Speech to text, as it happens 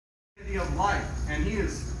vanity of life. And he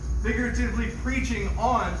is figuratively preaching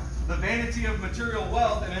on the vanity of material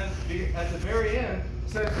wealth. And at the very end,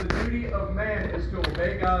 says the duty of man is to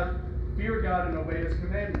obey God, fear God, and obey his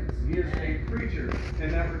commandments. He is a preacher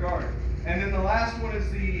in that regard. And then the last one is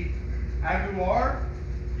the aguar.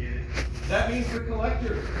 That means the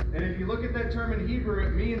collector. And if you look at that term in Hebrew,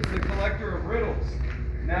 it means the collector of riddles.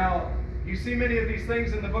 Now, you see many of these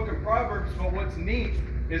things in the book of Proverbs, but what's neat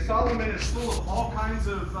is Solomon is full of all kinds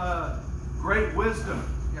of great wisdom.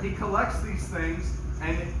 He collects these things,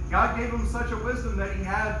 and God gave him such a wisdom that he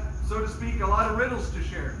had, so to speak, a lot of riddles to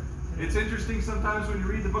share. It's interesting sometimes when you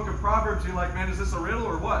read the book of Proverbs, you're like, man, is this a riddle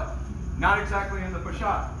or what? Not exactly in the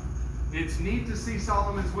Peshat. It's neat to see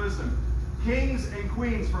Solomon's wisdom. Kings and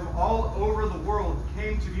queens from all over the world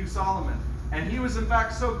came to view Solomon. And he was in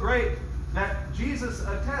fact so great that Jesus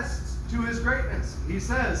attests to his greatness. He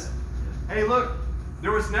says, hey, look, there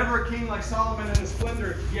was never a king like Solomon in his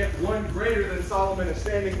splendor, yet one greater than Solomon is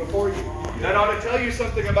standing before you. That ought to tell you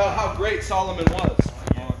something about how great Solomon was.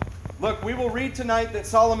 Look, we will read tonight that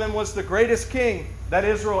Solomon was the greatest king that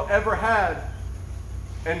Israel ever had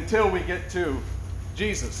until we get to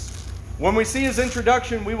Jesus. When we see his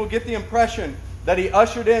introduction, we will get the impression that he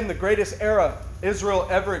ushered in the greatest era Israel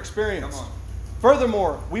ever experienced.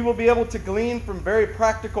 Furthermore, we will be able to glean from very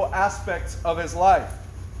practical aspects of his life.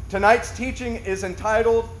 Tonight's teaching is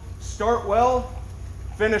entitled, Start Well,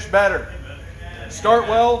 Finish Better. Amen. Start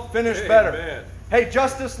well, finish better. Amen. Hey,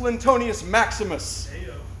 Justice Lintonius Maximus,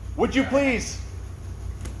 would you please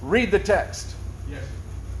read the text? Yes.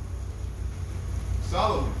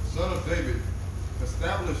 Solomon, son of David,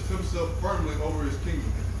 established himself firmly over his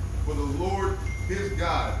kingdom, for the Lord his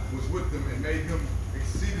God was with him and made him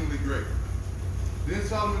exceedingly great. Then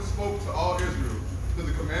Solomon spoke to all Israel, to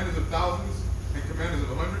the commanders of thousands and commanders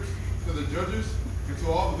of hundreds, to the judges, and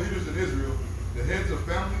to all the leaders in Israel, the heads of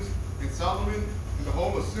families. And Solomon and the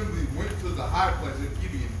whole assembly went to the high place at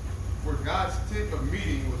Gibeon, where God's tent of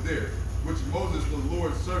meeting was there, which Moses, the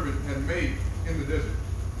Lord's servant, had made in the desert.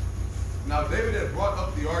 Now David had brought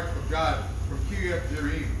up the ark of God from Kiriath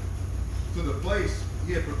Jearim to the place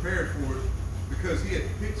he had prepared for it, because he had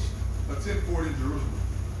pitched a tent for it in Jerusalem.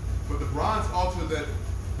 But the bronze altar that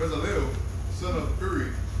Bezalel, son of Uri,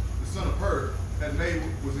 the son of Hur, had made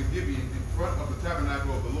was in Gibeon in front of the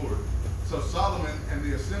tabernacle of the Lord. So Solomon and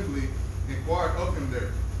the assembly inquired of him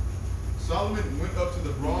there. Solomon went up to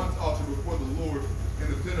the bronze altar before the Lord in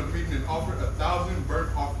the tent of meeting and offered 1,000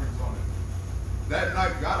 burnt offerings on it. That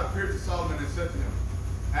night God appeared to Solomon and said to him,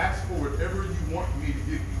 ask for whatever you want me to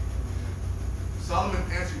give you. Solomon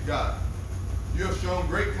answered God, you have shown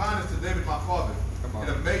great kindness to David my father, and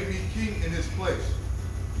have made me king in his place.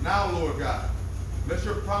 Now, Lord God, let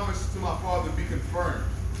your promise to my father be confirmed,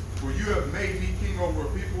 for you have made me king over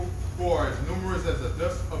a people who are as numerous as the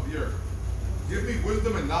dust of the earth. Give me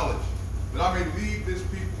wisdom and knowledge, that I may lead this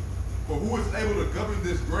people, for who is able to govern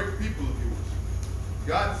this great people of yours?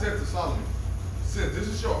 God said to Solomon, since this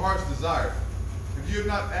is your heart's desire, and you have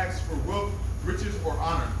not asked for wealth, riches, or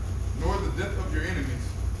honor, nor the death of your enemies,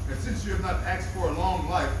 and since you have not asked for a long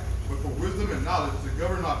life, but for wisdom and knowledge to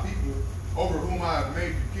govern my people over whom I have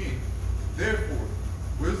made you king, therefore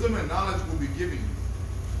wisdom and knowledge will be given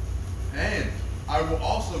you. And I will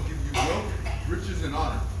also give you wealth, riches, and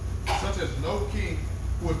honor, such as no king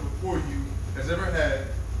who was before you has ever had,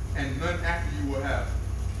 and none after you will have.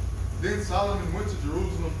 Then Solomon went to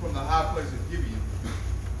Jerusalem from the high place of Gibeon,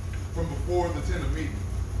 from before the tent of meeting,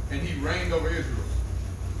 and he reigned over Israel.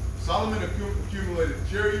 Solomon accumulated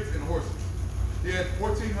chariots and horses. He had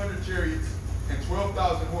 1,400 chariots and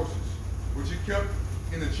 12,000 horses, which he kept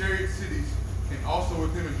in the chariot cities and also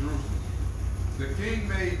with him in Jerusalem. The king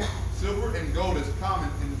made silver and gold as common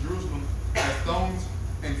in Jerusalem as stones,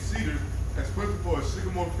 and cedar as plentiful as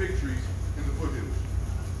sycamore fig trees in the foothills.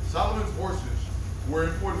 Solomon's horses were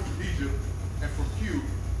imported from Egypt, and from Cube,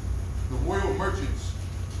 the royal merchants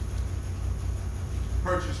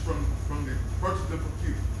purchased them from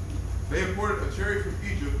Cube. They imported a chariot from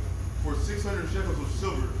Egypt for 600 shekels of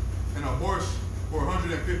silver, and a horse for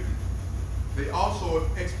 150. They also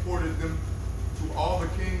exported them to all the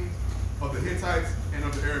kings of the Hittites and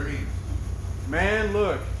of the Arameans. Man,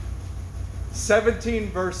 look, 17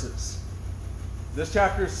 verses. This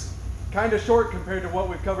chapter's kind of short compared to what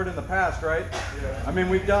we've covered in the past, right? Yeah. I mean,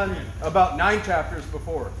 we've done about 9 chapters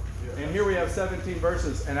before. Yeah. And here we have 17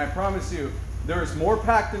 verses. And I promise you, there's more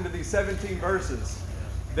packed into these 17 verses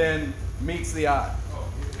than meets the eye.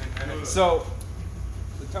 So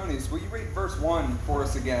Tony, will you read verse 1 for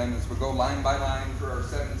us again as we go line by line through our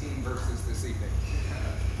 17 verses this evening?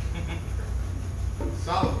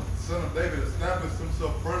 Solomon, son of David, established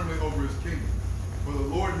himself firmly over his kingdom, For the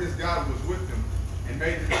Lord his God was with him and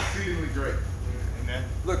made him exceedingly great. Amen.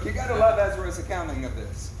 Look, you got to love Ezra's accounting of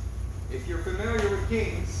this. If you're familiar with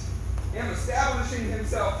Kings, him establishing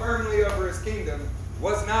himself firmly over his kingdom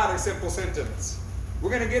was not a simple sentence. We're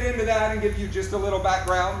going to get into that and give you just a little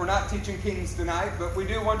background. We're not teaching Kings tonight, but we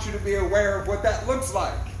do want you to be aware of what that looks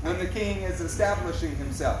like when the king is establishing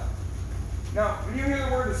himself. Now, when you hear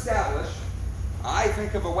the word establish, I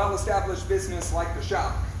think of a well-established business like the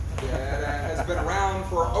shop that has been around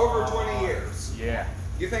for over 20 years. Yeah.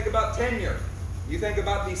 You think about tenure. You think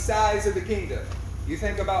about the size of the kingdom. You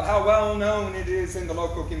think about how well known it is in the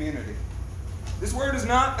local community. This word is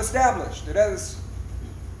not established. It has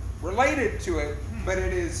related to it, but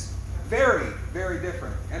it is very, very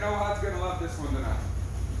different. And Ohad's going to love this one tonight.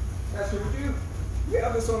 Pastor, would you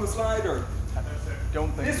have this on the slide? Or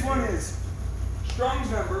Don't think this you one do. is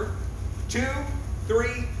Strong's number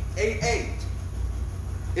 2388.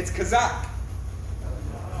 It's Kazakh.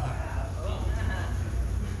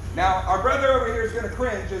 Now, our brother over here is going to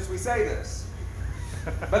cringe as we say this.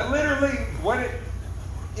 But literally, what it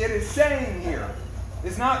is saying here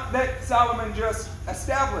is not that Solomon just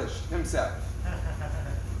established himself,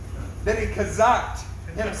 that he Kazakhed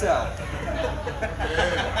himself.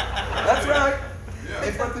 That's right.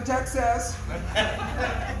 It's what the text says.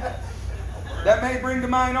 That may bring to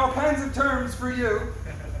mind all kinds of terms for you,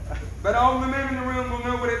 but all the men in the room will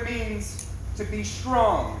know what it means to be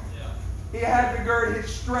strong. He had to gird his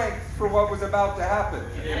strength for what was about to happen.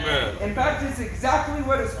 Amen. In fact, it's exactly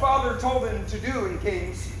what his father told him to do in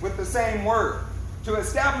Kings with the same word. To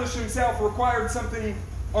establish himself required something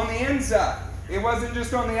on the inside. It wasn't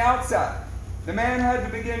just on the outside. The man had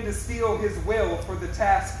to begin to steel his will for the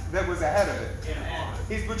task that was ahead of it.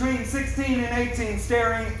 He's between 16 and 18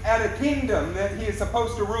 staring at a kingdom that he is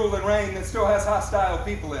supposed to rule and reign that still has hostile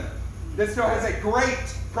people in it. That still has a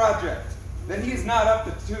great project that he is not up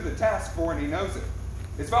to the task for, and he knows it.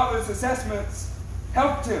 His father's assessments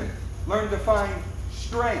helped him learn to find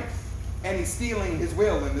strength, and he's steeling his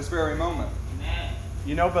will in this very moment.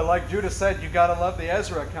 You know, but like Judah said, you got to love the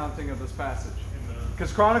Ezra accounting of this passage.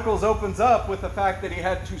 Because Chronicles opens up with the fact that he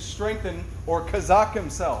had to strengthen or Kazakh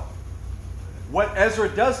himself. What Ezra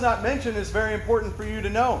does not mention is very important for you to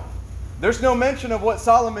know. There's no mention of what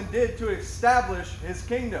Solomon did to establish his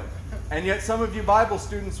kingdom. And yet some of you Bible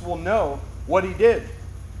students will know what he did.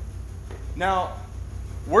 Now,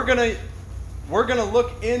 we're gonna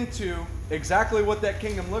look into exactly what that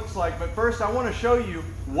kingdom looks like, but first I want to show you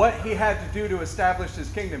what he had to do to establish his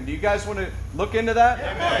kingdom. Do you guys want to look into that?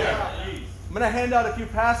 Amen. I'm going to hand out a few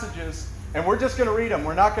passages, and we're just going to read them.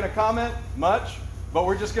 We're not going to comment much, but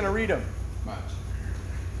we're just going to read them.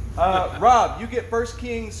 Rob, you get 1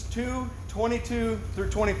 Kings 2, 22 through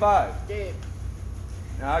 25. Gabe.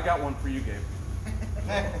 Now, I got one for you, Gabe.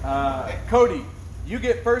 Cody, you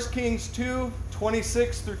get 1 Kings 2,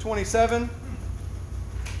 26 through 27.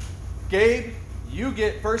 Gabe, you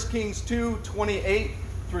get 1 Kings 2, 28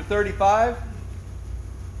 through 35.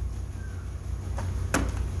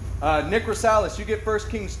 Nick Rosales, you get 1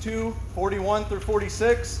 Kings 2, 41 through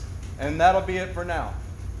 46, and that'll be it for now.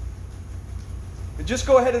 And just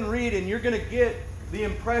go ahead and read, and you're going to get the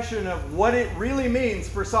impression of what it really means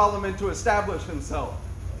for Solomon to establish himself.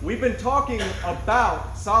 We've been talking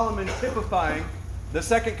about Solomon typifying the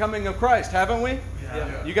second coming of Christ, haven't we?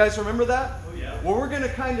 Yeah. You guys remember that? Oh, yeah. Well, we're going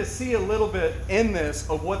to kind of see a little bit in this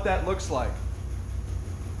of what that looks like.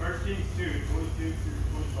 1 Kings 2, 22 through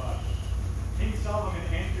 25. King Solomon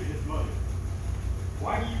answered his mother,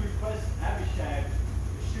 "Why do you request Abishag the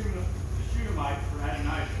Shunammite for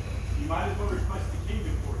Adonijah? You might as well request the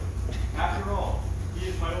kingdom for him. After all, he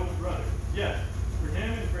is my older brother. Yes, for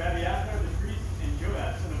him and for Abiathar the priest and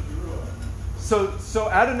Joab son of Zeruiah." So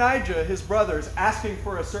Adonijah, his brother, is asking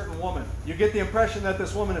for a certain woman. You get the impression that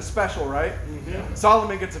this woman is special, right? Mm-hmm.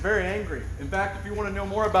 Solomon gets very angry. In fact, if you want to know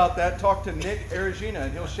more about that, talk to Nick Aragina,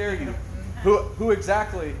 and he'll share you who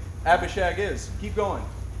exactly Abishag is. Keep going.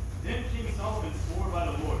 Then King Solomon swore by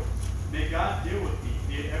the Lord, "May God deal with me,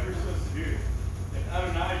 be it ever so severe, if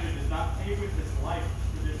Adonijah does not pay with his life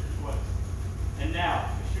for this request. And now,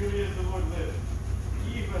 as surely as the Lord lives,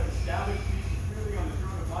 he who has established me securely on the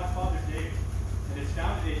throne of my father David, and has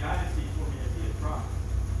founded a dynasty for me as he has promised,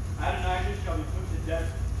 Adonijah shall be put to death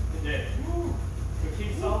today." So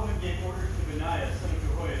King Solomon gave orders to Benaiah, son of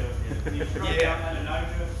Jehoiada, and he struck down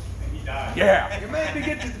Adonijah, and he died. Yeah. You maybe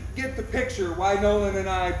get the picture why Nolan and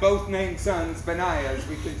I both named sons Benaiah as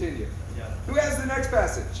we continue. Yeah. Who has the next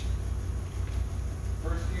passage?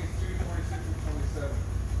 1 Kings 2, 26 through 27.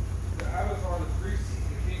 To Abiathar the priest,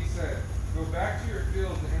 the king said, "Go back to your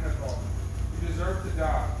fields in Anathoth. You deserve to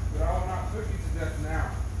die, but I will not put you to death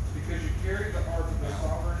now. because you carried the ark of the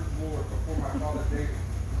sovereign Lord before my father David,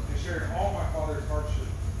 and shared all my father's hardships.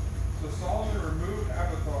 So Solomon removed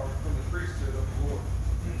Abiathar from the priesthood of the Lord,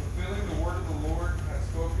 fulfilling the word of the Lord had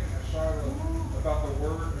spoken at Shiloh about the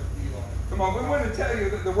word of Eli. Come on, we want to tell you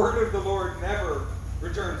that the word of the Lord never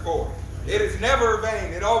returns void. It is never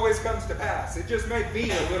vain. It always comes to pass. It just may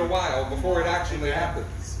be a little while before it actually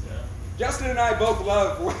happens. Justin and I both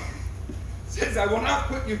love says, I will not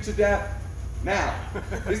put you to death now.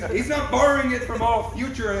 He's not borrowing it from all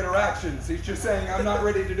future interactions. He's just saying, I'm not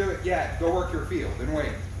ready to do it yet. Go work your field and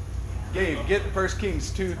wait. Gabe, get 1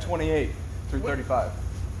 Kings 2:28 through 35.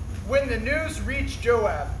 When the news reached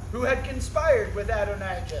Joab, who had conspired with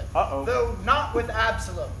Adonijah, though not with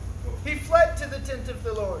Absalom, he fled to the tent of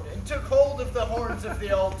the Lord and took hold of the horns of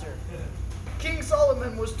the altar. King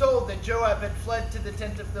Solomon was told that Joab had fled to the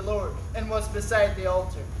tent of the Lord and was beside the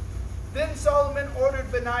altar. Then Solomon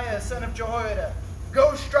ordered Benaiah, son of Jehoiada,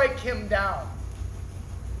 go strike him down.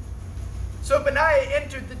 So Benaiah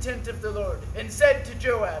entered the tent of the Lord and said to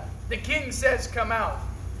Joab, the king says, come out.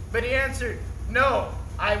 But he answered, no,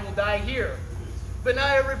 I will die here.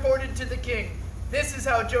 Benaiah reported to the king, this is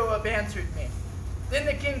how Joab answered me. Then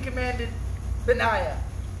the king commanded Benaiah,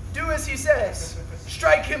 do as he says,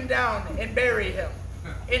 strike him down and bury him.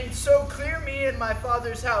 And so clear me and my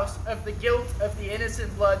father's house of the guilt of the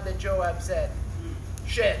innocent blood that Joab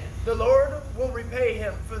shed. The Lord will repay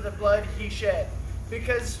him for the blood he shed,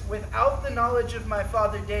 because without the knowledge of my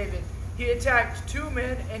father David, he attacked 2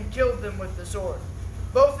 men and killed them with the sword.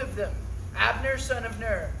 Both of them, Abner son of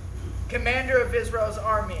Ner, commander of Israel's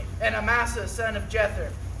army, and Amasa son of Jether,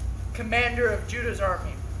 commander of Judah's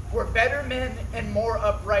army, were better men and more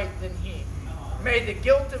upright than he. May the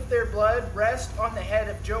guilt of their blood rest on the head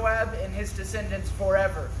of Joab and his descendants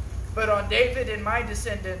forever. But on David and my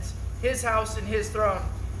descendants, his house and his throne,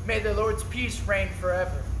 may the Lord's peace reign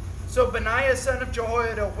forever. So Benaiah son of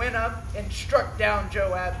Jehoiada went up and struck down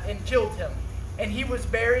Joab and killed him. And he was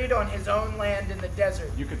buried on his own land in the desert.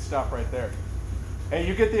 You could stop right there. Hey,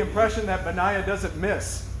 you get the impression that Benaiah doesn't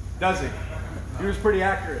miss, does he? He was pretty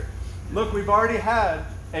accurate. Look, we've already had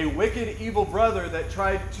a wicked, evil brother that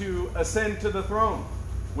tried to ascend to the throne.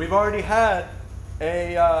 We've already had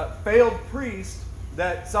a failed priest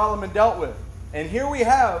that Solomon dealt with. And here we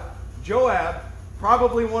have Joab,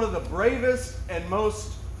 probably one of the bravest and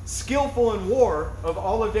most skillful in war of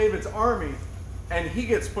all of David's army, and he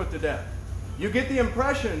gets put to death. You get the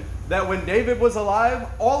impression that when David was alive,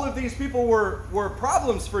 all of these people were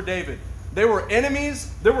problems for David. They were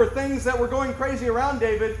enemies. There were things that were going crazy around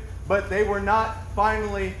David, but they were not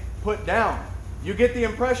finally put down. You get the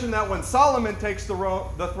impression that when Solomon takes the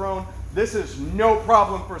throne, this is no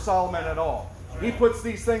problem for Solomon at all. He puts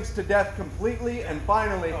these things to death completely and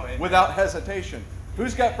finally without hesitation.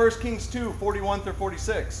 Who's got 1 Kings 2:41 through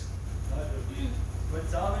 46? When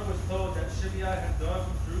Solomon was told that Shimei had gone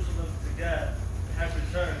from Jerusalem to Gad and had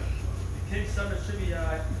returned, the king's son of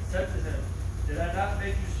Shimei said to him, did I not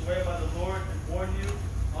make you swear by the Lord and warn you,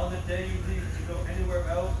 on the day you leave to go anywhere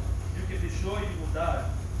else, you can be sure you will die.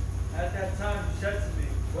 At that time you said to me,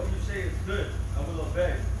 what you say is good, I will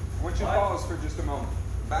obey. I want you to pause for just a moment.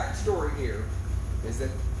 The backstory here is that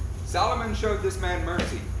Solomon showed this man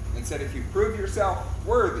mercy and said, if you prove yourself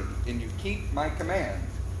worthy and you keep my command,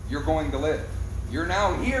 you're going to live. You're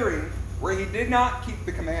now hearing where he did not keep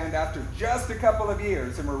the command after just a couple of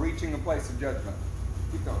years and we're reaching a place of judgment.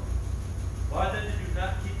 Keep going. Why then did you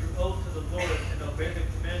not keep your oath to the Lord and obey the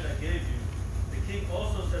command I gave you? The king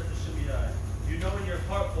also said to Shimei, you know in your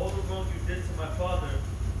heart all the wrong you did to my father,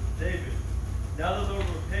 David. Now the Lord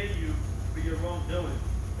will repay you for your wrongdoing.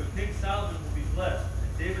 But King Solomon will be blessed,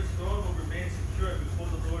 and David's throne will remain secure before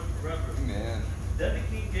the Lord forever. Amen. Then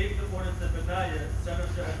the king gave the order to Benaiah, son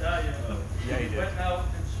of Jehoiada, who went out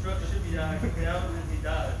and struck Shimei down and he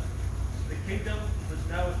died. The kingdom was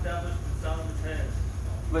now established in Solomon's hands.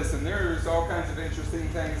 Listen, there's all kinds of interesting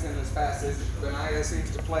things in this passage. Benaiah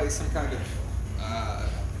seems to play some kind of,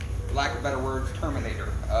 lack of better words, Terminator.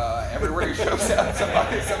 Everywhere he shows up,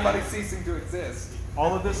 somebody ceasing to exist.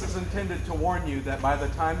 All of this is intended to warn you that by the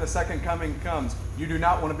time the second coming comes, you do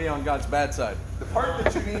not want to be on God's bad side. The part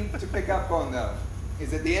that you need to pick up on, though,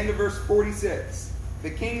 is at the end of verse 46. The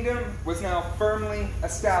kingdom was now firmly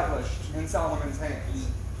established in Solomon's hands.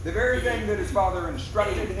 The very thing that his father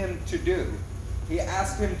instructed him to do, he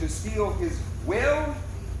asked him to steal his will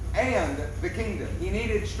and the kingdom. He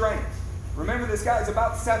needed strength. Remember, this guy's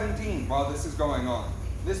about 17 while this is going on.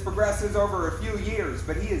 This progresses over a few years,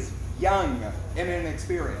 but he is young and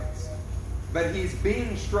inexperienced. But he's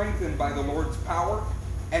being strengthened by the Lord's power,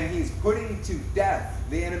 and he's putting to death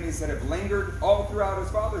the enemies that have lingered all throughout his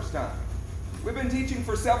father's time. We've been teaching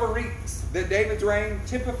for several weeks that David's reign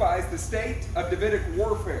typifies the state of Davidic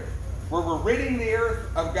warfare, where we're ridding the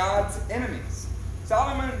earth of God's enemies.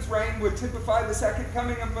 Solomon's reign would typify the second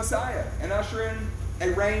coming of Messiah and usher in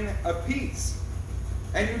a reign of peace.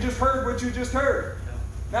 And you just heard what you just heard.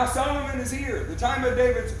 Now Solomon is here. The time of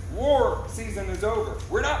David's war season is over.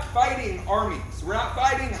 We're not fighting armies. We're not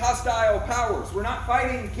fighting hostile powers. We're not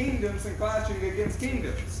fighting kingdoms and clashing against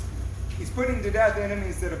kingdoms. He's putting to death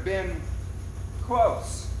enemies that have been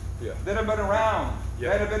close, that have been around,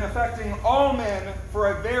 that have been affecting all men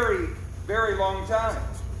for a very, very long time.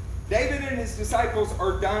 David and his disciples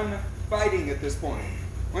are done fighting at this point.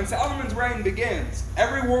 When Solomon's reign begins,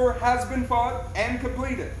 every war has been fought and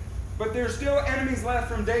completed. But there's still enemies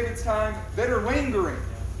left from David's time that are lingering.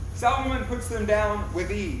 Solomon puts them down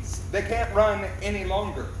with ease. They can't run any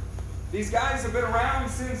longer. These guys have been around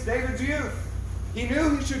since David's youth. He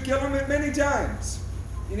knew he should kill them at many times,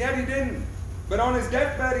 and yet he didn't. But on his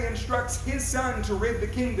deathbed, he instructs his son to rid the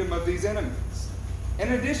kingdom of these enemies.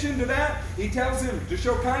 In addition to that, he tells him to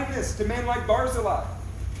show kindness to men like Barzillai.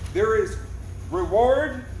 There is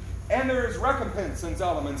reward and there is recompense in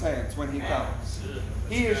Solomon's hands when he comes.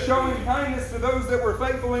 He is showing kindness to those that were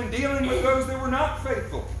faithful and dealing with those that were not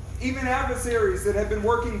faithful, even adversaries that have been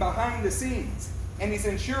working behind the scenes. And he's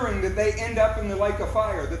ensuring that they end up in the lake of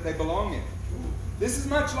fire that they belong in. This is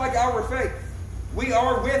much like our faith. We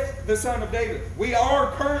are with the Son of David. We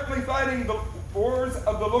are currently fighting the wars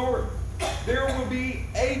of the Lord. There will be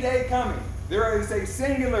a day coming. There is a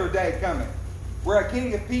singular day coming where a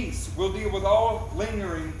king of peace will deal with all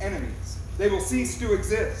lingering enemies. They will cease to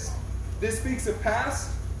exist. This speaks of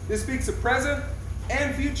past, this speaks of present,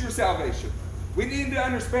 and future salvation. We need to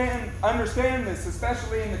understand this,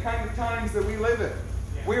 especially in the kind of times that we live in.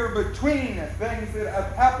 We're between things that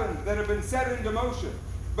have happened, that have been set into motion.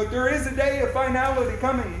 But there is a day of finality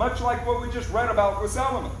coming, much like what we just read about with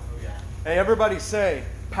Solomon. Hey, everybody say,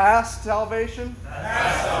 past salvation,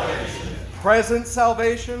 Past salvation, present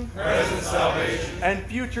salvation, present salvation, and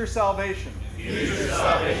future salvation. future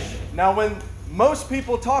salvation. Now, when most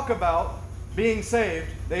people talk about being saved,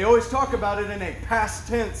 they always talk about it in a past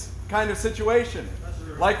tense kind of situation.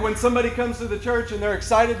 Like when somebody comes to the church and they're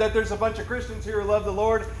excited that there's a bunch of Christians here who love the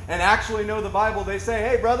Lord and actually know the Bible, they say,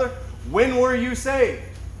 hey brother, when were you saved?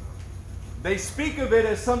 They speak of it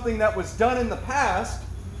as something that was done in the past,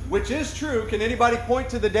 which is true. Can anybody point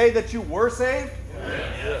to the day that you were saved?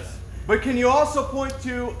 Yes. But can you also point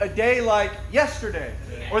to a day like yesterday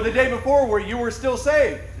or the day before where you were still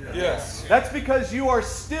saved? Yes. That's because you are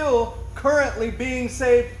still currently being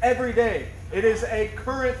saved every day. It is a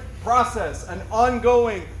current process, an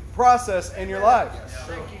ongoing process in your life.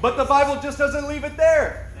 But the Bible just doesn't leave it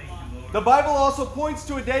there. The Bible also points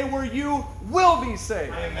to a day where you will be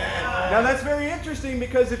saved. Amen. Now that's very interesting,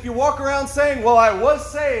 because if you walk around saying, well, I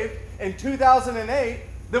was saved in 2008,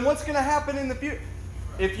 then what's going to happen in the future?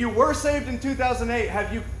 If you were saved in 2008,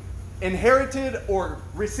 have you inherited or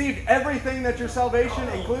received everything that your salvation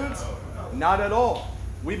includes? Not at all.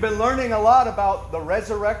 We've been learning a lot about the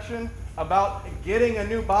resurrection, about getting a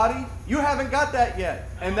new body. You haven't got that yet,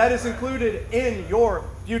 and that is included in your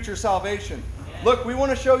future salvation. Look, we want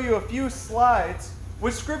to show you a few slides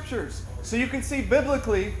with scriptures so you can see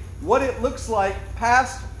biblically what it looks like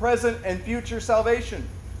past, present, and future salvation.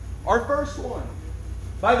 Our first one.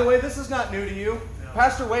 By the way, this is not new to you.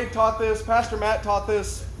 Pastor Wade taught this, Pastor Matt taught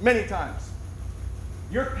this many times.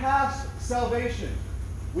 Your past salvation.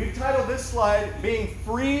 We've titled this slide, Being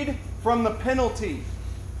Freed from the Penalty.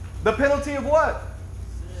 The penalty of what?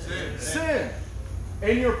 Sin. Sin.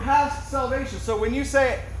 In your past salvation. So when you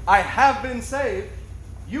say, I have been saved,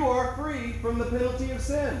 you are free from the penalty of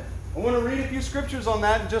sin. I want to read a few scriptures on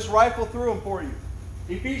that and just rifle through them for you.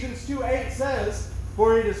 Ephesians 2:8 says,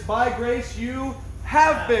 for it is by grace you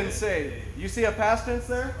have been saved. You see a past tense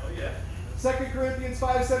there? Oh, yeah. 2 Corinthians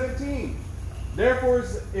 5:17. Therefore,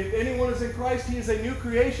 if anyone is in Christ, he is a new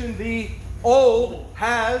creation. The old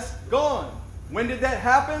has gone. When did that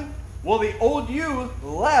happen? Well, the old you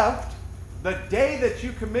left the day that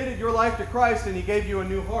you committed your life to Christ and he gave you a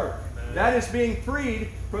new heart. That is being freed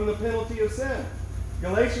from the penalty of sin.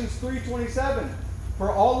 Galatians 3:27. For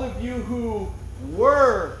all of you who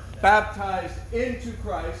were baptized into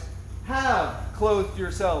Christ have clothed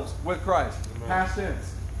yourselves with Christ. Past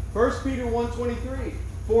tense. 1 Peter 1:23.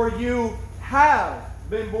 For you have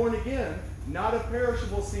been born again, not of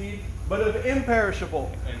perishable seed, but of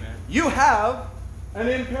imperishable. Amen. You have an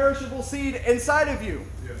imperishable seed inside of you.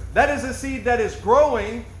 Yes. That is a seed that is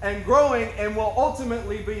growing and will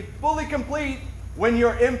ultimately be fully complete when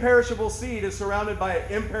your imperishable seed is surrounded by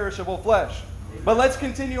imperishable flesh. But let's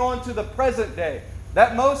continue on to the present day.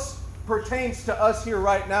 That most pertains to us here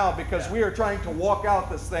right now because we are trying to walk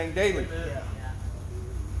out this thing daily.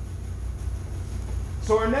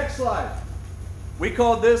 So our next slide, we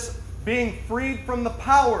call this being freed from the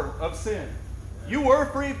power of sin. You were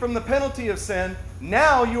freed from the penalty of sin.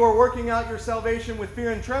 Now you are working out your salvation with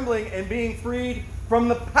fear and trembling and being freed from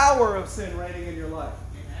the power of sin reigning in your life.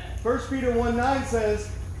 1 Peter 1:9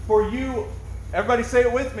 says, for you, everybody say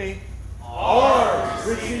it with me, are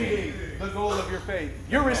receiving the goal of your faith.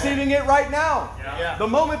 You're receiving it right now. Yeah. The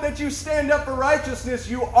moment that you stand up for righteousness,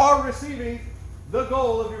 you are receiving the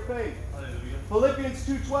goal of your faith. Philippians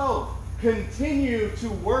 2:12, continue to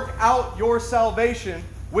work out your salvation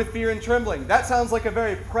with fear and trembling. That sounds like a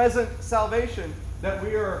very present salvation that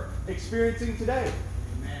we are experiencing today.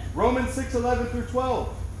 Amen. Romans 6:11 through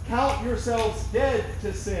 12, count yourselves dead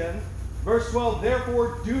to sin. Verse 12,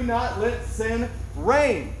 therefore do not let sin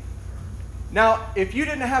reign. Now, if you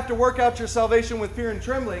didn't have to work out your salvation with fear and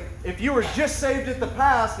trembling, if you were just saved at the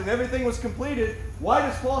past and everything was completed, why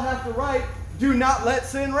does Paul have to write, do not let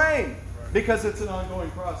sin reign? Because it's an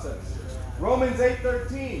ongoing process. Romans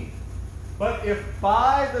 8:13, but if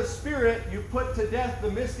by the Spirit you put to death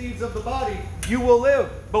the misdeeds of the body, you will live.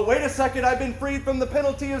 But wait a second, I've been freed from the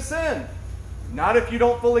penalty of sin. Not if you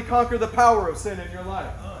don't fully conquer the power of sin in your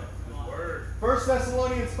life. 1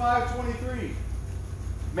 Thessalonians 5:23,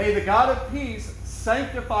 may the God of peace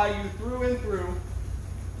sanctify you through and through.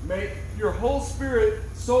 May your whole spirit,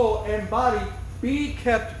 soul, and body be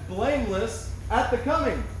kept blameless at the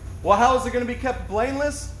coming. Well, how is it going to be kept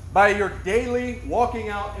blameless? By your daily walking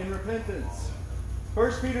out in repentance.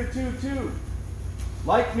 1 Peter 2:2,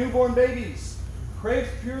 like newborn babies, crave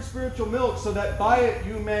pure spiritual milk so that by it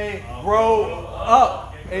you may grow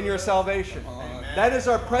up in your salvation. That is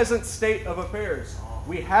our present state of affairs.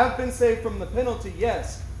 We have been saved from the penalty,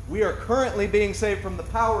 yes. We are currently being saved from the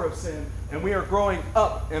power of sin, and we are growing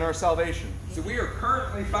up in our salvation. So we are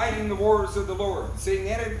currently fighting the wars of the Lord, seeing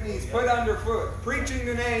enemies put underfoot, preaching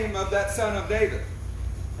the name of that Son of David.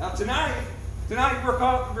 Now tonight we're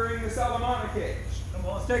conquering the Solomonic age.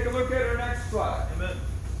 Let's take a look at our next slide. Amen.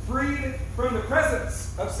 Freed from the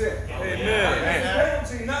presence of sin. Amen. It's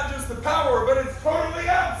penalty, not just the power, but it's totally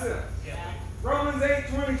absent. Romans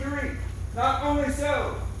 8:23. Not only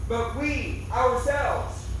so, but we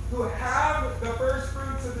ourselves, who have the first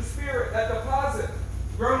fruits of the Spirit, that deposit,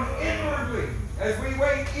 grown inwardly as we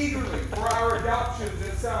wait eagerly for our adoptions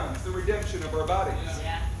as sons, the redemption of our bodies.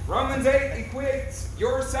 Romans 8 equates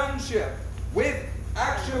your sonship with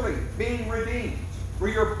actually being redeemed,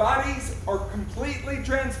 where your bodies are completely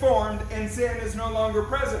transformed and sin is no longer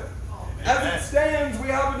present. As it stands, we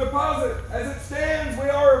have a deposit. As it stands, we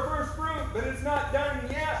are a first fruit, but it's not done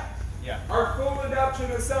yet. Our full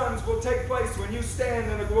adoption as sons will take place when you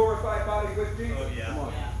stand in a glorified body with Jesus.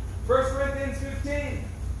 1 Corinthians 15,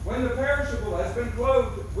 when the perishable has been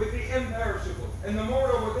clothed with the imperishable, and the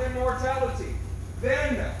mortal with immortality,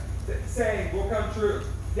 then the saying will come true.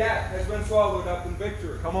 Death has been swallowed up in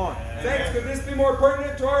victory. Come on. Saints, could this be more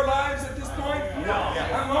pertinent to our lives at this point? No.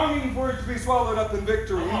 I'm longing for it to be swallowed up in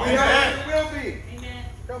victory. And we know it will be. Amen.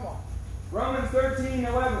 Come on. Romans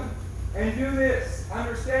 13:11. And do this,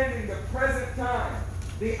 understanding the present time.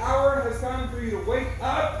 The hour has come for you to wake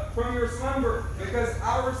up from your slumber, because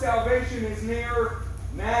our salvation is nearer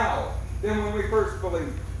now than when we first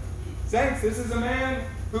believed. Saints, this is a man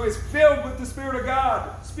who is filled with the Spirit of God,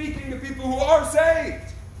 speaking to people who are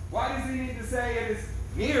saved. Why does he need to say it is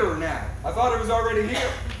near now? I thought it was already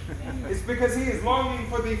here. It's because he is longing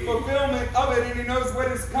for the fulfillment of it, and he knows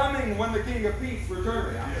what is coming when the King of Peace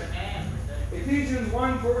returns. Ephesians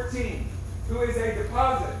 1:14, who is a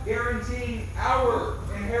deposit guaranteeing our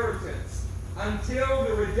inheritance until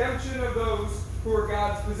the redemption of those who are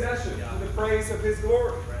God's possession, to the praise of his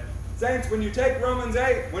glory. Saints, when you take Romans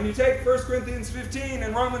 8, when you take 1 Corinthians 15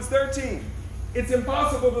 and Romans 13, it's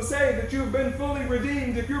impossible to say that you've been fully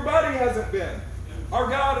redeemed if your body hasn't been. Our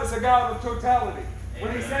God is a God of totality.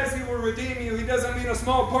 When he says he will redeem you, he doesn't mean a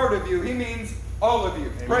small part of you. He means all of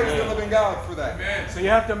you. Praise the living God for that. So you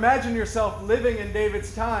have to imagine yourself living in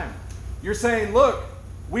David's time. You're saying, look,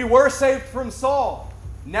 we were saved from Saul.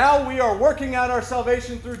 Now we are working out our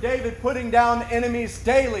salvation through David, putting down enemies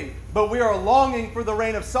daily. But we are longing for the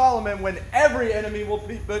reign of Solomon, when every enemy will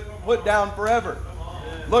be put down forever.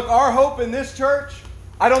 Look, our hope in this church,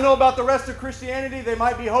 I don't know about the rest of Christianity. They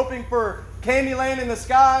might be hoping for Candyland in the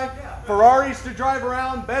sky, Ferraris to drive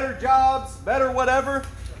around, better jobs, better whatever.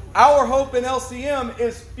 Our hope in LCM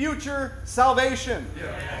is future salvation.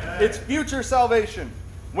 It's future salvation.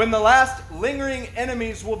 When the last lingering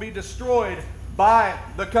enemies will be destroyed by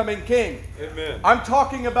the coming King. Amen. I'm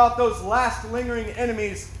talking about those last lingering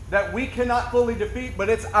enemies that we cannot fully defeat, but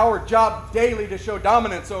it's our job daily to show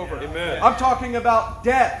dominance over. Amen. I'm talking about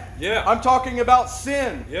death. Yeah. I'm talking about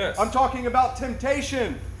sin. Yes. I'm talking about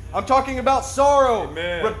temptation. I'm talking about sorrow,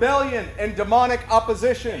 Amen. rebellion, and demonic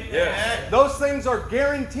opposition. Yes. Those things are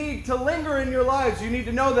guaranteed to linger in your lives. You need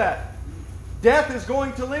to know that. Death is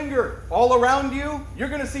going to linger all around you. You're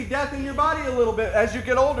going to see death in your body a little bit as you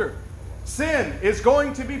get older. Sin is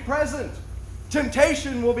going to be present.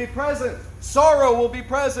 Temptation will be present. Sorrow will be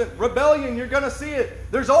present. Rebellion, you're going to see it.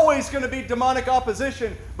 There's always going to be demonic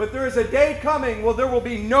opposition, but there is a day coming where there will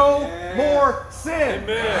be no more sin.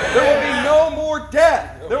 Amen. There will be no more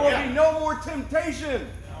death. There will be no more temptation.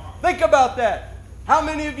 Think about that. How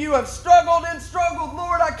many of you have struggled and struggled?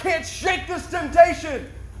 Lord, I can't shake this temptation.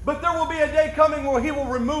 But there will be a day coming where He will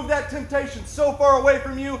remove that temptation so far away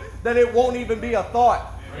from you that it won't even be a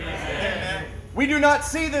thought. Amen. We do not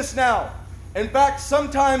see this now. In fact,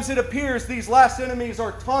 sometimes it appears these last enemies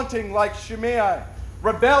are taunting like Shimei,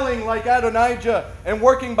 rebelling like Adonijah, and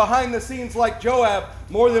working behind the scenes like Joab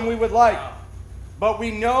more than we would like. But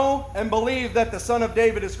we know and believe that the Son of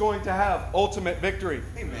David is going to have ultimate victory.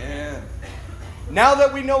 Amen. Now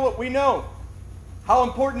that we know what we know, how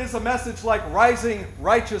important is a message like rising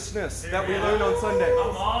righteousness that we learned on Sunday?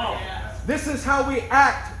 Come on. This is how we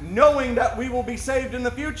act, knowing that we will be saved in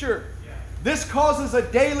the future. This causes a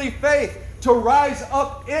daily faith to rise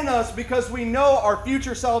up in us because we know our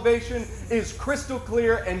future salvation is crystal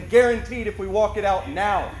clear and guaranteed if we walk it out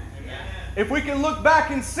now. If we can look back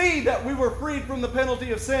and see that we were freed from the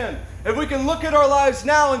penalty of sin, if we can look at our lives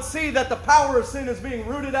now and see that the power of sin is being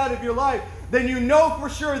rooted out of your life, then you know for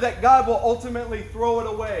sure that God will ultimately throw it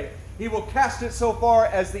away. He will cast it so far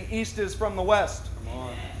as the east is from the west.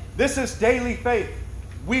 This is daily faith.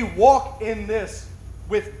 We walk in this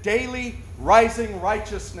with daily rising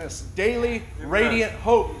righteousness, daily radiant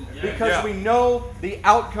hope, because we know the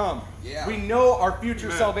outcome. We know our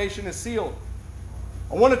future salvation is sealed.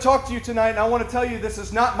 I want to talk to you tonight, and I want to tell you this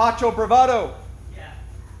is not macho bravado.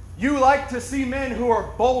 You like to see men who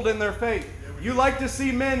are bold in their faith. You like to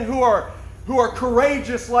see men who are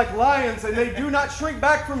courageous like lions, and they do not shrink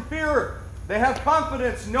back from fear. They have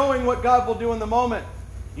confidence knowing what God will do in the moment.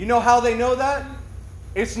 You know how they know that?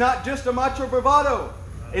 It's not just a macho bravado.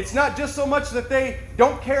 It's not just so much that they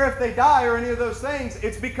don't care if they die or any of those things.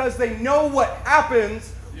 It's because they know what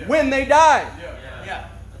happens when they die.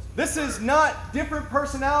 This is not different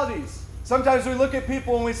personalities. Sometimes we look at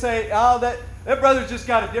people and we say, oh, that brother's just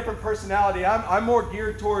got a different personality. I'm more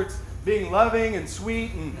geared towards being loving and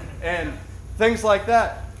sweet and things like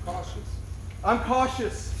that. I'm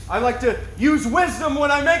cautious. I like to use wisdom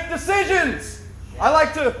when I make decisions. I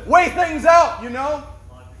like to weigh things out, you know.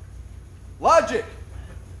 Logic.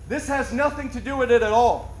 This has nothing to do with it at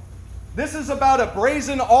all. This is about a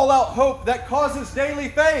brazen, all-out hope that causes daily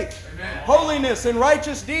faith, holiness, and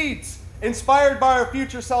righteous deeds inspired by our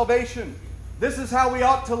future salvation. This is how we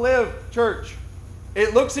ought to live, church.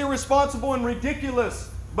 It looks irresponsible and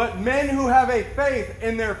ridiculous, but men who have a faith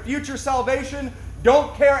in their future salvation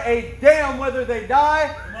don't care a damn whether they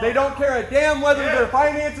die. They don't care a damn whether their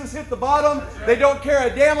finances hit the bottom. They don't care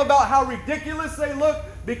a damn about how ridiculous they look,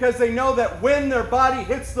 because they know that when their body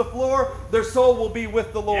hits the floor, their soul will be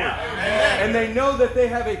with the Lord. And they know that they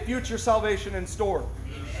have a future salvation in store.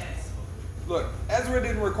 Look, Ezra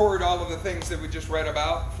didn't record all of the things that we just read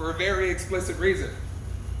about for a very explicit reason.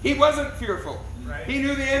 He wasn't fearful. He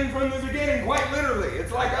knew the end from the beginning, quite literally.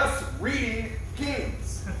 It's like us reading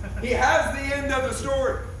Kings. He has the end of the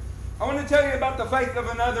story. I want to tell you about the faith of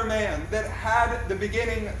another man that had the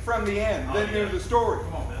beginning from the end, that knew the story.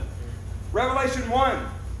 Revelation 1,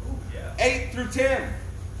 8 through 10.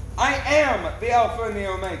 I am the Alpha and the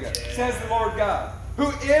Omega, says the Lord God,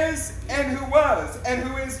 who is and who was and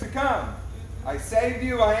who is to come. I saved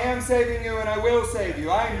you, I am saving you, and I will save you.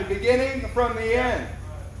 I am the beginning from the end.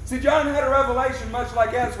 See, John had a revelation much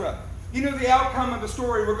like Ezra. He knew the outcome of the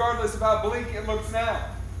story regardless of how bleak it looks now.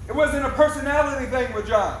 It wasn't a personality thing with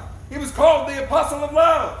John. He was called the Apostle of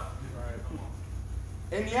Love.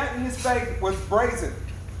 And yet his faith was brazen.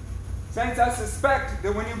 Saints, I suspect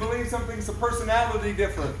that when you believe something's a personality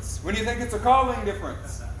difference, when you think it's a calling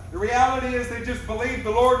difference, the reality is they just believe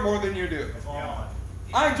the Lord more than you do.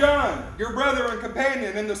 I, John, your brother and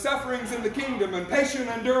companion in the sufferings in the kingdom and patient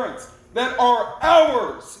endurance that are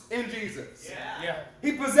ours in Jesus.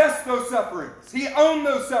 He possessed those sufferings. He owned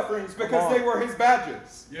those sufferings because they were his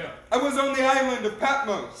badges. I was on the island of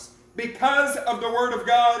Patmos because of the Word of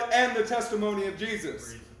God and the testimony of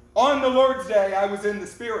Jesus. On the Lord's day, I was in the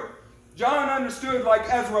Spirit. John understood, like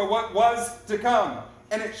Ezra, what was to come.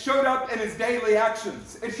 And it showed up in his daily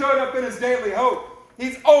actions. It showed up in his daily hope.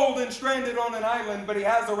 He's old and stranded on an island, but he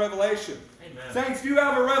has a revelation. Amen. Saints, do you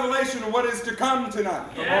have a revelation of what is to come tonight?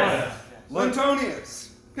 Yes. Lantonius,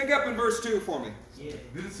 pick up in verse 2 for me.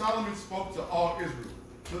 Then Solomon spoke to all Israel,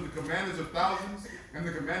 to the commanders of thousands and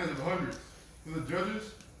the commanders of hundreds, to the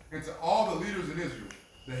judges and to all the leaders in Israel,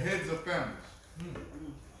 the heads of families.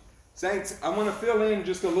 Saints, I want to fill in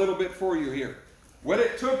just a little bit for you here. What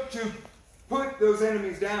it took to put those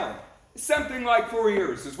enemies down, something like 4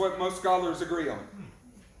 years is what most scholars agree on.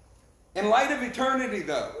 In light of eternity,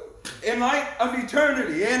 though, in light of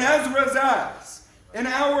eternity, in Ezra's eyes, in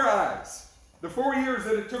our eyes, the 4 years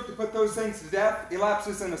that it took to put those things to death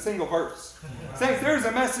elapses in a single verse. Saints, there's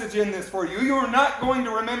a message in this for you. You are not going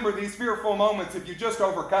to remember these fearful moments if you just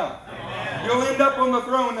overcome. Amen. You'll end up on the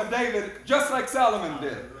throne of David just like Solomon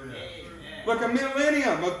did. Look, a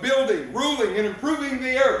millennium of building, ruling, and improving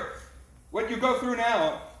the earth. What you go through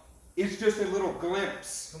now is just a little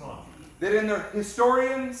glimpse that in the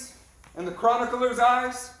historians and the chroniclers'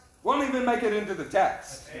 eyes won't even make it into the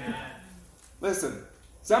text. Amen. Listen,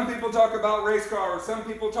 some people talk about race cars, some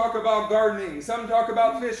people talk about gardening, some talk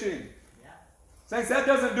about fishing. Saints, that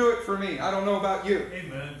doesn't do it for me. I don't know about you.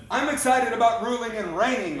 Amen. I'm excited about ruling and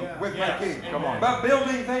reigning with my King. Come on. About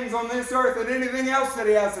building things on this earth and anything else that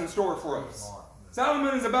he has in store for us.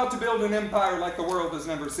 Solomon is about to build an empire like the world has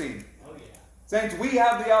never seen. Saints, we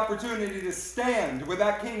have the opportunity to stand with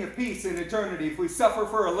that King of Peace in eternity if we suffer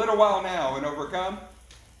for a little while now and overcome.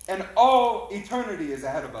 And all eternity is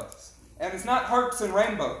ahead of us. And it's not harps and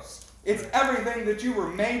rainbows. It's everything that you were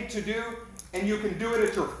made to do, and you can do it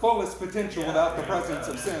at your fullest potential without the presence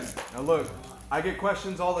of sin. Now look, I get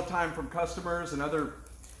questions all the time from customers and other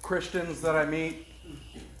Christians that I meet.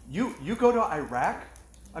 You go to Iraq?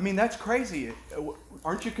 I mean, that's crazy.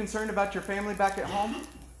 Aren't you concerned about your family back at home?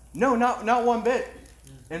 No, not one bit.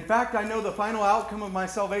 In fact, I know the final outcome of my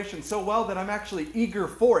salvation so well that I'm actually eager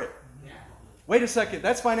for it. Wait a second,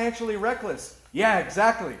 that's financially reckless. Yeah,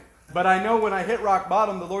 exactly. But I know when I hit rock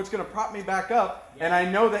bottom, the Lord's going to prop me back up, and I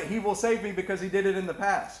know that He will save me because He did it in the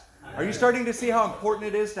past. Are you starting to see how important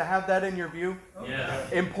it is to have that in your view? Yeah.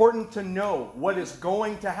 Important to know what is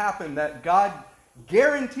going to happen that God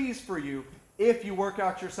guarantees for you if you work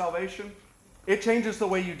out your salvation. It changes the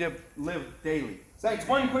way you live daily. Saints,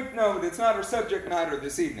 one quick note. It's not our subject matter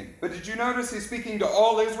this evening. But did you notice he's speaking to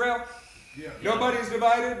all Israel? Yeah. Nobody's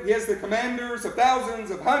divided. He has the commanders of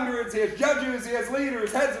thousands, of hundreds. He has judges. He has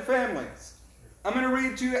leaders, heads of families. I'm going to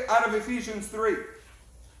read to you out of Ephesians 3.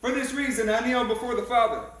 For this reason I kneel before the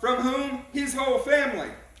Father, from whom His whole family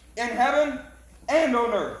in heaven and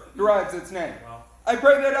on earth derives its name. Wow. I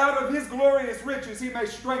pray that out of His glorious riches He may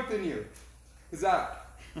strengthen you. Huzzah.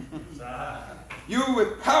 You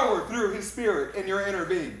with power through His Spirit in your inner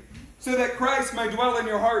being, so that Christ may dwell in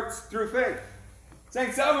your hearts through faith.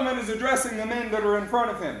 St. Solomon is addressing the men that are in front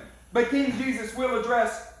of him, but King Jesus will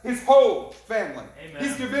address His whole family. Amen.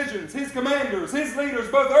 His divisions, His commanders, His leaders,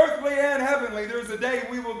 both earthly and heavenly. There's a day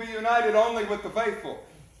we will be united only with the faithful.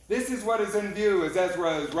 This is what is in view as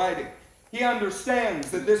Ezra is writing. He understands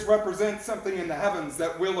that this represents something in the heavens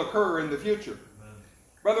that will occur in the future. Amen.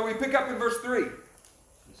 Brother, we pick up in verse 3. Yes,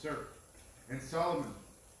 sir. And Solomon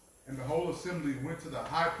and the whole assembly went to the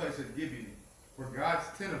high place at Gibeon, where God's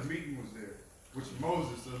tent of meeting was there, which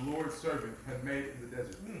Moses, the Lord's servant, had made in the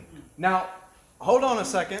desert. Now, hold on a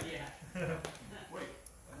second. Wait.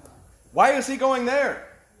 Why is he going there?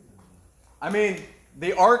 I mean,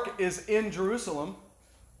 the ark is in Jerusalem,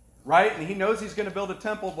 right? And he knows he's going to build a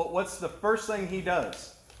temple, but what's the first thing he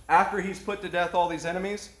does? After he's put to death all these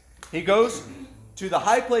enemies, he goes to the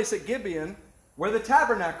high place at Gibeon, where the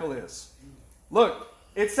tabernacle is. Look,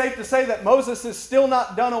 it's safe to say that Moses is still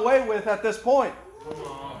not done away with at this point.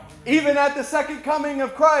 Even at the second coming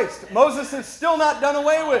of Christ, Moses is still not done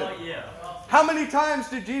away with. How many times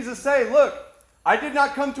did Jesus say, look, I did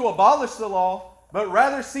not come to abolish the law, but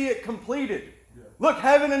rather see it completed. Look,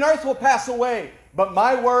 heaven and earth will pass away, but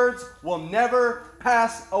my words will never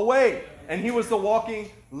pass away. And he was the walking,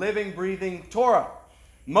 living, breathing Torah.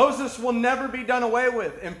 Moses will never be done away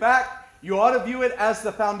with. In fact, you ought to view it as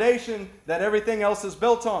the foundation that everything else is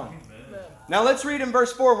built on. Amen. Now let's read in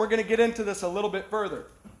verse 4. We're going to get into this a little bit further.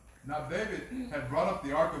 Now David had brought up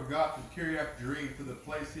the ark of God from Kiriath-Jearim to the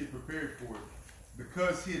place he had prepared for it,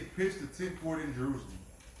 because he had pitched a tent for it in Jerusalem.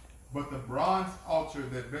 But the bronze altar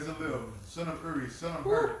that Bezalel, son of Uri, son of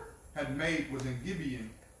Hur, had made was in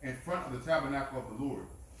Gibeon, in front of the tabernacle of the Lord.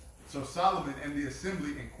 So Solomon and the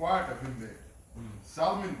assembly inquired of him there.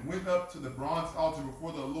 Solomon went up to the bronze altar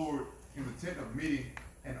before the Lord in the tent of meeting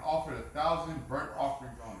and offered 1,000 burnt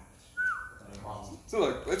offerings on it. So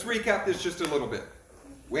look, let's recap this just a little bit.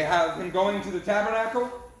 We have him going to the tabernacle.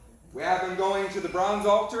 We have him going to the bronze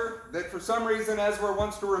altar that for some reason Ezra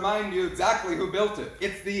wants to remind you exactly who built it.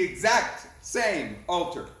 It's the exact same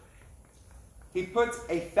altar. He puts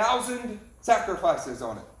 1,000 sacrifices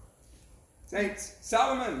on it. Saints,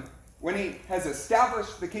 Solomon, when he has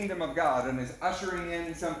established the kingdom of God and is ushering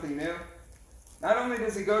in something new, not only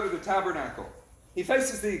does he go to the tabernacle, he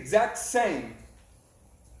faces the exact same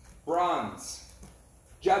bronze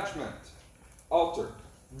judgment altar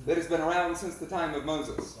that has been around since the time of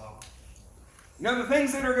Moses. You know, the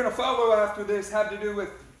things that are going to follow after this have to do with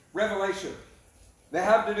revelation. They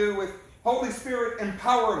have to do with Holy Spirit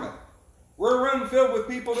empowerment. We're a room filled with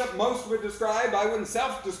people that most would describe, I wouldn't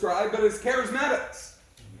self-describe, but as charismatics.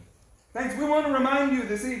 Thanks, we want to remind you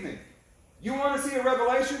this evening. You want to see a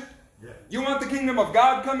revelation? Yeah. You want the kingdom of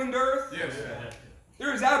God coming to earth? Yes.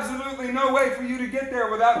 There is absolutely no way for you to get there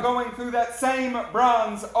without going through that same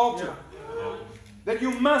bronze altar. That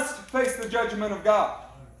you must face the judgment of God.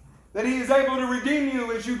 That He is able to redeem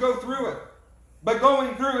you as you go through it. But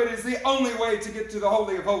going through it is the only way to get to the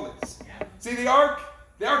Holy of Holies. See, the ark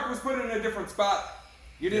was put in a different spot.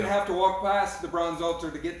 You didn't have to walk past the bronze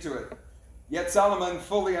altar to get to it. Yet Solomon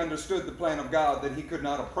fully understood the plan of God that he could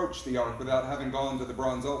not approach the ark without having gone to the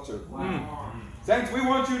bronze altar. Saints, we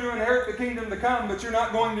want you to inherit the kingdom to come, but you're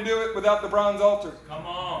not going to do it without the bronze altar. Come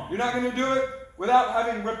on. You're not going to do it without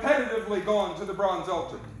having repetitively gone to the bronze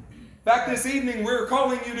altar. In fact, this evening we're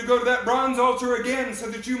calling you to go to that bronze altar again so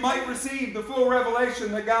that you might receive the full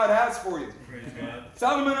revelation that God has for you. Praise God.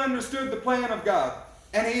 Solomon understood the plan of God,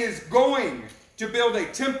 and he is going to build a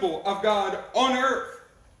temple of God on earth.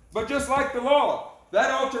 But just like the law, that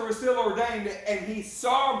altar was still ordained, and he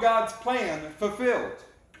saw God's plan fulfilled.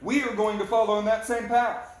 We are going to follow in that same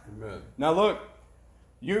path. Amen. Now look,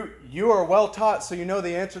 you are well taught, so you know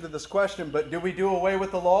the answer to this question, but do we do away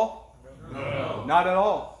with the law? No. Not at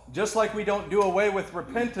all. Just like we don't do away with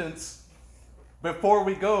repentance before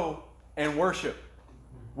we go and worship.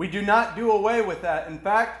 We do not do away with that. In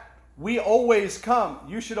fact, we always come.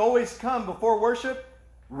 You should always come before worship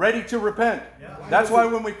ready to repent. That's why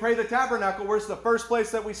when we pray the tabernacle, where's the first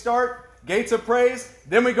place that we start? Gates of praise.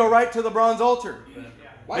 Then we go right to the bronze altar.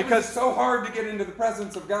 Why was it so hard to get into the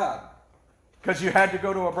presence of God? Because you had to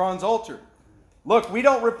go to a bronze altar. Look, we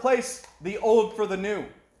don't replace the old for the new.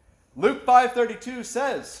 Luke 5:32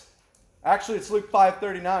 says, actually it's Luke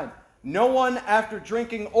 5:39, no one after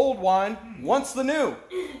drinking old wine wants the new,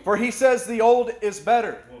 for he says the old is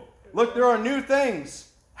better. Look, there are new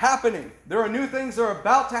things happening. There are new things that are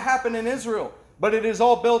about to happen in Israel, but it is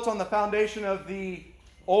all built on the foundation of the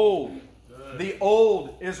old. The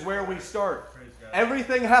old is where we start.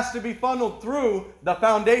 Everything has to be funneled through the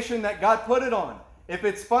foundation that God put it on. If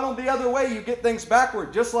it's funneled the other way, you get things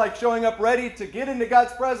backward, just like showing up ready to get into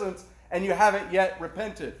God's presence and you haven't yet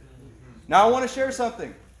repented. Now I want to share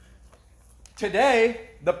something. Today,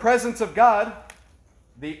 the presence of God,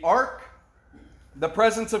 the ark, the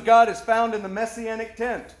presence of God is found in the Messianic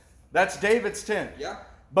tent. That's David's tent. Yeah.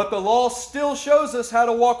 But the law still shows us how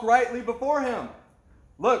to walk rightly before Him.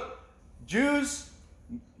 Look, Jews,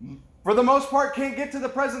 for the most part, can't get to the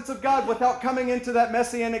presence of God without coming into that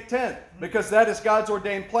Messianic tent, because that is God's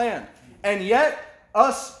ordained plan. And yet,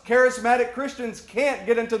 us charismatic Christians can't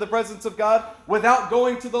get into the presence of God without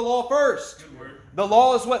going to the law first. The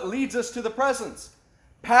law is what leads us to the presence.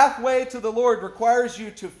 Pathway to the Lord requires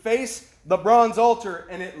you to face the bronze altar,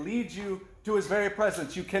 and it leads you to His very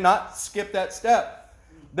presence. You cannot skip that step.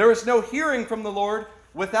 There is no hearing from the Lord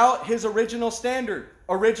without His original standard,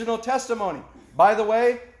 original testimony. By the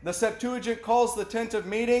way, the Septuagint calls the tent of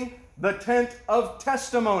meeting the tent of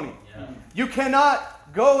testimony. Yeah. You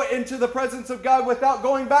cannot go into the presence of God without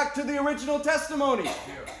going back to the original testimony. Yeah.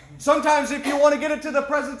 Sometimes if you want to get into the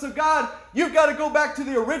presence of God, you've got to go back to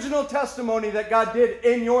the original testimony that God did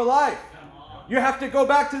in your life. You have to go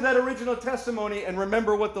back to that original testimony and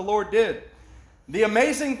remember what the Lord did. The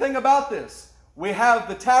amazing thing about this, we have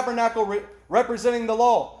the tabernacle representing the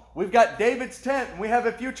law. We've got David's tent, and we have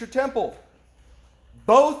a future temple.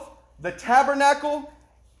 Both the tabernacle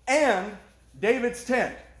and David's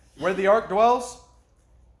tent, where the ark dwells,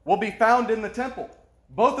 will be found in the temple.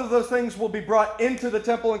 Both of those things will be brought into the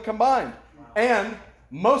temple and combined. And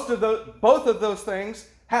both of those things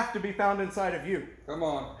have to be found inside of you. Come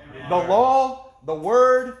on. The law, the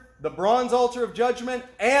word, the bronze altar of judgment,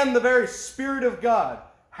 and the very Spirit of God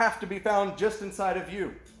have to be found just inside of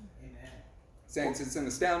you. Saints, it's an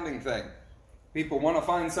astounding thing. People want to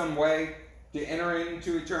find some way to enter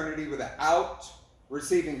into eternity without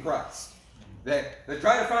receiving Christ. They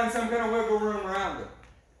try to find some kind of wiggle room around it.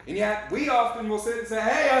 And yet, we often will sit and say,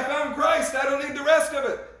 hey, I found Christ, I don't need the rest of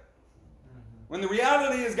it. When the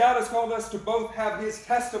reality is God has called us to both have His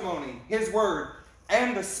testimony, His word,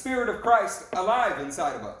 and the Spirit of Christ alive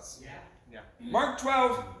inside of us. Mark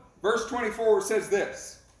 12, verse 24 says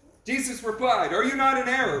this. Jesus replied, "Are you not in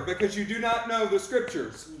error because you do not know the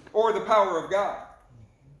Scriptures or the power of God?"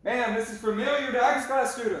 Man, this is familiar to Acts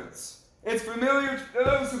class students. It's familiar to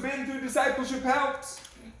those who've been through discipleship helps.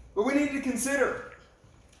 But we need to consider,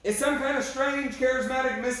 is some kind of strange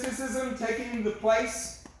charismatic mysticism taking the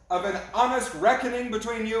place of an honest reckoning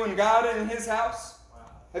between you and God and His house?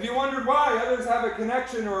 Have you wondered why others have a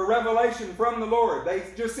connection or a revelation from the Lord? They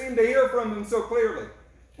just seem to hear from Him so clearly.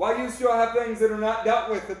 Why you still have things that are not dealt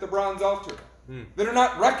with at the bronze altar, that are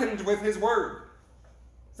not reckoned with His word?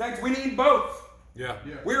 Saints, we need both. Yeah.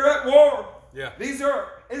 We're at war. Yeah. This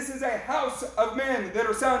is a house of men that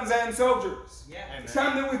are sons and soldiers. Yeah. It's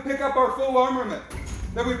time that we pick up our full armament,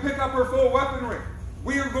 that we pick up our full weaponry.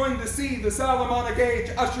 We are going to see the Solomonic age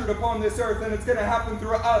ushered upon this earth, and it's going to happen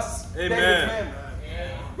through us, Amen. David's men.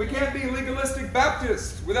 We can't be legalistic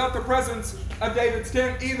Baptists without the presence of David's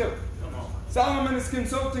tent either. Solomon is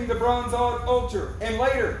consulting the bronze altar, and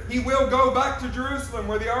later he will go back to Jerusalem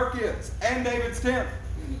where the ark is, and David's tent.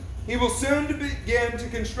 He will soon begin to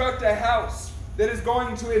construct a house that is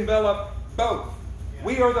going to envelop both.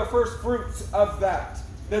 We are the first fruits of that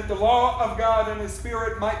the law of God and His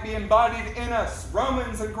Spirit might be embodied in us.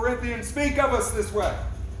 Romans and Corinthians speak of us this way.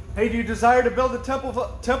 Hey, do you desire to build a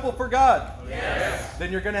temple for God? Yes. Then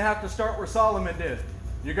you're going to have to start where Solomon did.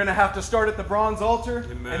 You're going to have to start at the bronze altar,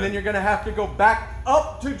 Amen. and then you're going to have to go back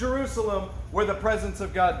up to Jerusalem where the presence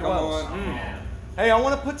of God dwells. Come on. Hey, I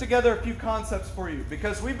want to put together a few concepts for you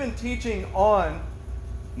because we've been teaching on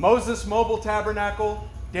Moses' mobile tabernacle,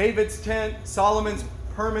 David's tent, Solomon's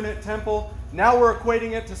permanent temple. Now we're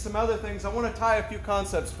equating it to some other things. I want to tie a few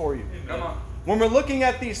concepts for you. Come on. When we're looking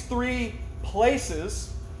at these three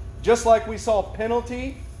places, just like we saw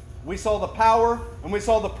penalty, we saw the power, and we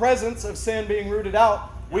saw the presence of sin being rooted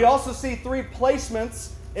out, we also see three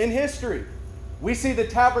placements in history. We see the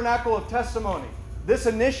tabernacle of testimony. This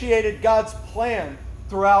initiated God's plan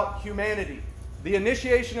throughout humanity. The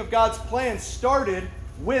initiation of God's plan started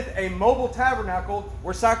with a mobile tabernacle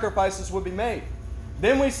where sacrifices would be made.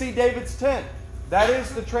 Then we see David's tent. That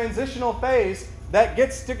is the transitional phase that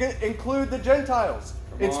gets to include the Gentiles.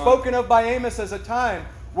 It's spoken of by Amos as a time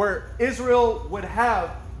where Israel would have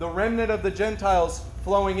the remnant of the Gentiles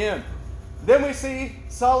flowing in. Then we see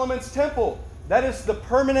Solomon's temple. That is the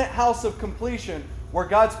permanent house of completion where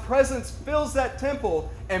God's presence fills that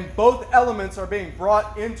temple and both elements are being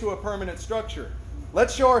brought into a permanent structure.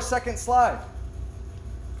 Let's show our second slide.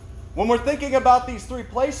 When we're thinking about these three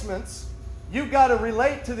placements, you've got to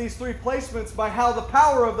relate to these three placements by how the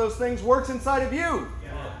power of those things works inside of you.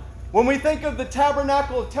 Yeah. When we think of the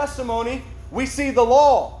tabernacle of testimony, we see the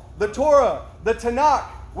law, the Torah, the Tanakh.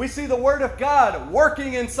 We see the Word of God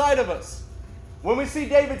working inside of us. When we see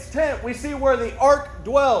David's tent, we see where the ark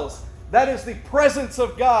dwells. That is the presence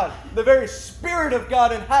of God, the very Spirit of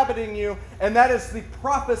God inhabiting you, and that is the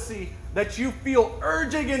prophecy that you feel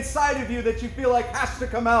urging inside of you that you feel like has to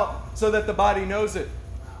come out so that the body knows it.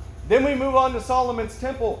 Then we move on to Solomon's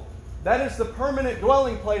temple. That is the permanent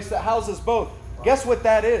dwelling place that houses both. Guess what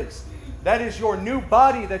that is? That is your new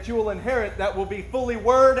body that you will inherit that will be fully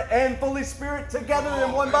Word and fully Spirit together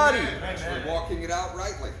in one body. We're walking it out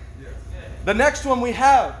rightly. The next one we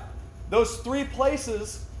have those three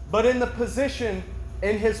places, but in the position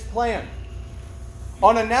in His plan.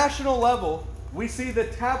 On a national level, we see the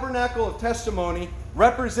tabernacle of testimony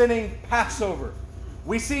representing Passover.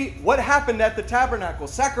 We see what happened at the tabernacle.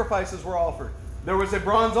 Sacrifices were offered. There was a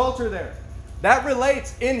bronze altar there. That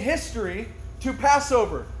relates in history to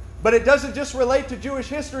Passover. But it doesn't just relate to Jewish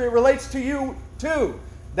history, it relates to you too.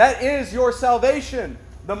 That is your salvation.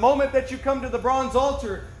 The moment that you come to the bronze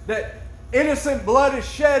altar, that innocent blood is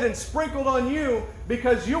shed and sprinkled on you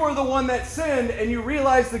because you were the one that sinned and you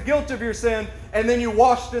realize the guilt of your sin and then you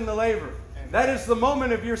washed in the laver. That is the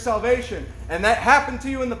moment of your salvation. And that happened to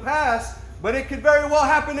you in the past, but it could very well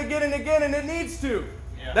happen again and again, and it needs to.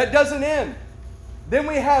 Yeah. That doesn't end. Then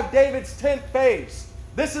we have David's tent phase.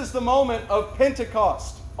 This is the moment of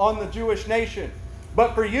Pentecost on the Jewish nation.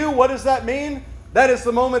 But for you, what does that mean? That is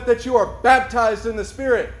the moment that you are baptized in the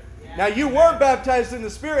Spirit. Yeah. Now, you were baptized in the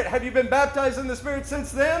Spirit. Have you been baptized in the Spirit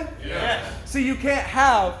since then? Yes. See, you can't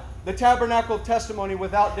have the tabernacle of testimony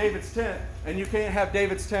without David's tent, and you can't have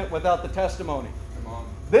David's tent without the testimony. Come on.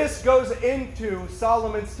 This goes into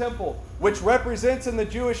Solomon's temple, which represents in the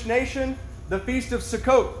Jewish nation the Feast of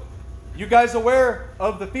Sukkot. You guys aware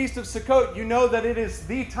of the Feast of Sukkot? You know that it is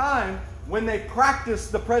the time when they practice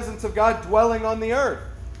the presence of God dwelling on the earth.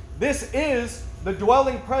 This is the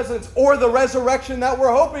dwelling presence or the resurrection that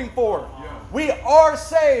we're hoping for. Yeah. We are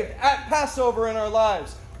saved at Passover in our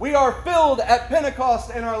lives. We are filled at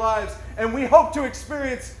Pentecost in our lives. And we hope to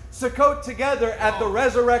experience Sukkot together at the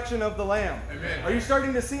resurrection of the Lamb. Amen. Are you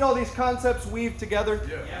starting to see all these concepts weave together?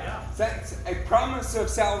 Yeah. Saints, a promise of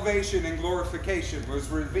salvation and glorification was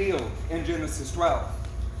revealed in Genesis 12.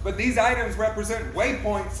 But these items represent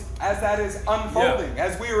waypoints as that is unfolding,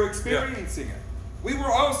 as we are experiencing it. We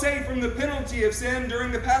were all saved from the penalty of sin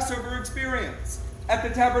during the Passover experience at the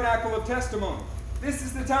Tabernacle of Testimony. This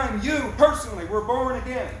is the time you personally were born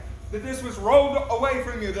again, that this was rolled away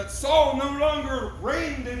from you, that Saul no longer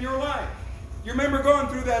reigned in your life. You remember going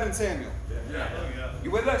through that in Samuel? Yeah.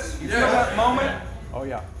 You with us? You feel Yeah. that moment? Oh,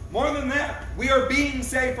 yeah. More than that, we are being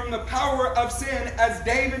saved from the power of sin as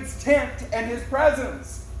David's tent and his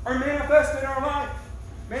presence are manifest in our life.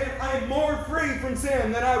 Man, I am more free from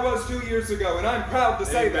sin than I was 2 years ago, and I'm proud to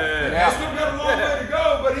say that. Yeah. I still got a long way to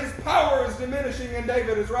go, but his power is diminishing and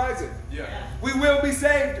David is rising. Yeah. We will be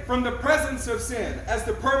saved from the presence of sin as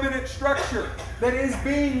the permanent structure that is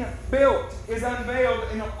being built is unveiled,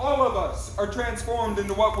 and all of us are transformed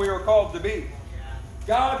into what we are called to be.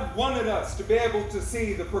 God wanted us to be able to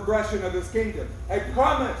see the progression of His kingdom. A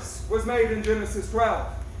promise was made in Genesis 12.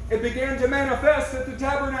 It began to manifest at the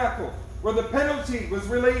tabernacle, where the penalty was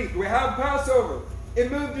relieved. We have Passover.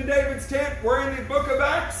 It moved to David's tent, where in the book of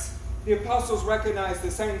Acts, the apostles recognized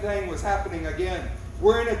the same thing was happening again.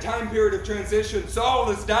 We're in a time period of transition.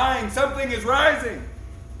 Saul is dying. Something is rising.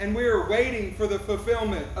 And we are waiting for the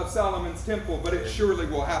fulfillment of Solomon's temple, but it surely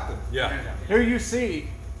will happen. Yeah. Here you see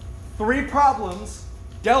 3 problems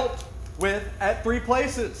dealt with at 3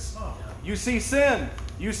 places. You see sin,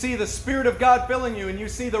 you see the Spirit of God filling you, and you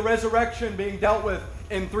see the resurrection being dealt with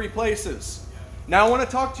in 3 places. Now I want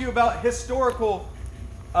to talk to you about historical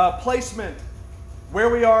placement, where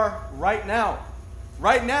we are right now.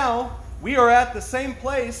 Right now, we are at the same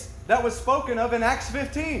place that was spoken of in Acts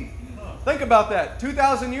 15. Think about that.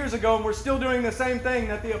 2,000 years ago, and we're still doing the same thing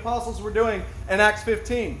that the apostles were doing in Acts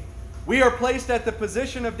 15. We are placed at the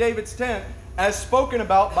position of David's tent as spoken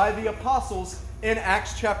about by the apostles in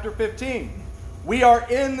Acts chapter 15. We are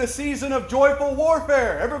in the season of joyful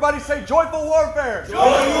warfare. Everybody say joyful warfare.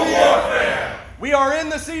 Joyful warfare. We are in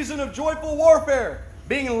the season of joyful warfare,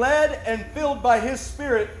 being led and filled by His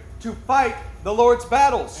Spirit to fight the Lord's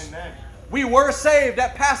battles. Amen. We were saved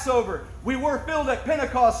at Passover. We were filled at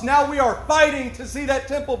Pentecost. Now we are fighting to see that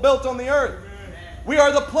temple built on the earth. We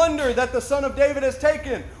are the plunder that the Son of David has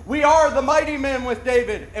taken. We are the mighty men with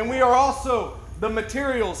David, and we are also the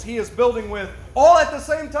materials he is building with, all at the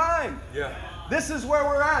same time. Yeah. This is where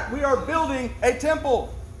we're at. We are building a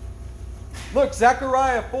temple. Look,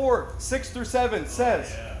 Zechariah 4, 6 through 7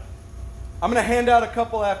 says, I'm going to hand out a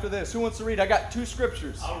couple after this. Who wants to read? I got 2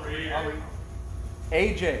 scriptures. I'll read.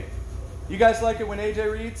 AJ. You guys like it when AJ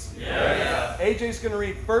reads? Yeah. AJ's going to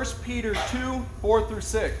read 1 Peter 2, 4 through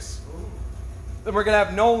 6. Then we're going to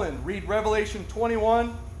have Nolan read Revelation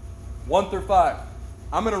 21, 1 through 5.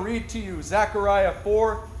 I'm going to read to you Zechariah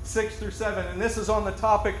 4, 6 through 7. And this is on the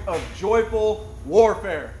topic of joyful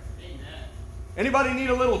warfare. Amen. Anybody need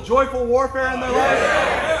a little joyful warfare in their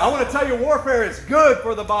life? I want to tell you, warfare is good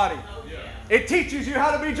for the body. It teaches you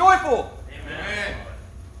how to be joyful. Amen.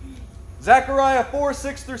 Zechariah 4,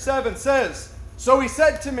 6 through 7 says, So he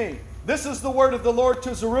said to me, This is the word of the Lord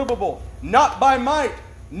to Zerubbabel, not by might,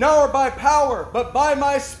 nor by power, but by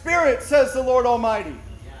my Spirit, says the Lord Almighty.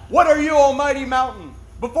 What are you, almighty mountain?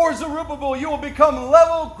 Before Zerubbabel you will become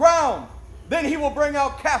level ground. Then he will bring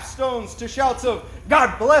out capstones to shouts of,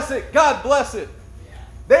 God bless it, God bless it.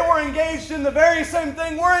 They were engaged in the very same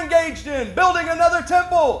thing we're engaged in, building another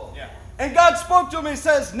temple. Yeah. And God spoke to him, He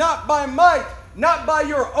says, not by might, not by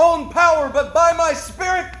your own power, but by my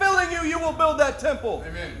Spirit filling you, you will build that temple.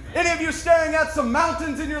 Amen. Any of you staring at some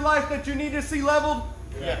mountains in your life that you need to see leveled?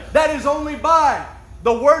 Yeah. That is only by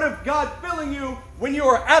the Word of God filling you when you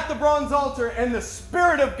are at the bronze altar and the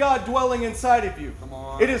Spirit of God dwelling inside of you. Come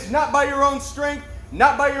on. It is not by your own strength,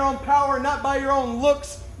 not by your own power, not by your own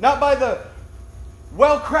looks, not by the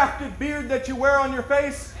well-crafted beard that you wear on your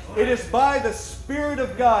face. It is by the Spirit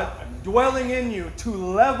of God dwelling in you to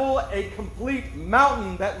level a complete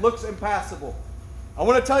mountain that looks impassable. I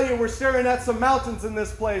want to tell you, we're staring at some mountains in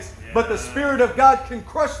this place, but the Spirit of God can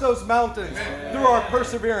crush those mountains through our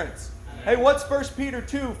perseverance. Hey, what's 1 Peter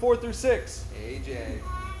 2, 4 through 6? AJ.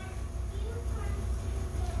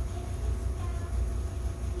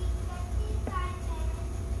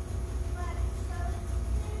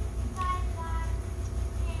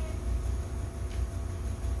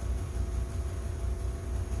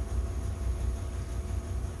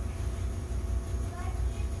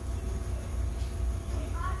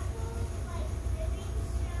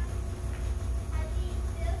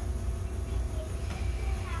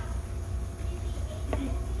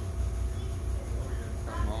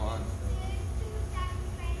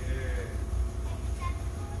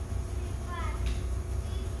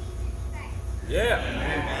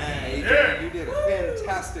 You did a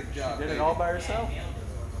fantastic job. Did it baby. all by herself?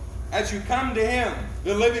 As you come to him,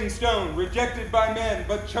 the living stone, rejected by men,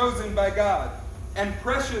 but chosen by God, and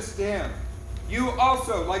precious to him, you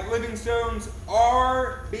also, like living stones,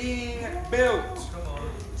 are being built.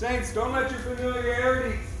 Saints, don't let your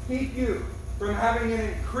familiarities keep you from having an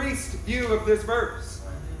increased view of this verse.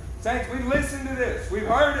 Saints, we've listened to this. We've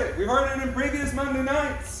heard it. We've heard it in previous Monday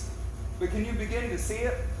nights. But can you begin to see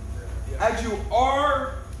it? As you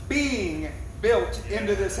are being built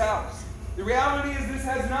into this house. The reality is this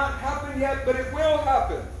has not happened yet, but it will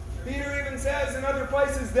happen. Peter even says in other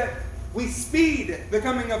places that we speed the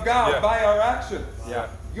coming of God by our actions. Yeah.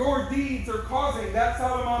 Your deeds are causing that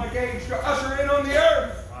Solomonic age to usher in on the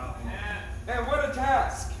earth. Wow. And what a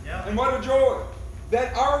task. Yeah. And what a joy.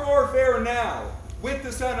 That our warfare now with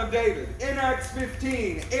the Son of David in Acts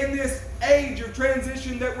 15, in this age of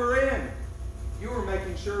transition that we're in, you are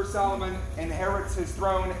making sure Solomon inherits his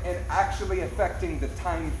throne and actually affecting the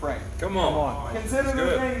time frame. Come on. Consider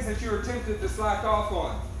the things that you are tempted to slack off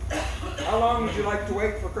on. How long would you like to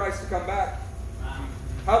wait for Christ to come back?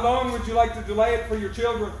 How long would you like to delay it for your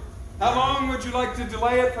children? How long would you like to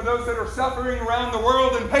delay it for those that are suffering around the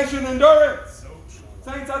world in patient endurance?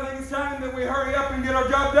 Saints, I think it's time that we hurry up and get our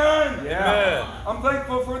job done. Yeah. I'm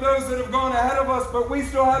thankful for those that have gone ahead of us, but we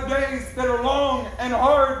still have days that are long and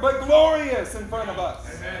hard, but glorious in front of us.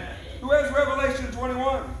 Amen. Who has Revelation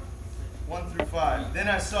 21? 1-5. Then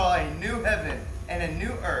I saw a new heaven and a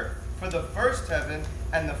new earth, for the first heaven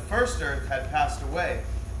and the first earth had passed away,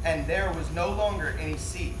 and there was no longer any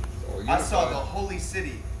sea. I saw the holy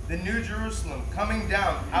city, the new Jerusalem, coming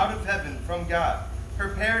down out of heaven from God,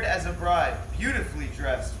 prepared as a bride, beautifully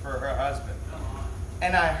dressed for her husband.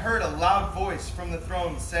 And I heard a loud voice from the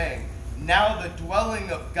throne saying, now the dwelling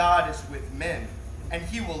of God is with men, and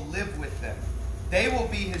he will live with them. They will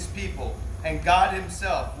be his people, and God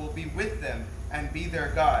himself will be with them and be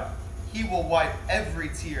their God. He will wipe every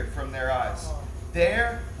tear from their eyes.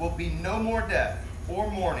 There will be no more death, or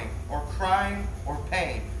mourning, or crying, or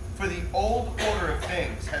pain, for the old order of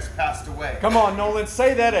things has passed away. Come on, Nolan,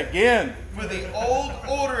 say that again. For the old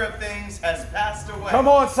order of things has passed away. Come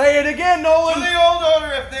on, say it again, For Nolan. the old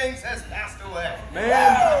order of things has passed away.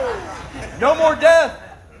 Man, no more death,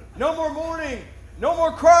 no more mourning, no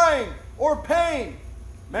more crying or pain.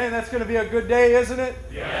 Man, that's going to be a good day, isn't it?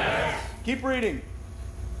 Yes. Keep reading.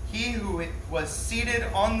 He who was seated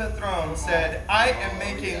on the throne said, I am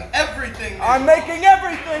making everything new. I'm making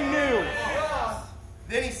everything new.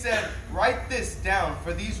 Then he said, write this down,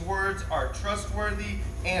 for these words are trustworthy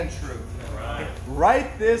and true. Right.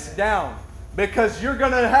 Write this down because you're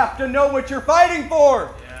going to have to know what you're fighting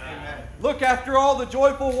for. Amen. Look, after all the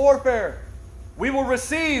joyful warfare, we will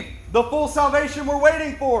receive the full salvation we're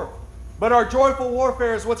waiting for. But our joyful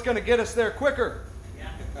warfare is what's going to get us there quicker.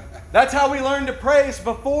 That's how we learn to praise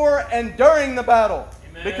before and during the battle.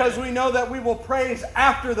 Amen. Because we know that we will praise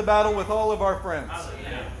after the battle with all of our friends.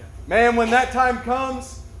 Hallelujah. Man, when that time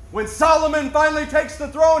comes, when Solomon finally takes the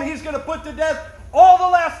throne, he's going to put to death all the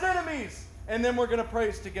last enemies. And then we're going to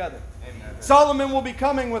praise together. Amen. Solomon will be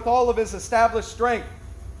coming with all of his established strength.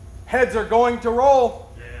 Heads are going to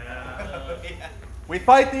roll. Yeah. We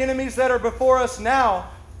fight the enemies that are before us now,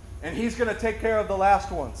 and he's going to take care of the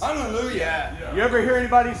last ones. Hallelujah. Yeah. You ever hear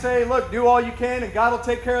anybody say, look, do all you can and God will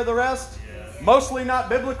take care of the rest? Yes. Mostly not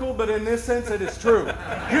biblical, but in this sense it is true.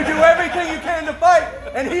 You do everything you can to fight,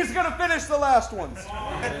 and he's going to finish the last ones.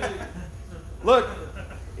 Look,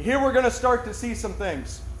 here we're going to start to see some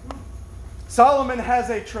things. Solomon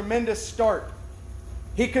has a tremendous start.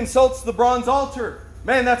 He consults the bronze altar.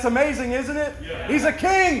 Man, that's amazing, isn't it? Yeah. He's a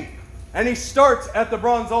king. And he starts at the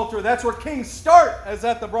bronze altar. That's where kings start, as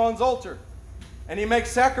at the bronze altar. And he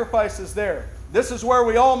makes sacrifices there. This is where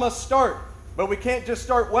we all must start. But we can't just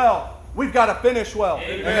start well. We've got to finish well.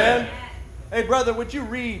 Amen. Hey, brother, would you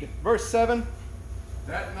read verse 7?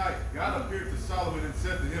 That night, God appeared to Solomon and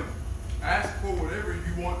said to him, ask for whatever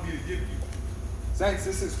you want me to give you. Saints,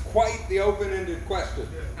 this is quite the open-ended question.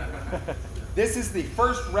 This is the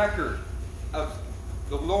first record of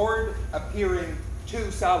the Lord appearing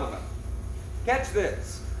to Solomon. Catch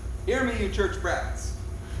this. Hear me, you church brats.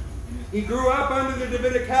 He grew up under the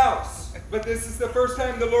Davidic house, but this is the first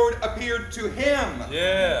time the Lord appeared to him.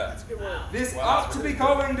 Yeah. This ought to be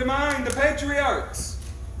calling to mind the patriarchs,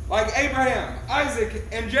 like Abraham, Isaac,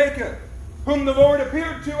 and Jacob, whom the Lord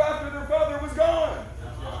appeared to after their father was gone.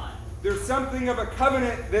 There's something of a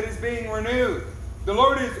covenant that is being renewed. The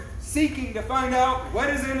Lord is seeking to find out what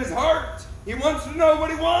is in his heart. He wants to know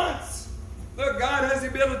what he wants. Look, God has the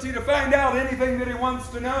ability to find out anything that he wants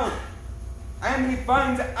to know. And he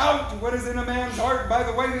finds out what is in a man's heart by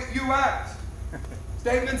the way that you act.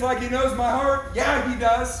 Statements like he knows my heart. Yeah, he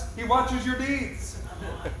does. He watches your deeds.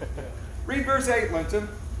 Read verse 8, Linton.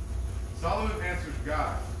 Solomon answered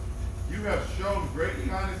God, "You have shown great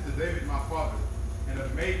kindness to David my father, and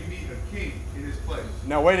have made me a king in his place."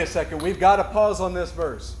 Now wait a second. We've got to pause on this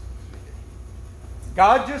verse.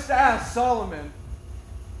 God just asked Solomon,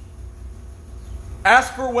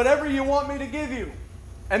 ask for whatever you want me to give you.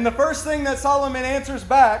 And the first thing that Solomon answers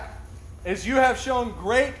back is, you have shown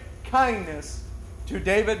great kindness to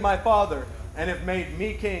David my father, and have made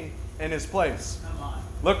me king in his place. Come on.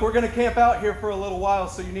 Look, we're going to camp out here for a little while,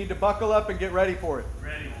 so you need to buckle up and get ready for it.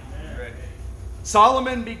 Ready. Ready.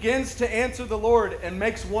 Solomon begins to answer the Lord and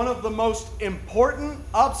makes one of the most important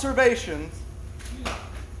observations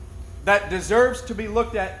that deserves to be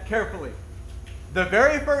looked at carefully. The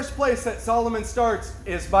very first place that Solomon starts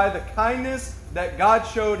is by the kindness that God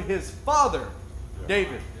showed his father,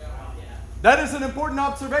 David. That is an important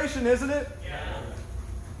observation, isn't it?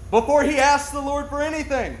 Before he asks the Lord for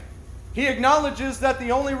anything, he acknowledges that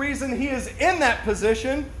the only reason he is in that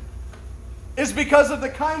position is because of the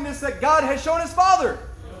kindness that God has shown his father.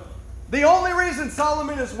 The only reason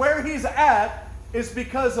Solomon is where he's at is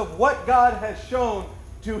because of what God has shown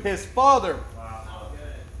to his father.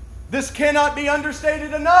 This cannot be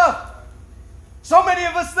understated enough. So many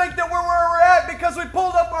of us think that we're where we're at because we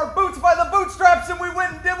pulled up our boots by the bootstraps and we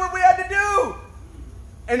went and did what we had to do.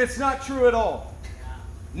 And it's not true at all.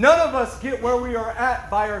 None of us get where we are at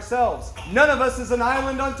by ourselves. None of us is an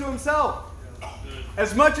island unto himself.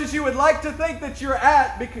 As much as you would like to think that you're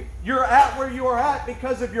at where you are at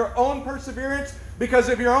because of your own perseverance, because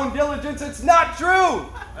of your own diligence, it's not true.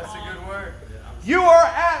 That's a good word. You are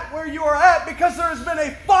at where you are at because there has been a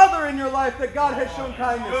father in your life that God has shown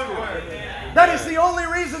kindness to. That is the only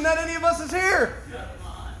reason that any of us is here.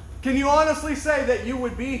 Can you honestly say that you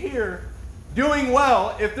would be here doing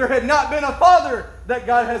well if there had not been a father that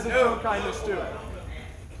God hasn't shown kindness to?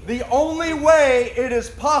 The only way it is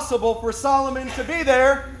possible for Solomon to be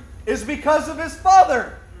there is because of his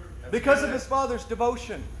father. Because of his father's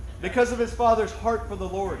devotion. Because of his father's heart for the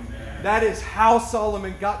Lord. That is how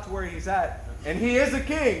Solomon got to where he's at. And he is a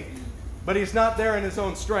king, but he's not there in his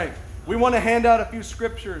own strength. We want to hand out a few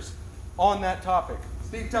scriptures on that topic.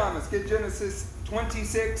 Steve Thomas, get Genesis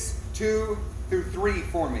 26, 2 through 3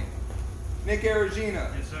 for me. Nick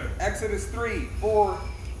Aragina. Yes, sir. Exodus 3, 4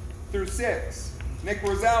 through 6. Nick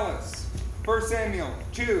Rosales. 1 Samuel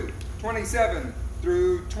 2, 27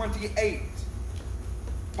 through 28.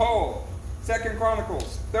 Paul, 2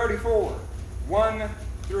 Chronicles 34, 1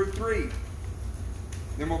 through 3.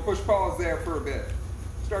 Then we'll push pause there for a bit.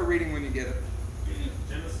 Start reading when you get it.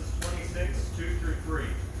 Genesis 26, 2 through 3.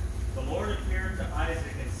 The Lord appeared to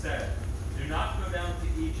Isaac and said, "Do not go down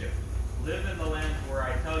to Egypt. Live in the land where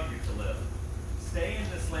I tell you to live. Stay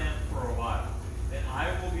in this land for a while. Then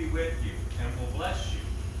I will be with you and will bless you.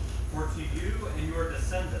 For to you and your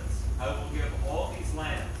descendants I will give all these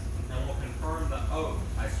lands and will confirm the oath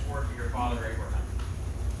I swore to your father Abraham."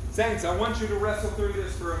 Saints, I want you to wrestle through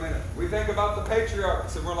this for a minute. We think about the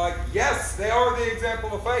patriarchs and we're like, yes, they are the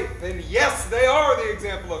example of faith. And yes, they are the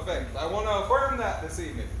example of faith. I want to affirm that this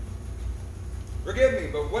evening. Forgive me,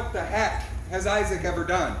 but what the heck has Isaac ever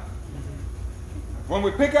done? When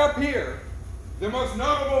we pick up here, the most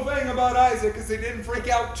notable thing about Isaac is he didn't freak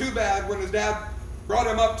out too bad when his dad brought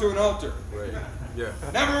him up to an altar. Right. Yeah.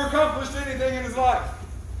 Never accomplished anything in his life.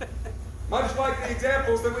 Much like the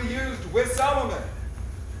examples that we used with Solomon.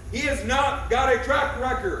 He has not got a track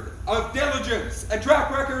record of diligence, a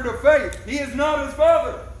track record of faith. He is not his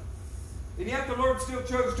father. And yet the Lord still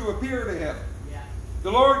chose to appear to him. Yeah.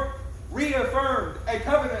 The Lord reaffirmed a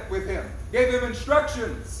covenant with him, gave him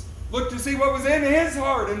instructions, looked to see what was in his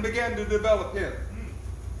heart and began to develop him.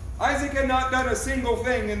 Isaac had not done a single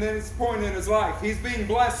thing in this point in his life. He's being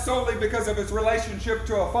blessed solely because of his relationship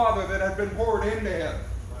to a father that had been poured into him.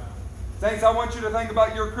 Wow. Saints, I want you to think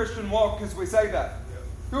about your Christian walk as we say that.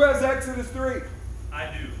 Who has Exodus 3? I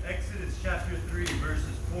do. Exodus chapter 3, verses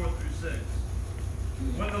 4 through 6.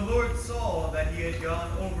 When the Lord saw that he had gone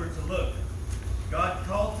over to look, God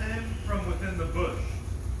called to him from within the bush,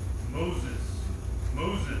 "Moses,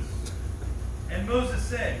 Moses." And Moses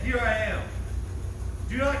said, "Here I am."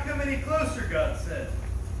 "Do not come any closer," God said.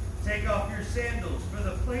 "Take off your sandals, for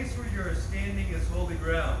the place where you are standing is holy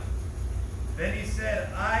ground." Then he said,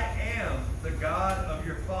 "I am the God of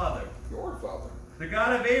your father, Your father. the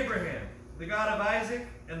God of Abraham, the God of Isaac,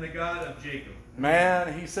 and the God of Jacob."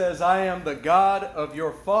 Man, he says, "I am the God of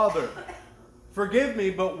your father." Forgive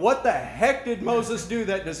me, but what the heck did Moses do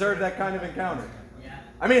that deserved that kind of encounter?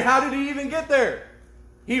 I mean, how did he even get there?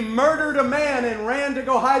 He murdered a man and ran to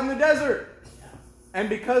go hide in the desert. And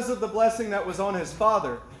because of the blessing that was on his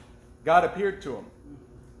father, God appeared to him.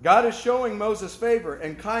 God is showing Moses favor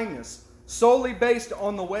and kindness solely based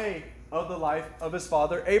on the way of the life of his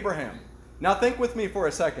father Abraham. Now think with me for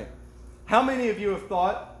a second. How many of you have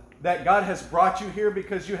thought that God has brought you here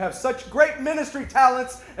because you have such great ministry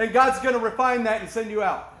talents and God's going to refine that and send you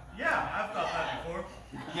out? Yeah, I've thought that before.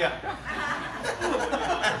 Yeah.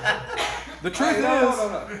 The truth is...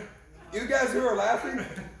 No. You guys who are laughing,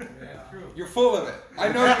 you're full of it. I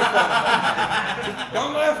know you're full of it.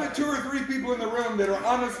 Don't laugh at 2 or 3 people in the room that are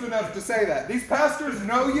honest enough to say that. These pastors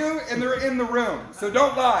know you and they're in the room. So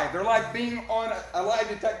don't lie. They're like being on a lie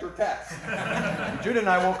detector test. Judah and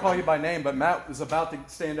I won't call you by name, but Matt is about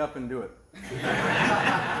to stand up and do it.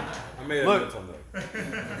 I made a Look. note on that.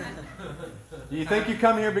 Do you think you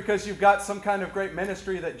come here because you've got some kind of great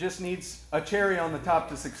ministry that just needs a cherry on the top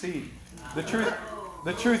to succeed?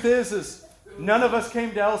 The truth is none of us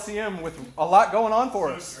came to LCM with a lot going on for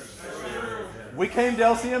us. We came to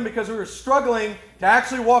LCM because we were struggling to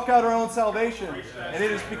actually walk out our own salvation. And it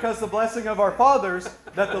is because of the blessing of our fathers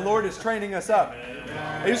that the Lord is training us up.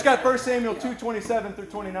 I just got 1 Samuel 2:27 through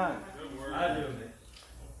 29. I do.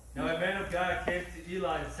 Now a man of God came to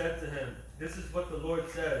Eli and said to him, "This is what the Lord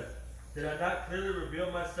says. Did I not clearly reveal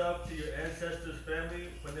myself to your ancestors' family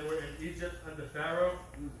when they were in Egypt under Pharaoh?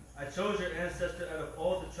 I chose your ancestor out of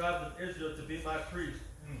all the tribes of Israel to be my priest,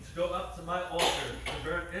 to go up to my altar, to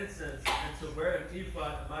burn incense, and to wear an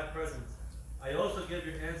ephod in my presence. I also gave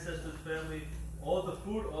your ancestors' family all the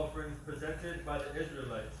food offerings presented by the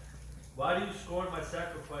Israelites. Why do you scorn my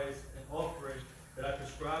sacrifice and offering that I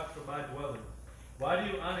prescribed for my dwelling? Why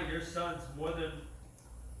do you honor your sons more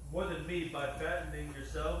than me by fattening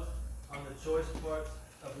yourselves on the choice parts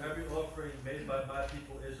of every offering made by my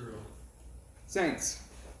people Israel?" Saints,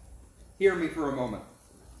 hear me for a moment.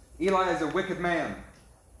 Eli is a wicked man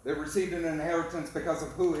that received an inheritance because of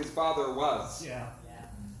who his father was. Yeah.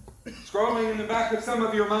 Scrolling in the back of some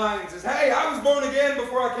of your minds is, hey, I was born again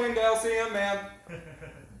before I came to LCM, man.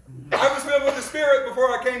 I was filled with the Spirit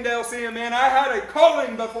before I came to LCM, man. I had a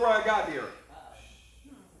calling before I got here.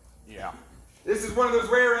 Yeah. This is one of those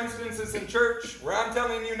rare instances in church where I'm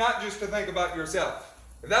telling you not just to think about yourself.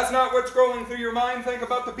 If that's not what's scrolling through your mind, think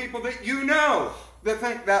about the people that you know that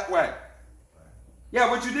think that way. Yeah,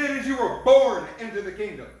 what you did is you were born into the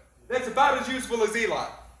kingdom. That's about as useful as Eli.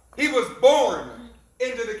 He was born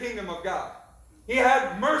into the kingdom of God. He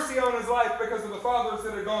had mercy on his life because of the fathers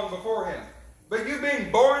that had gone before him. But you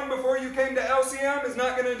being born before you came to LCM is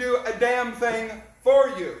not going to do a damn thing for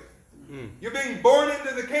you. You being born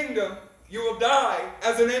into the kingdom, you will die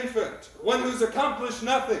as an infant, one who's accomplished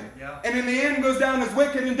nothing, and in the end goes down as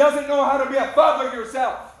wicked and doesn't know how to be a father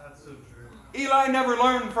yourself. That's so true. Eli never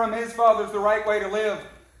learned from his fathers the right way to live,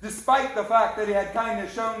 despite the fact that he had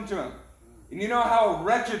kindness shown to him. And you know how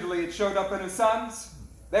wretchedly it showed up in his sons?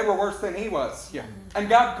 They were worse than he was. Yeah. And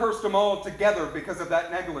God cursed them all together because of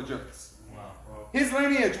that negligence. Wow. His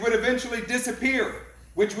lineage would eventually disappear,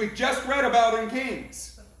 which we just read about in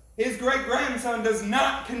Kings. His great-grandson does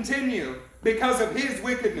not continue because of his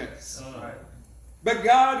wickedness. But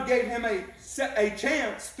God gave him a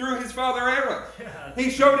chance through his father Aaron.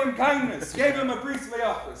 He showed him kindness, gave him a priestly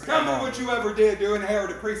office. Tell me what you ever did to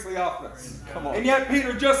inherit a priestly office. Come on. And yet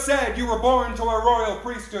Peter just said you were born to a royal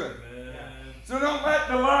priesthood. So don't let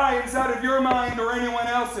the lie inside of your mind or anyone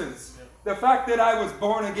else's. The fact that I was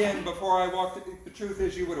born again before I walked, the truth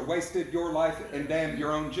is you would have wasted your life and damned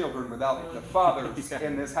your own children without the fathers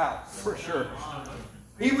in this house. For sure.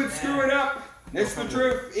 He would screw it up. It's the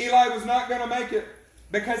truth. Eli was not going to make it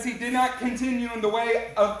because he did not continue in the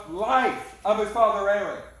way of life of his father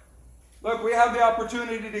Aaron. Look, we have the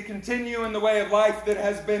opportunity to continue in the way of life that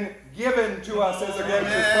has been given to us as a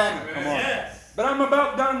gracious promise. Come on. Yes. But I'm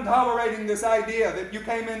about done tolerating this idea that you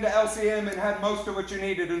came into LCM and had most of what you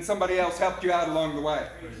needed and somebody else helped you out along the way.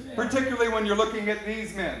 Particularly when you're looking at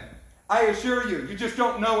these men. I assure you, you just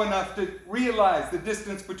don't know enough to realize the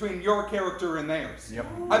distance between your character and theirs. Yep.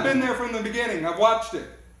 I've been there from the beginning. I've watched it.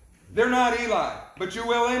 They're not Eli, but you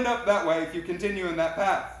will end up that way if you continue in that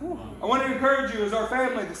path. I want to encourage you as our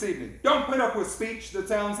family this evening. Don't put up with speech that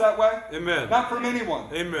sounds that way. Amen. Not from anyone.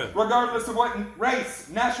 Amen. Regardless of what race,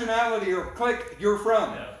 nationality, or clique you're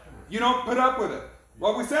from. You don't put up with it.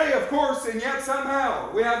 What we say, of course, and yet somehow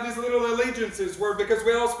we have these little allegiances where because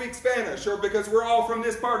we all speak Spanish or because we're all from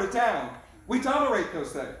this part of town, we tolerate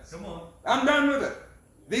those things. Come on. I'm done with it.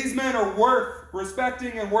 These men are worth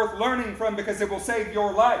respecting and worth learning from because it will save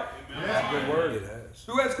your life. That's a good word. It has.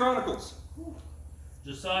 Who has Chronicles?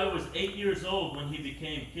 Josiah was 8 years old when he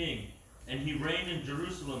became king, and he reigned in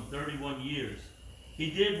Jerusalem 31 years. He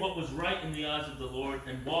did what was right in the eyes of the Lord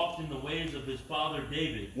and walked in the ways of his father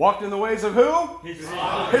David. Walked in the ways of who? His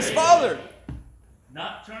father. His father.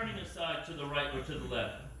 Not turning aside to the right or to the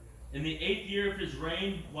left. In the 8th year of his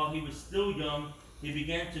reign, while he was still young, he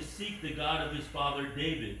began to seek the God of his father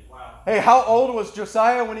David. Wow. Hey, how old was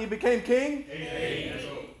Josiah when he became king?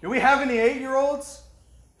 8. Do we have any 8-year-olds?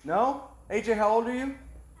 No? AJ, how old are you?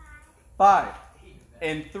 5.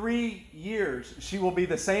 In 3 years, she will be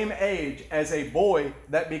the same age as a boy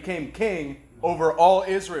that became king over all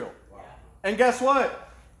Israel. Wow. And guess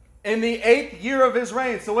what? In the 8th year of his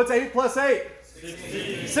reign, so what's 8 plus 8?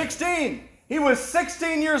 16. He was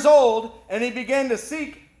 16 years old, and he began to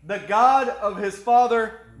seek the God of his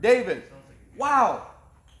father David. Wow.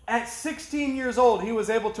 At 16 years old, he was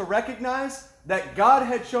able to recognize that God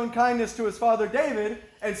had shown kindness to his father David,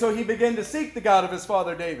 and so he began to seek the God of his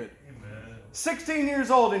father David. 16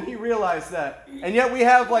 years old, and he realized that. And yet we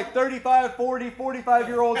have like 35, 40,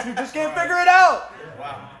 45-year-olds who just can't figure it out.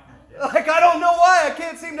 Wow. Like, I don't know why. I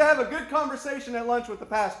can't seem to have a good conversation at lunch with the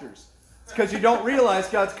pastors. It's because you don't realize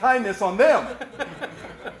God's kindness on them.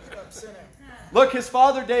 Look, his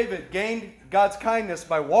father David gained God's kindness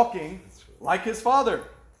by walking like his father.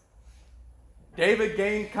 David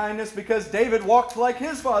gained kindness because David walked like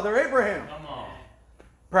his father Abraham. Come on.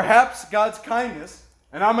 Perhaps God's kindness,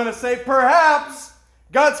 and I'm going to say perhaps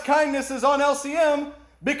God's kindness is on LCM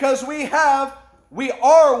because we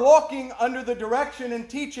are walking under the direction and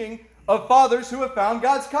teaching of fathers who have found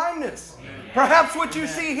God's kindness. Perhaps what you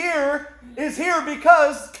see here is here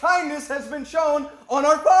because kindness has been shown on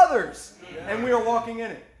our fathers, and we are walking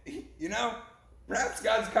in it. You know, perhaps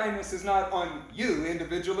God's kindness is not on you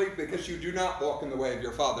individually because you do not walk in the way of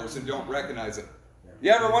your fathers and don't recognize it. You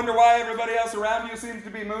ever wonder why everybody else around you seems to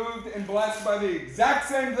be moved and blessed by the exact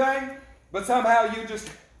same thing, but somehow you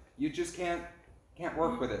just can't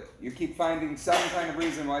work with it? You keep finding some kind of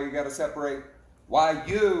reason why you got to separate, why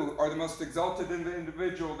you are the most exalted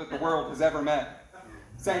individual that the world has ever met.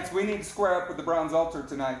 Saints, we need to square up with the bronze altar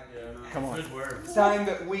tonight. Come on. It's time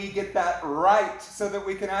that we get that right so that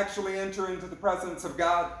we can actually enter into the presence of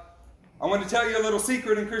God. I want to tell you a little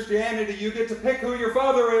secret in Christianity. You get to pick who your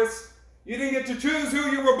father is. You didn't get to choose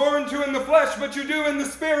who you were born to in the flesh, but you do in the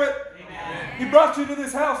spirit. Amen. He brought you to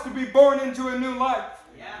this house to be born into a new life.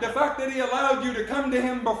 Yeah. The fact that he allowed you to come to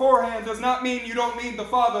him beforehand does not mean you don't need the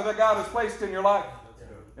father that God has placed in your life.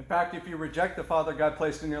 In fact, if you reject the father God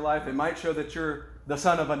placed in your life, it might show that you're the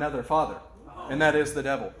son of another father, and that is the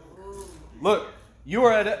devil. Look, you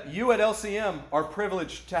at LCM are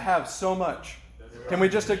privileged to have so much. Can we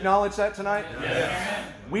just acknowledge that tonight?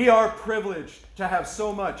 Yes. We are privileged to have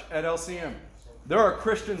so much at LCM. There are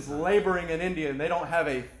Christians laboring in India, and they don't have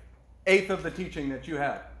an eighth of the teaching that you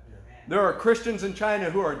have. There are Christians in China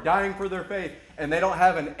who are dying for their faith, and they don't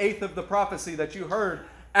have an eighth of the prophecy that you heard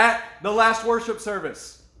at the last worship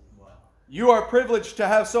service. You are privileged to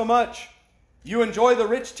have so much. You enjoy the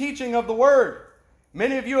rich teaching of the Word.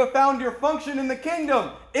 Many of you have found your function in the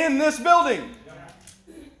kingdom in this building.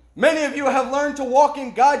 Many of you have learned to walk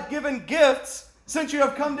in God-given gifts since you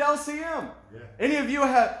have come to LCM. Any of you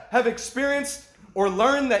have experienced or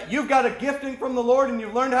learned that you've got a gifting from the Lord and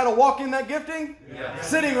you've learned how to walk in that gifting? Yes.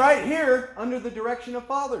 Sitting right here under the direction of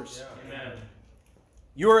fathers. Amen.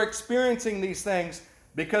 You are experiencing these things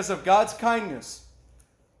because of God's kindness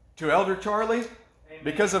to Elder Charlie,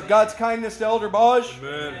 because of God's kindness to Elder Baj,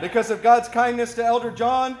 Amen. Because of God's kindness to Elder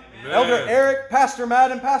John, Amen. Elder Eric, Pastor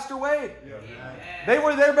Matt, and Pastor Wade. Amen. They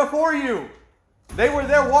were there before you. They were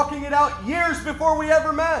there walking it out years before we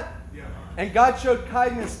ever met. And God showed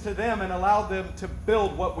kindness to them and allowed them to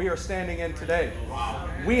build what we are standing in today. Wow.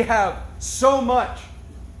 We have so much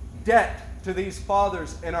debt to these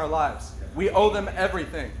fathers in our lives. We owe them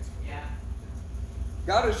everything.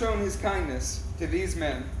 God has shown his kindness to these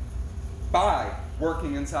men by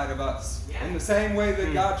working inside of us. In the same way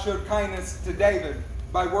that God showed kindness to David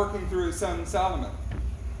by working through his son Solomon.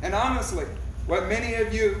 And honestly, why many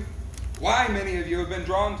of you have been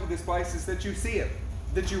drawn to this place is that you see it.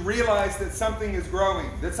 That you realize that something is growing,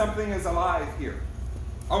 that something is alive here.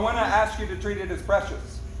 I want to ask you to treat it as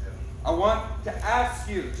precious. I want to ask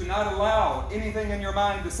you to not allow anything in your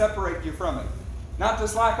mind to separate you from it. Not to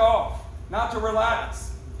slack off, not to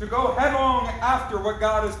relax, to go headlong after what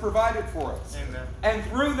God has provided for us. Amen. And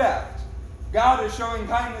through that, God is showing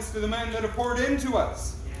kindness to the men that have poured into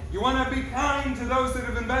us. You want to be kind to those that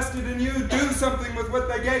have invested in you, do something with what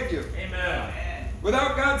they gave you. Amen.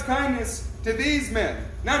 Without God's kindness to these men,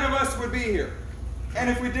 none of us would be here. And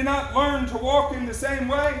if we did not learn to walk in the same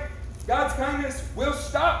way, God's kindness will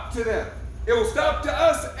stop to them. It will stop to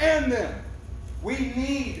us and them. We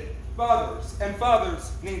need fathers, and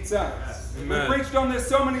fathers need sons. Amen. We've preached on this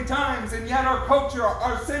so many times, and yet our culture,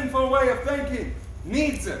 our sinful way of thinking,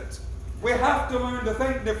 needs it. We have to learn to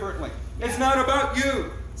think differently. It's not about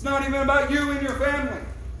you. It's not even about you and your family.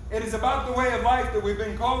 It is about the way of life that we've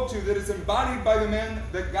been called to, that is embodied by the men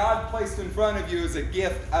that God placed in front of you as a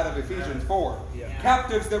gift out of Ephesians 4.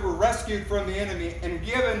 Captives that were rescued from the enemy and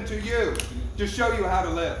given to you to show you how to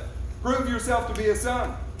live. Prove yourself to be a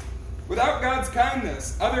son. Without God's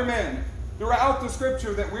kindness, other men throughout the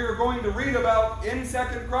scripture that we are going to read about in 2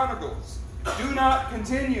 Chronicles do not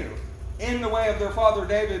continue in the way of their father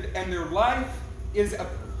David, and their life is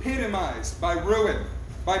epitomized by ruin,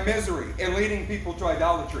 by misery, and leading people to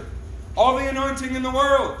idolatry. All the anointing in the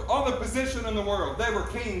world, all the position in the world, they were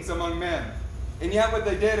kings among men. And yet what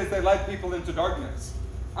they did is they led people into darkness.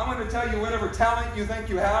 I want to tell you, whatever talent you think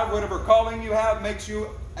you have, whatever calling you have, makes you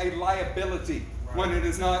a liability when it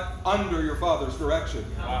is not under your Father's direction.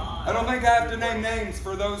 Wow. I don't think I have to name names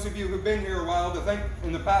for those of you who've been here a while to think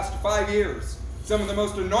in the past 5 years, some of the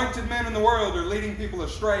most anointed men in the world are leading people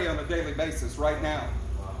astray on a daily basis right now.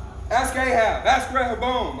 Ask Ahab, ask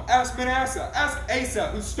Rehoboam, ask Manasseh, ask Asa,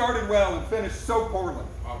 who started well and finished so poorly.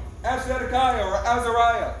 Ask Zedekiah or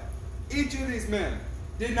Azariah. Each of these men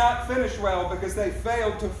did not finish well because they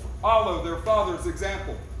failed to follow their father's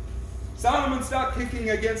example. Solomon stopped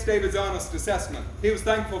kicking against David's honest assessment. He was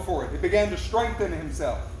thankful for it. He began to strengthen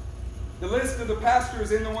himself. The list of the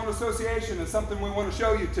pastors in the One Association is something we want to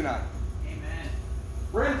show you tonight. Amen.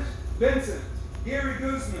 Brent Vincent, Gary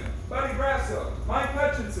Guzman, Buddy Grasso, Mike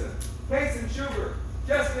Hutchinson, Kason Schubert,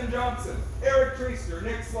 Justin Johnson, Eric Treaster,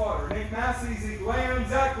 Nick Slaughter, Nick Massey, Zeke Lamb,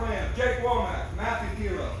 Zach Lamb, Jake Womack, Matthew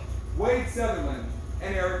Kilo, Wade Sutherland,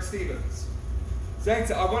 and Eric Stevens.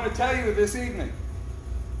 Saints, I want to tell you this evening,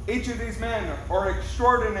 each of these men are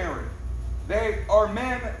extraordinary. They are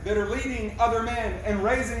men that are leading other men and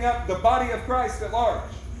raising up the body of Christ at large.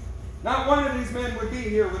 Not one of these men would be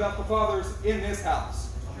here without the fathers in this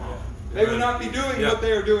house. They would not be doing what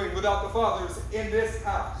they are doing without the fathers in this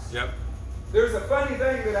house. Yep. There's a funny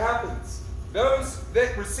thing that happens. Those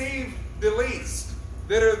that receive the least,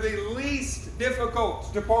 that are the least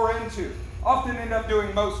difficult to pour into, often end up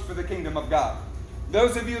doing most for the kingdom of God.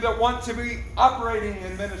 Those of you that want to be operating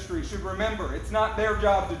in ministry should remember it's not their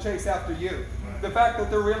job to chase after you. The fact that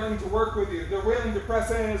they're willing to work with you, they're willing to press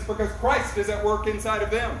in, is because Christ is at work inside of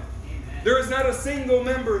them. Amen. There is not a single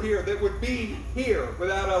member here that would be here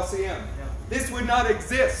without LCM. This would not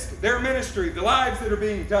exist. Their ministry, the lives that are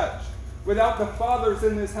being touched, without the fathers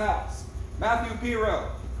in this house. Matthew Piro,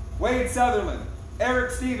 Wade Sutherland,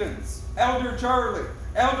 Eric Stevens, Elder Charlie,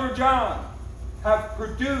 Elder John have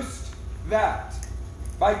produced that.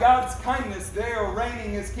 By God's kindness, they are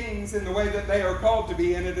reigning as kings in the way that they are called to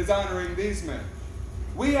be, and it is honoring these men.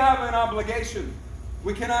 We have an obligation.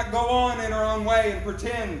 We cannot go on in our own way and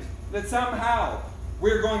pretend that somehow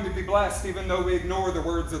we're going to be blessed even though we ignore the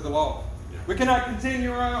words of the law. We cannot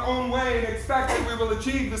continue our own way and expect that we will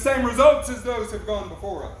achieve the same results as those who have gone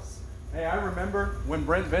before us. Hey, I remember when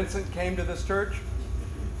Brent Vincent came to this church,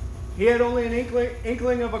 he had only an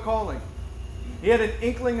inkling of a calling. He had an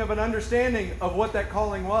inkling of an understanding of what that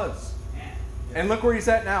calling was. And look where he's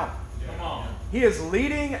at now. Come on. He is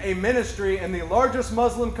leading a ministry in the largest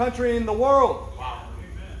Muslim country in the world. Wow.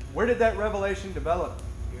 Where did that revelation develop?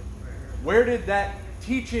 Where did that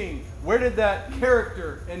teaching, where did that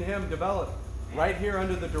character in him develop? Right here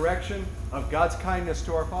under the direction of God's kindness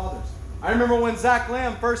to our fathers. I remember when Zach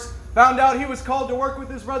Lamb first found out he was called to work with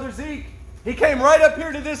his brother Zeke. He came right up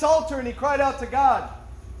here to this altar and he cried out to God.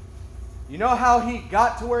 You know how he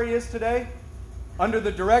got to where he is today? Under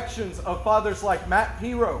the directions of fathers like Matt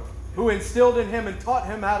Piro, who instilled in him and taught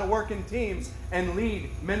him how to work in teams and lead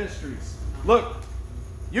ministries. Look,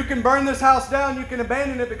 you can burn this house down, you can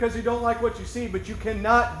abandon it because you don't like what you see, but you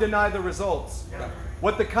cannot deny the results.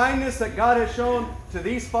 What the kindness that God has shown to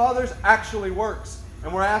these fathers actually works.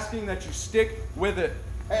 And we're asking that you stick with it.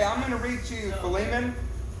 Hey, I'm going to read to you Philemon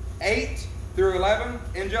 8 through 11,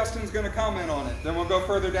 and Justin's going to comment on it. Then we'll go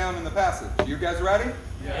further down in the passage. You guys ready?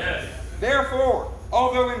 Yes. Therefore,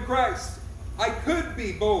 although in Christ I could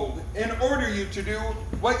be bold and order you to do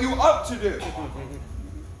what you ought to do,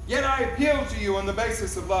 yet I appeal to you on the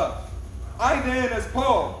basis of love. I then, as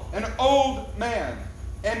Paul, an old man,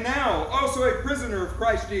 and now also a prisoner of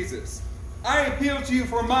Christ Jesus, I appeal to you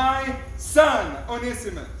for my son,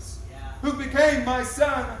 Onesimus, who became my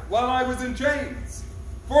son while I was in chains.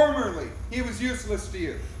 Formerly, he was useless to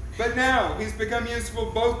you, but now he's become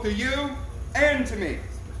useful both to you and to me.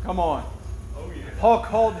 Come on. Paul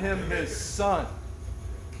called him his son.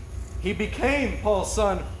 He became Paul's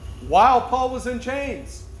son while Paul was in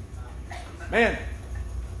chains. Man,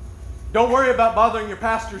 Don't worry about bothering your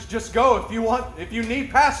pastors. Just go. If you need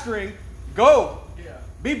pastoring, go. Yeah.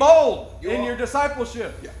 Be bold in your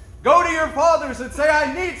discipleship. Yeah. Go to your fathers and say,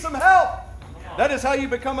 I need some help. That is how you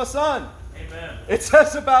become a son. Amen. It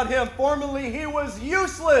says about him, formerly he was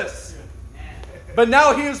useless, but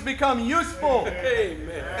now he has become useful. Amen.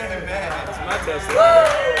 Amen. That's my testimony.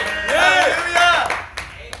 Hallelujah.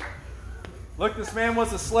 Look, this man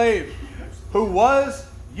was a slave who was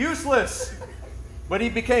useless, but he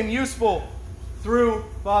became useful through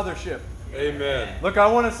fathership. Amen. Look, I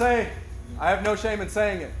want to say, I have no shame in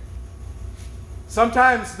saying it.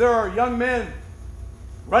 Sometimes there are young men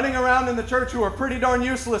running around in the church who are pretty darn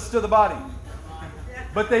useless to the body,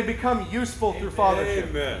 but they become useful through fathership.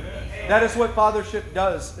 Amen. That is what fathership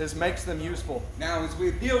does, is makes them useful. Now, as we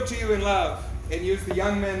appeal to you in love and use the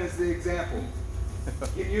young men as the example,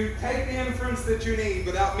 can you take the inference that you need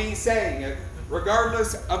without me saying it,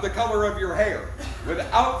 regardless of the color of your hair?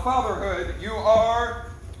 Without fatherhood, you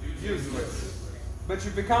are useless. But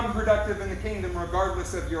you become productive in the kingdom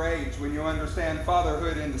regardless of your age when you understand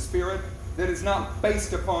fatherhood in the spirit that is not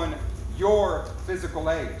based upon your physical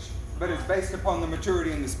age, but is based upon the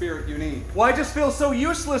maturity in the spirit you need. Well, I just feel so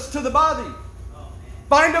useless to the body.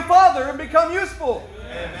 Find a father and become useful.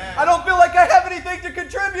 Amen. I don't feel like I have anything to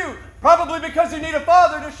contribute. Probably because you need a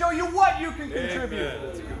father to show you what you can contribute. Amen.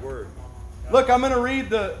 That's a good word. Look, I'm going to read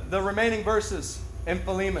the remaining verses in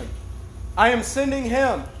Philemon. I am sending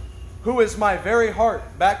him, who is my very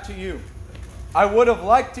heart, back to you. I would have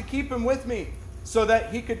liked to keep him with me so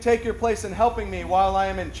that he could take your place in helping me while I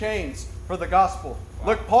am in chains for the gospel.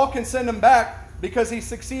 Look, Paul can send him back because he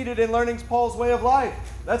succeeded in learning Paul's way of life.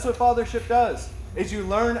 That's what fathership does, is you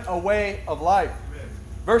learn a way of life.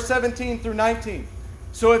 Verse 17 through 19.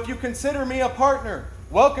 So if you consider me a partner,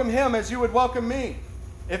 welcome him as you would welcome me.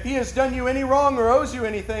 If he has done you any wrong or owes you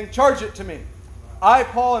anything, charge it to me. I,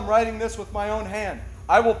 Paul, am writing this with my own hand.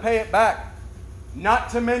 I will pay it back. Not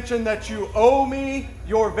to mention that you owe me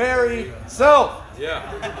your very self. Yeah.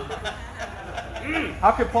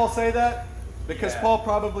 How could Paul say that? Because Paul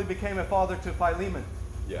probably became a father to Philemon.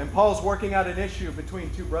 Yeah. And Paul's working out an issue between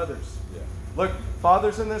two brothers. Yeah. Look,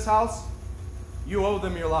 fathers in this house, you owe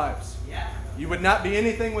them your lives. Yeah. You would not be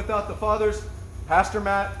anything without the fathers. Pastor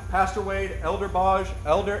Matt, Pastor Wade, Elder Baj,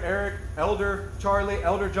 Elder Eric, Elder Charlie,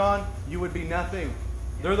 Elder John, you would be nothing.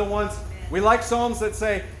 They're the ones, we like psalms that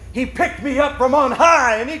say, He picked me up from on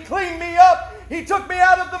high and He cleaned me up. He took me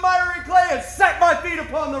out of the miry clay and set my feet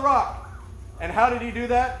upon the rock. And how did He do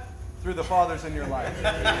that? Through the fathers in your life.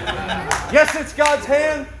 Yes, it's God's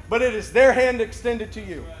hand, but it is their hand extended to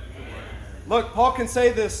you. Look, Paul can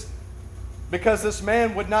say this because this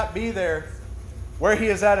man would not be there where he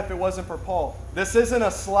is at if it wasn't for Paul. This isn't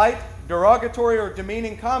a slight, derogatory, or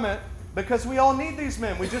demeaning comment because we all need these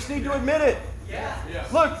men. We just need to admit it.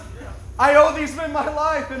 Look, I owe these men my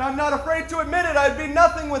life, and I'm not afraid to admit it. I'd be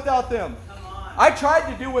nothing without them. I tried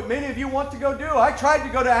to do what many of you want to go do. I tried to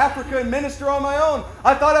go to Africa and minister on my own.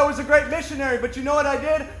 I thought I was a great missionary, but you know what I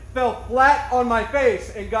did? Fell flat on my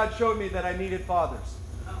face, and God showed me that I needed fathers.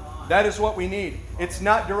 That is what we need. It's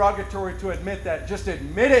not derogatory to admit that. Just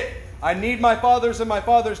admit it. I need my fathers, and my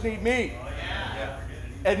fathers need me.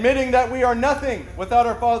 Admitting that we are nothing without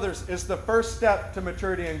our fathers is the first step to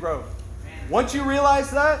maturity and growth. Once you realize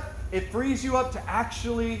that, it frees you up to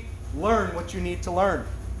actually learn what you need to learn.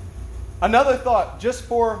 Another thought, just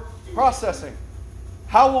for processing.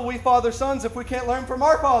 How will we father sons if we can't learn from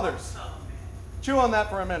our fathers? Chew on that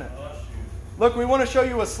for a minute. Look, we want to show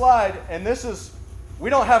you a slide, and we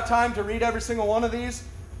don't have time to read every single one of these,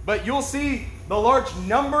 but you'll see the large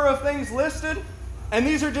number of things listed, and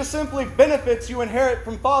these are just simply benefits you inherit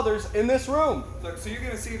from fathers in this room. Look, so you're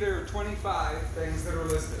going to see there are 25 things that are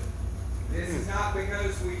listed. This is not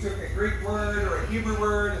because we took a Greek word or a Hebrew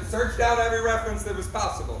word and searched out every reference that was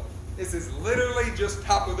possible. This is literally just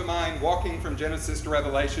top of the mind, walking from Genesis to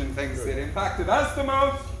Revelation, things that impacted us the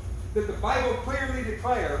most, that the Bible clearly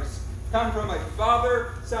declares come from a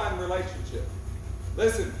father-son relationship.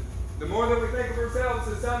 Listen, the more that we think of ourselves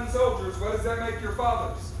as son soldiers, what does that make your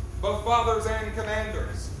fathers? Both fathers and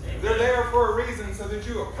commanders. They're there for a reason so that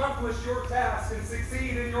you accomplish your task and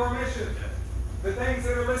succeed in your mission. The things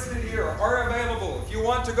that are listed here are available. If you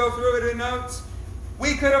want to go through it in notes,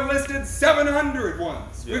 we could have listed 700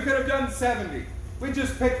 ones. We could have done 70. We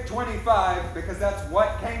just picked 25 because that's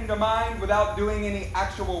what came to mind without doing any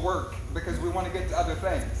actual work because we want to get to other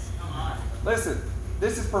things. Listen,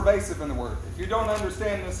 this is pervasive in the Word. If you don't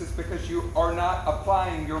understand this, it's because you are not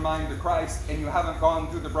applying your mind to Christ and you haven't gone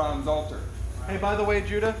through the bronze altar. Hey, by the way,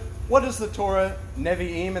 Judah, what does the Torah,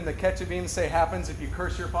 Nevi'im, and the Ketuvim say happens if you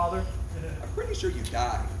curse your father? I'm pretty sure you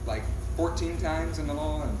die like 14 times in the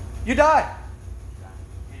law and you die.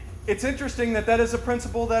 It's interesting that that is a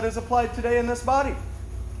principle that is applied today in this body.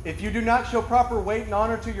 If you do not show proper weight and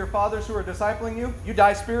honor to your fathers who are discipling you, you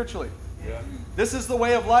die spiritually. Yeah. This is the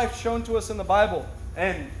way of life shown to us in the Bible.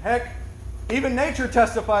 And heck, even nature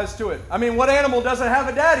testifies to it. I mean, what animal doesn't have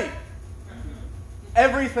a daddy?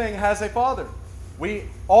 Everything has a father. We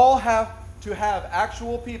all have to have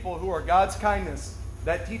actual people who are God's kindness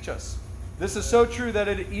that teach us. This is so true that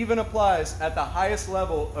it even applies at the highest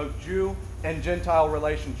level of Jew and Gentile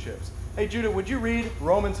relationships. Hey, Judah, would you read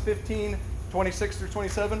Romans 15, 26 through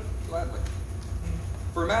 27? Gladly.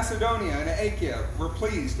 For Macedonia and Achaia were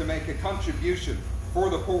pleased to make a contribution for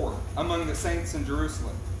the poor among the saints in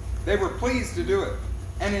Jerusalem. They were pleased to do it,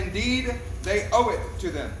 and indeed they owe it to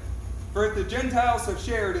them. For if the Gentiles have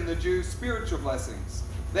shared in the Jews' spiritual blessings,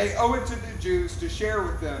 they owe it to the Jews to share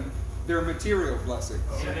with them their material blessings.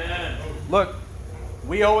 Amen. Look,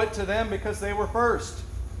 we owe it to them because they were first,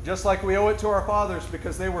 just like we owe it to our fathers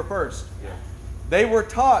because they were first. Yeah. They were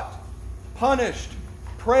taught, punished,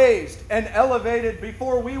 praised, and elevated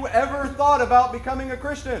before we ever thought about becoming a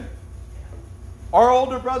Christian. Our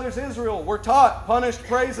older brothers Israel were taught, punished,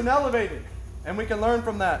 praised, and elevated, and we can learn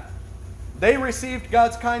from that. They received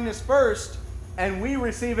God's kindness first, and we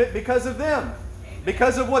receive it because of them,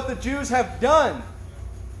 because of what the Jews have done,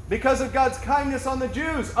 because of God's kindness on the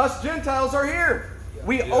Jews. Us Gentiles are here.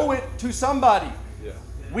 We owe it to somebody. Yeah.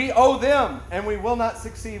 We owe them, and we will not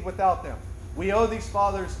succeed without them. We owe these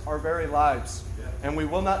fathers our very lives, and we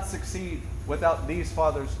will not succeed without these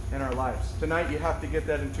fathers in our lives. Tonight, you have to get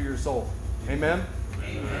that into your soul. Amen?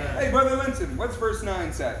 Amen. Hey, Brother Linton, what's verse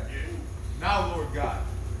 9 say? Now, Lord God,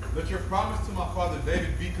 let your promise to my father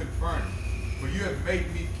David be confirmed, for you have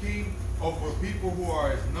made me king over people who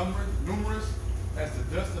are as numerous as the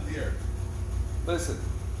dust of the earth. Listen,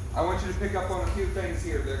 I want you to pick up on a few things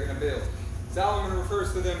here they're going to build. Solomon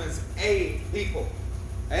refers to them as a people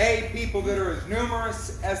that are as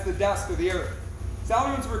numerous as the dust of the earth.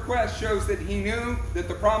 Solomon's request shows that he knew that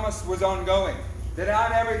the promise was ongoing, that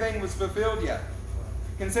not everything was fulfilled yet.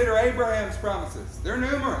 Consider Abraham's promises. They're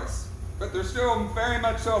numerous, but they're still very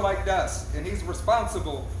much so like dust, and he's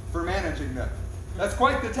responsible for managing them. That's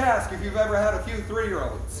quite the task if you've ever had a few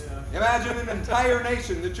 3-year-olds. Yeah. Imagine an entire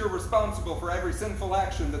nation that you're responsible for every sinful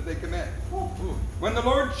action that they commit. When the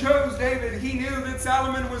Lord chose David, he knew that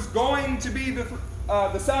Solomon was going to be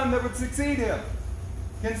the son that would succeed him.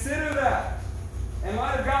 Consider that in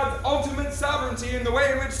light of God's ultimate sovereignty in the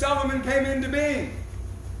way in which Solomon came into being.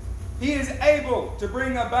 He is able to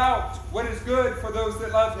bring about what is good for those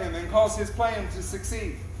that love him and cause his plan to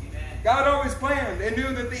succeed. Amen. God always planned and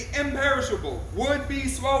knew that the imperishable would be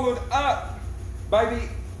swallowed up by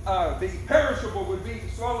the perishable would be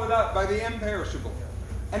swallowed up by the imperishable.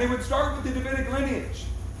 And it would start with the Davidic lineage.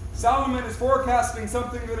 Solomon is forecasting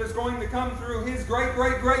something that is going to come through his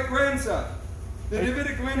great-great-great-grandson. The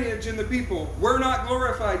Davidic lineage and the people were not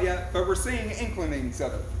glorified yet, but we're seeing inclinings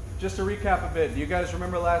of it. Just to recap a bit, do you guys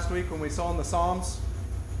remember last week when we saw in the Psalms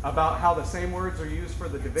about how the same words are used for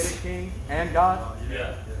the Davidic king and God?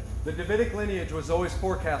 Yeah. The Davidic lineage was always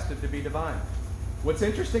forecasted to be divine. What's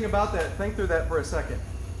interesting about that, think through that for a second.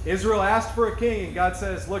 Israel asked for a king, and God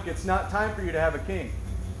says, look, it's not time for you to have a king.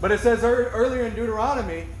 But it says earlier in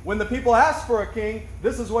Deuteronomy, when the people asked for a king,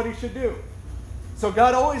 this is what he should do. So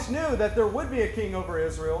God always knew that there would be a king over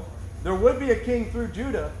Israel. There would be a king through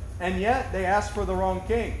Judah, and yet they asked for the wrong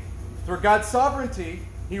king. Through God's sovereignty,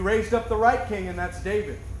 he raised up the right king, and that's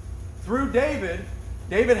David. Through David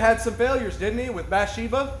had some failures, didn't he, with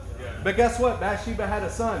Bathsheba? Yeah. But guess what? Bathsheba had a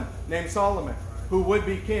son named Solomon, who would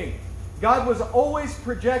be king. God was always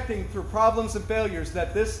projecting through problems and failures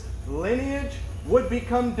that this lineage would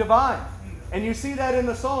become divine. And you see that in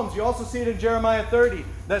the Psalms. You also see it in Jeremiah 30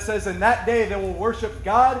 that says, in that day they will worship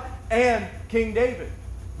God and King David.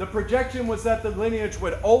 The projection was that the lineage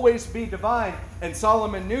would always be divine, and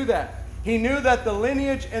Solomon knew that. He knew that the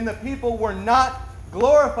lineage and the people were not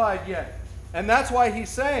glorified yet. And that's why he's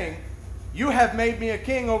saying, you have made me a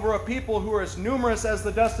king over a people who are as numerous as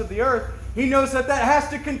the dust of the earth. He knows that that has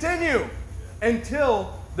to continue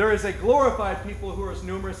until there is a glorified people who are as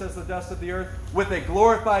numerous as the dust of the earth with a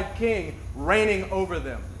glorified king reigning over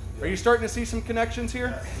them. Are you starting to see some connections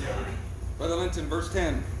here? Brother Linton, verse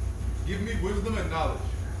 10. Give me wisdom and knowledge,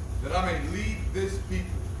 that I may lead this people.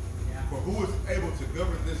 For who is able to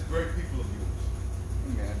govern this great people of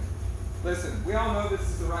yours? Amen. Listen, we all know this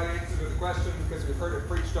is the right answer to the question because we've heard it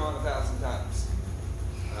preached on 1,000 times.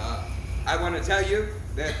 I want to tell you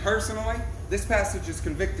that personally, this passage is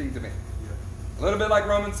convicting to me. A little bit like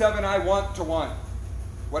Romans 7, I want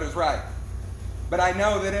what is right. But I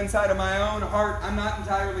know that inside of my own heart, I'm not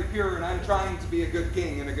entirely pure, and I'm trying to be a good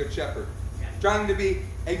king and a good shepherd. Trying to be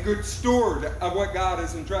a good steward of what God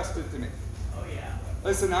has entrusted to me. Oh, yeah.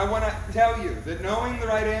 Listen, I want to tell you that knowing the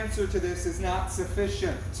right answer to this is not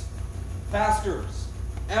sufficient. Pastors,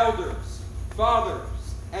 elders, fathers,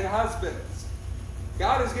 and husbands,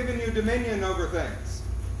 God has given you dominion over things.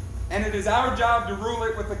 And it is our job to rule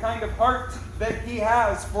it with the kind of heart that He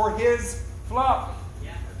has for His flock.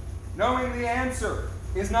 Yeah. Knowing the answer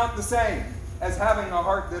is not the same as having a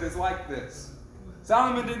heart that is like this.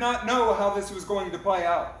 Solomon did not know how this was going to play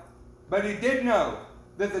out, but he did know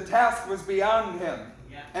that the task was beyond him,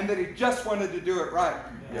 and that he just wanted to do it right.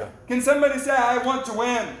 Yeah. Can somebody say, I want to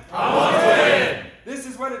win? I want to win. This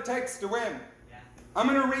is what it takes to win. I'm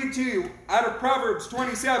going to read to you out of Proverbs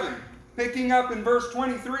 27, picking up in verse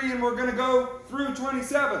 23, and we're going to go through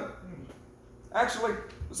 27. Actually,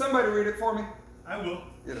 will somebody read it for me? I will.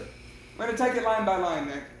 I'm going to take it line by line,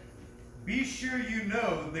 Nick. Be sure you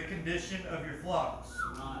know the condition of your flocks.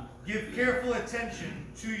 Give careful attention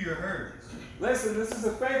to your herds. Listen, this is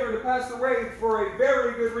a favor to Pastor Wade for a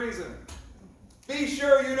very good reason. Be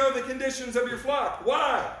sure you know the conditions of your flock.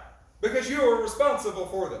 Why? Because you are responsible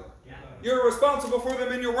for them. You're responsible for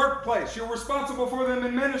them in your workplace. You're responsible for them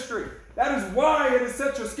in ministry. That is why it is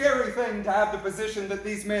such a scary thing to have the position that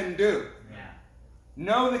these men do.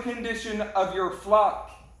 Know the condition of your flock.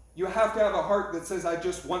 You have to have a heart that says, I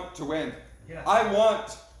just want to win. I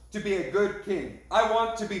want to be a good king. I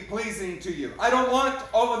want to be pleasing to you. I don't want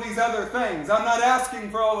all of these other things. I'm not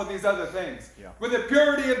asking for all of these other things. With a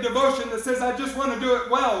purity of devotion that says, I just want to do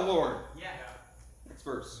it well, Lord. Next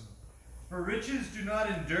verse. For riches do not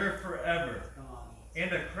endure forever,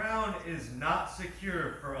 and a crown is not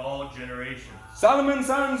secure for all generations. Solomon's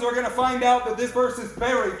sons are going to find out that this verse is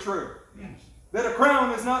very true. That a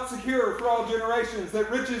crown is not secure for all generations, that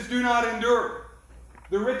riches do not endure.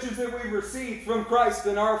 The riches that we receive from Christ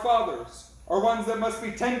and our fathers are ones that must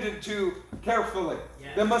be tended to carefully,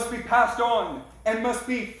 that must be passed on, and must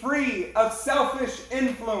be free of selfish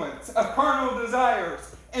influence, of carnal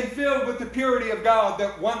desires, and filled with the purity of God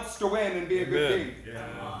that wants to win and be a good king.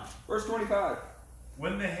 Verse 25.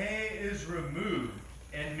 When the hay is removed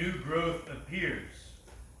and new growth appears,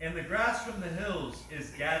 and the grass from the hills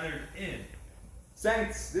is gathered in.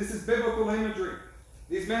 Saints, this is biblical imagery.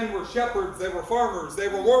 These men were shepherds, they were farmers, they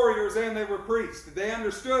were warriors, and they were priests. They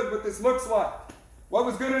understood what this looks like. What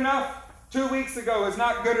was good enough 2 weeks ago is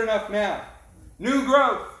not good enough now. New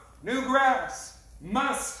growth, new grass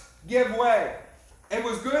must give way. It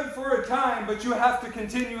was good for a time, but you have to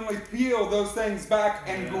continually peel those things back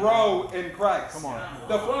and grow in Christ. Come on.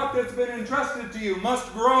 The flock that's been entrusted to you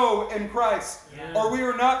must grow in Christ, or we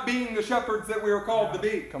are not being the shepherds that we are called to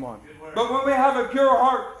be. Come on. But when we have a pure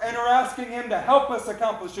heart and are asking Him to help us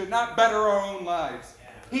accomplish it, not better our own lives,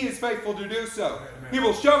 He is faithful to do so. He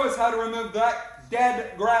will show us how to remove that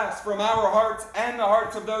dead grass from our hearts and the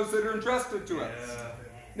hearts of those that are entrusted to us.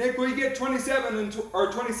 Nick, will you get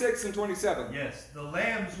 26 and 27? Yes, the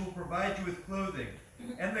lambs will provide you with clothing,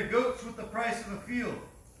 and the goats with the price of a field.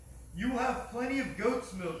 You will have plenty of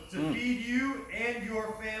goat's milk to feed you and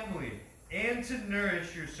your family, and to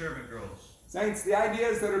nourish your servant girls. Saints, the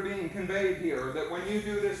ideas that are being conveyed here are that when you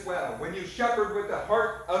do this well, when you shepherd with the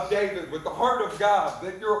heart of David, with the heart of God,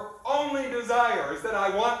 that your only desire is that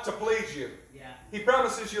I want to please you. He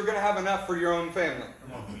promises you're going to have enough for your own family.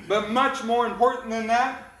 But much more important than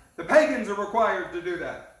that, the pagans are required to do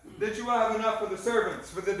that. That you will have enough for the servants,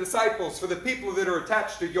 for the disciples, for the people that are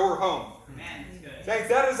attached to your home. Saints,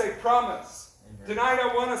 that is a promise. Tonight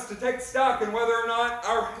I want us to take stock in whether or not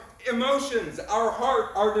our emotions, our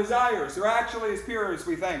heart, our desires are actually as pure as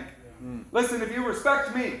we think. Listen, if you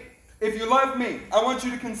respect me, if you love me, I want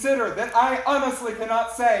you to consider that I honestly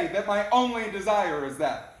cannot say that my only desire is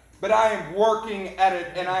that. But I am working at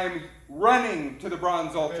it, and I am running to the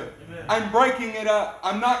bronze altar. I'm breaking it up.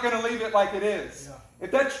 I'm not going to leave it like it is.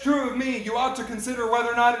 If that's true of me, you ought to consider whether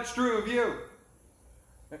or not it's true of you.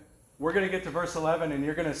 We're going to get to verse 11, and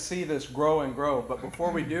you're going to see this grow and grow. But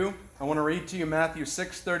before we do, I want to read to you Matthew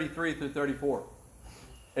 6:33 through 34.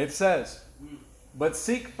 It says, "But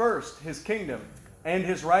seek first His kingdom and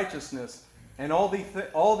His righteousness, and all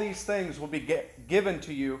these things will be given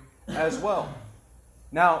to you as well."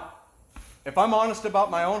 Now, if I'm honest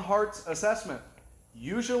about my own heart's assessment,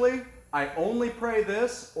 usually I only pray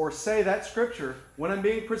this or say that scripture when I'm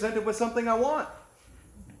being presented with something I want.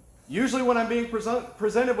 Usually when I'm being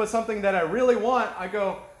presented with something that I really want, I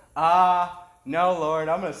go, no, Lord,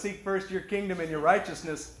 I'm going to seek first your kingdom and your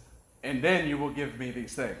righteousness, and then you will give me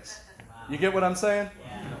these things. You get what I'm saying?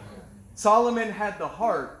 Solomon had the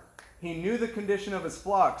heart he knew the condition of his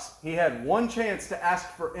flocks. He had one chance to ask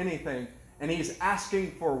for anything, and he's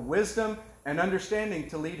asking for wisdom and understanding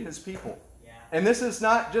to lead his people. Yeah. And this is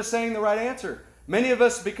not just saying the right answer. Many of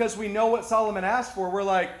us, because we know what Solomon asked for, we're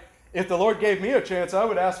like, if the Lord gave me a chance, I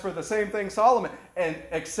would ask for the same thing Solomon. And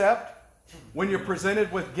except when you're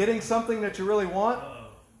presented with getting something that you really want,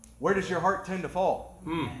 where does your heart tend to fall?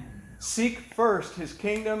 Seek first his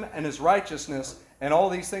kingdom and his righteousness, and all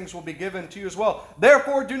these things will be given to you as well.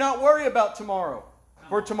 Therefore, do not worry about tomorrow,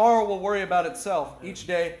 for tomorrow will worry about itself. Each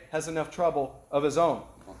day has enough trouble of his own.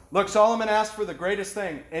 Look, Solomon asked for the greatest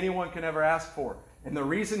thing anyone can ever ask for. And the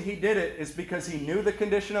reason he did it is because he knew the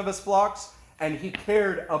condition of his flocks, and he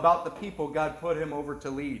cared about the people God put him over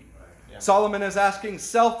to lead. Yeah. Solomon is asking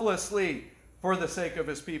selflessly for the sake of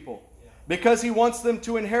his people, because he wants them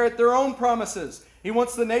to inherit their own promises. He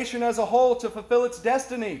wants the nation as a whole to fulfill its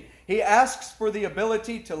destiny. He asks for the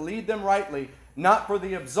ability to lead them rightly, not for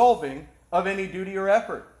the absolving of any duty or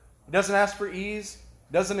effort. He doesn't ask for ease,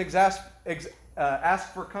 doesn't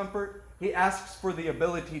ask for comfort. He asks for the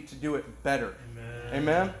ability to do it better.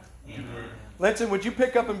 Amen? Amen? Linton, would you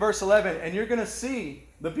pick up in verse 11, and you're going to see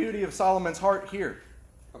the beauty of Solomon's heart here.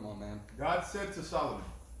 Come on, man. God said to Solomon,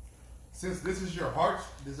 since this is your heart's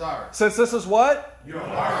desire. Since this is what? Your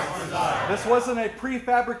heart's desire. This wasn't a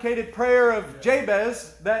prefabricated prayer of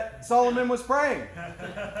Jabez that Solomon was praying.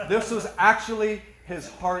 This was actually his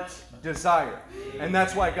heart's desire. And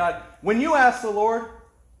that's why God, when you ask the Lord,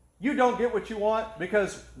 you don't get what you want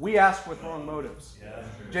because we ask with wrong motives.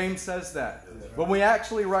 James says that. When we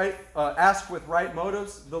actually ask with right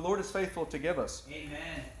motives, the Lord is faithful to give us.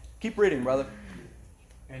 Amen. Keep reading, brother.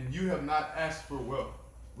 And you have not asked for wealth,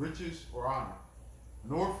 riches, or honor,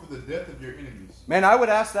 nor for the death of your enemies. Man, I would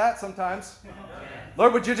ask that sometimes.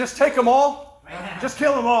 Lord, would you just take them all? Just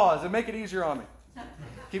kill them all. Does it make it easier on me?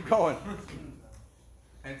 Keep going.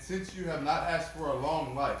 And since you have not asked for a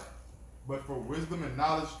long life, but for wisdom and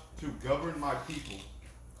knowledge to govern my people,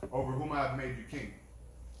 over whom I have made you king.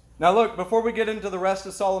 Now look, before we get into the rest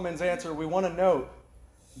of Solomon's answer, we want to note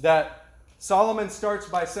that Solomon starts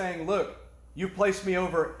by saying, look, you placed me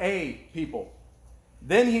over a people.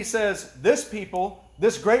 Then he says, this people,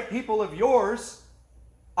 this great people of yours,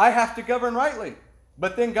 I have to govern rightly.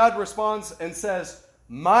 But then God responds and says,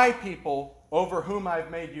 my people over whom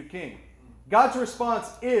I've made you king. God's response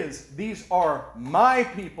is, these are my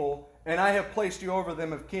people, and I have placed you over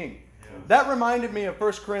them of king. That reminded me of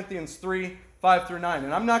 1 Corinthians 3, 5 through 9.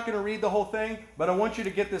 And I'm not going to read the whole thing, but I want you to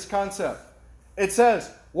get this concept. It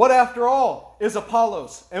says, what after all is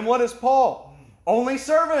Apollos, and what is Paul? Only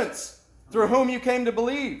servants through whom you came to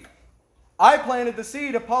believe. I planted the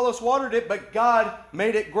seed, Apollos watered it, but God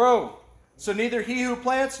made it grow. So neither he who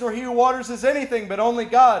plants nor he who waters is anything, but only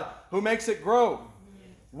God who makes it grow.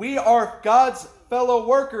 We are God's fellow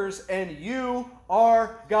workers, and you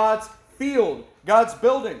are God's field, God's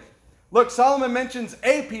building. Look, Solomon mentions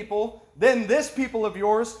a people, then this people of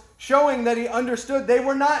yours, showing that he understood they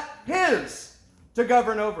were not his to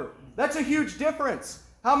govern over. That's a huge difference.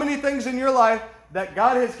 How many things in your life that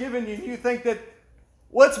God has given you, you think that,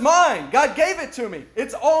 well, it's mine. God gave it to me.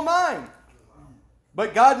 It's all mine.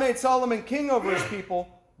 But God made Solomon king over his people,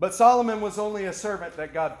 but Solomon was only a servant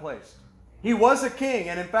that God placed. He was a king,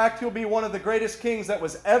 and in fact, he'll be one of the greatest kings that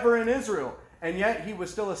was ever in Israel, and yet he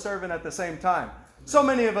was still a servant at the same time. So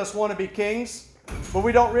many of us want to be kings, but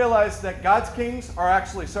we don't realize that God's kings are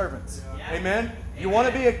actually servants. Amen? You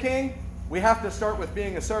want to be a king? We have to start with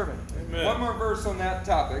being a servant. Amen. One more verse on that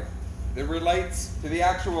topic that relates to the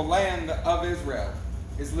actual land of Israel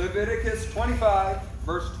is Leviticus 25,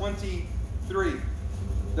 verse 23.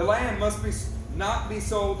 The land must not be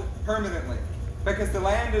sold permanently, because the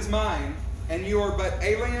land is mine, and you are but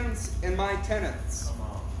aliens in my tenants.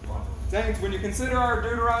 Saints, when you consider our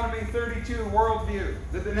Deuteronomy 32 worldview,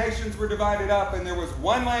 that the nations were divided up and there was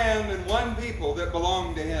one land and one people that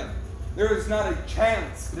belonged to him, there is not a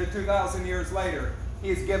chance that 2,000 years later he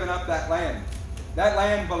has given up that land. That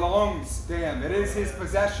land belongs to him. It is his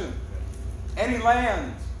possession. Any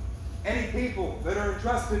land, any people that are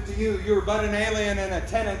entrusted to you, you're but an alien and a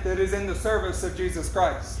tenant that is in the service of Jesus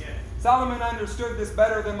Christ. Solomon understood this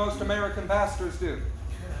better than most American pastors do.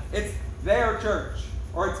 It's their church,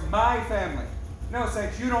 or it's my family. No,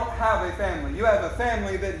 saints, you don't have a family. You have a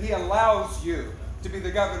family that he allows you to be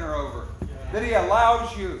the governor over. That he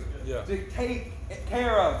allows you to take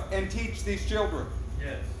care of and teach these children.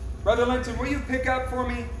 Yes. Brother Linton, will you pick up for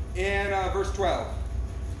me in verse 12?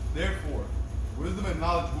 Therefore, wisdom and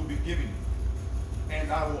knowledge will be given you,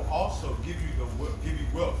 and I will also give you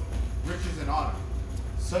wealth, riches, and honor,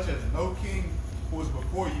 such as no king who was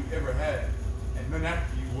before you ever had, and none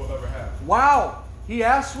after you will ever have. Wow! he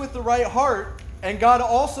asks with the right heart, and God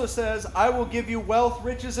also says, I will give you wealth,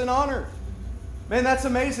 riches, and honor. Man, that's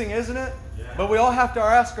amazing, isn't it? Yeah. But we all have to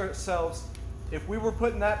ask ourselves, if we were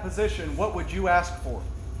put in that position, what would you ask for?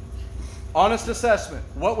 Honest assessment.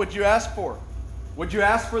 What would you ask for? Would you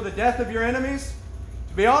ask for the death of your enemies?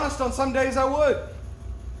 To be honest, on some days I would.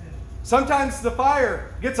 Sometimes the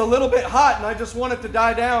fire gets a little bit hot and I just want it to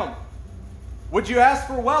die down. Would you ask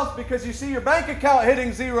for wealth because you see your bank account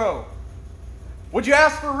hitting zero? Would you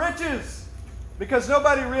ask for riches because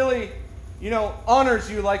nobody really, honors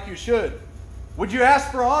you like you should? Would you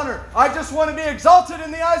ask for honor? I just want to be exalted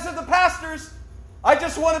in the eyes of the pastors. I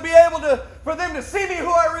just want to be able for them to see me who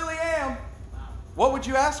I really am. What would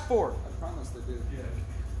you ask for? I promise they did.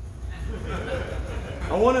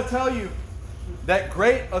 I want to tell you that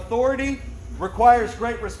great authority requires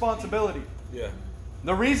great responsibility. Yeah.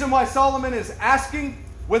 The reason why Solomon is asking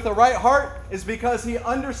with the right heart is because he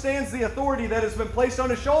understands the authority that has been placed on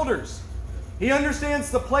his shoulders. He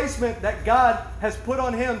understands the placement that God has put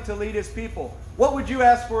on him to lead his people. What would you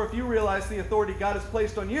ask for if you realized the authority God has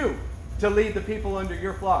placed on you to lead the people under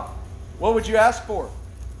your flock? What would you ask for?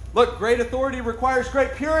 Look, great authority requires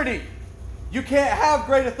great purity. You can't have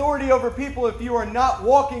great authority over people if you are not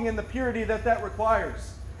walking in the purity that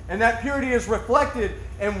requires. And that purity is reflected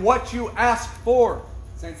in what you ask for.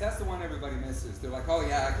 Saints, that's the one everybody misses. They're like, oh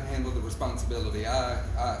yeah, I can handle the responsibility.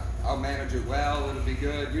 I'll manage it well. It'll be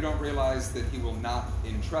good. You don't realize that he will not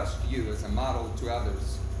entrust you as a model to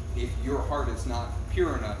others if your heart is not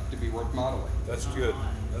pure enough to be worth modeling. That's good.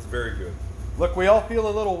 That's very good. Look, we all feel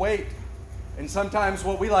a little weight. And sometimes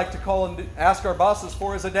what we like to call and ask our bosses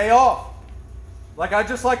for is a day off. Like, I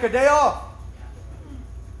just like a day off.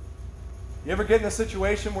 You ever get in a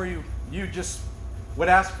situation where you just would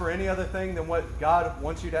ask for any other thing than what God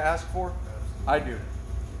wants you to ask for? I do.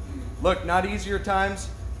 Look, not easier times,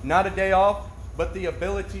 not a day off, but the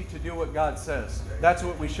ability to do what God says. That's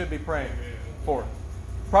what we should be praying for.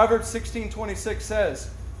 Proverbs 16:26 says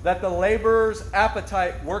that the laborer's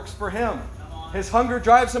appetite works for him. His hunger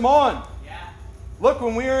drives him on. Look,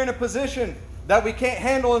 when we are in a position that we can't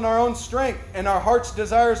handle in our own strength and our heart's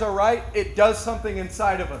desires are right, it does something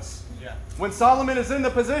inside of us. Yeah. When Solomon is in the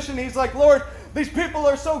position, he's like, Lord, these people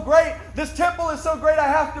are so great. This temple is so great I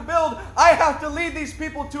have to build. I have to lead these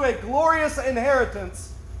people to a glorious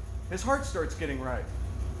inheritance. His heart starts getting right.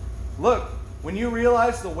 Look, when you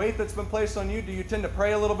realize the weight that's been placed on you, do you tend to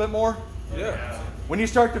pray a little bit more? Yeah. When you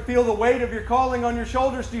start to feel the weight of your calling on your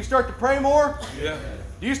shoulders, do you start to pray more? Yeah.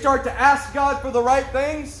 Do you start to ask God for the right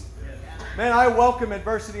things? Man, I welcome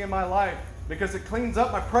adversity in my life because it cleans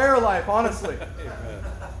up my prayer life, honestly.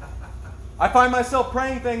 I find myself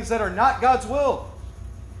praying things that are not God's will.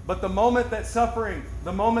 But the moment that suffering,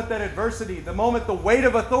 the moment that adversity, the moment the weight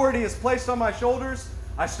of authority is placed on my shoulders,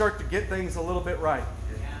 I start to get things a little bit right.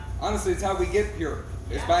 Honestly, it's how we get pure.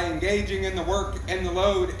 It's by engaging in the work and the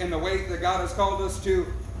load and the weight that God has called us to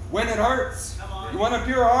when it hurts. You want a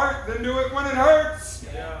pure heart? Then do it when it hurts.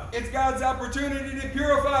 Yeah. It's God's opportunity to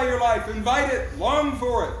purify your life. Invite it. Long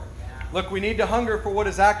for it. Look, we need to hunger for what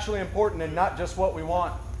is actually important and not just what we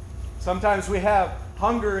want. Sometimes we have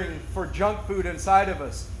hungering for junk food inside of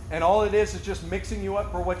us, and all it is just mixing you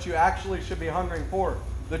up for what you actually should be hungering for.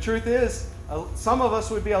 The truth is, some of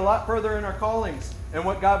us would be a lot further in our callings and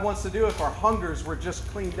what God wants to do if our hungers were just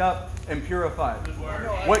cleaned up and purified.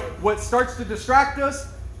 What starts to distract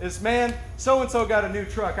us is, man, so-and-so got a new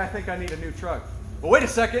truck. I think I need a new truck. But wait a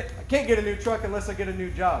second, I can't get a new truck unless I get a new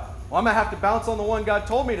job. Well, I'm going to have to bounce on the one God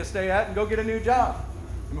told me to stay at and go get a new job.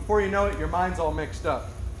 And before you know it, your mind's all mixed up.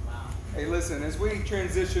 Hey, listen, as we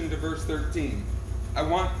transition to verse 13, I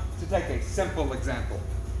want to take a simple example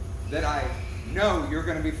that I know you're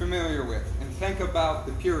going to be familiar with and think about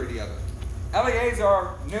the purity of it.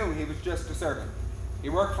 Eleazar knew he was just a servant. He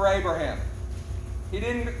worked for Abraham.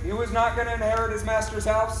 He was not going to inherit his master's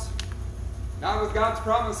house, not with God's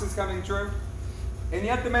promises coming true. And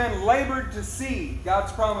yet the man labored to see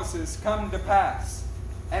God's promises come to pass.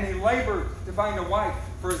 And he labored to find a wife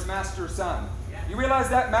for his master's son. You realize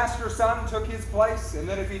that master's son took his place, and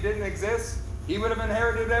that if he didn't exist, he would have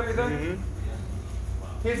inherited everything?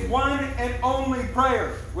 Mm-hmm. His one and only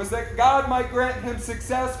prayer was that God might grant him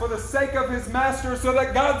success for the sake of his master so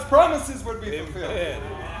that God's promises would be fulfilled. Amen.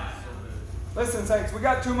 Listen, saints, we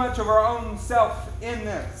got too much of our own self in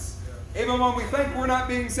this. Even when we think we're not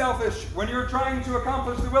being selfish, when you're trying to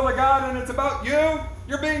accomplish the will of God and it's about you,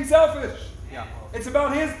 you're being selfish. Yeah. It's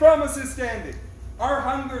about His promises standing. Our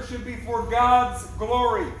hunger should be for God's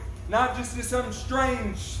glory, not just as some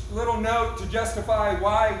strange little note to justify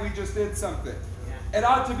why we just did something. It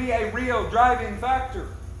ought to be a real driving factor.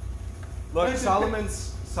 Look, Listen,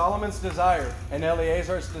 Solomon's desire and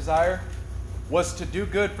Eleazar's desire was to do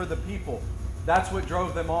good for the people. That's what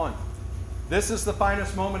drove them on. This is the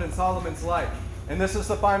finest moment in Solomon's life. And this is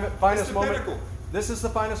the finest moment. pinnacle. This is the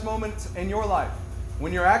finest moment in your life.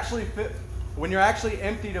 When you're actually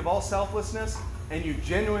emptied of all selflessness and you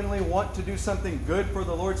genuinely want to do something good for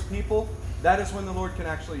the Lord's people, that is when the Lord can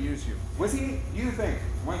actually use you. Was he, you think,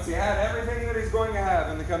 once he had everything that he's going to have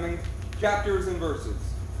in the coming chapters and verses,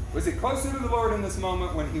 was he closer to the Lord in this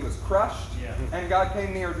moment when he was crushed and God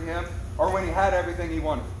came near to him, or when he had everything he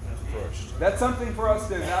wanted? Crushed. That's something for us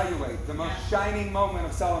to evaluate. The most shining moment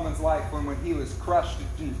of Solomon's life when he was crushed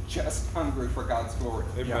and just hungry for God's glory.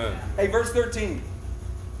 Amen. Hey, verse 13.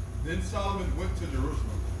 Then Solomon went to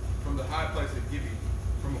Jerusalem from the high place at Gibeon,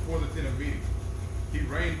 from before the tent of meeting. He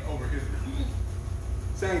reigned over Israel.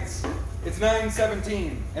 Saints, it's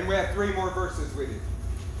 9:17, and we have 3 more verses with you.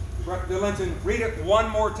 Linton, read it one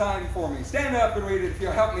more time for me. Stand up and read it if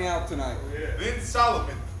you'll help me out tonight. Then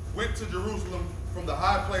Solomon went to Jerusalem from the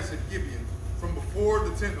high place at Gibeon, from before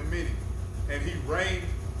the tent of meeting, and he reigned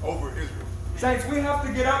over Israel. Saints, we have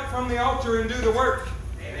to get up from the altar and do the work.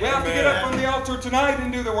 We have to get up from the altar tonight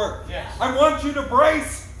and do the work. Yes. I want you to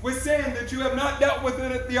brace with sin that you have not dealt with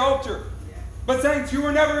it at the altar. But saints, you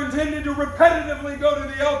were never intended to repetitively go to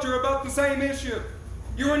the altar about the same issue.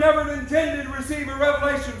 You were never intended to receive a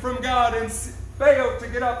revelation from God and fail to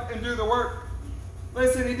get up and do the work.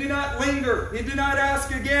 Listen, he did not linger. He did not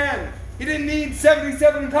ask again. He didn't need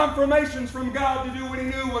 77 confirmations from God to do what he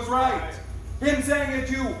knew was right. Him saying it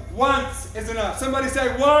to you once is enough. Somebody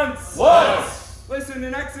say once. Once. Listen,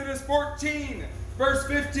 in Exodus 14, verse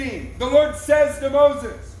 15, the Lord says to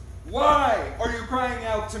Moses, "Why are you crying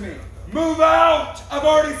out to me? Move out! I've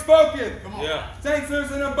already spoken." Come on. Yeah. Saints,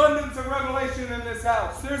 there's an abundance of revelation in this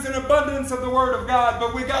house. There's an abundance of the Word of God,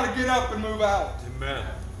 but we got to get up and move out. Amen.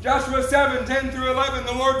 Joshua 7, 10 through 11,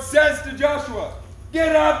 the Lord says to Joshua,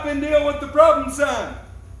 "Get up and deal with the problem, son.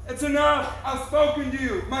 It's enough. I've spoken to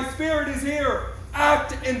you. My Spirit is here.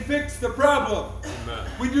 Act and fix the problem." Amen.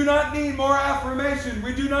 We do not need more affirmation.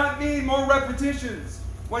 We do not need more repetitions.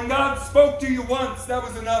 When God spoke to you once, that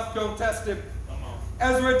was enough. Don't test Him.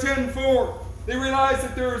 Ezra 10:4, they realize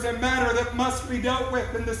that there is a matter that must be dealt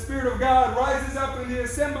with, and the Spirit of God rises up in the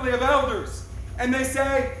assembly of elders, and they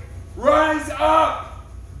say, "Rise up!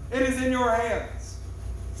 It is in your hands."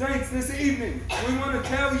 Saints, this evening, we want to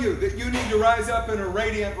tell you that you need to rise up in a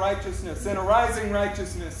radiant righteousness, in a rising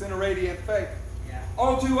righteousness, in a radiant faith.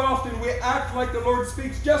 All too often, we act like the Lord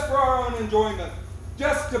speaks just for our own enjoyment,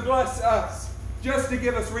 just to bless us, just to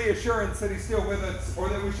give us reassurance that He's still with us, or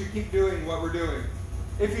that we should keep doing what we're doing.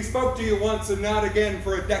 If He spoke to you once and not again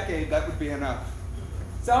for a decade, that would be enough.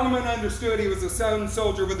 Solomon understood he was a son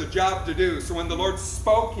soldier with a job to do, so when the Lord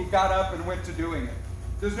spoke, he got up and went to doing it.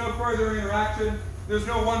 There's no further interaction. There's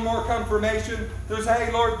no one more confirmation. There's,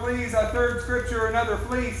 "Hey, Lord, please, a third scripture, another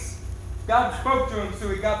fleece." God spoke to him, so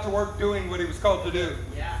he got to work doing what he was called to do.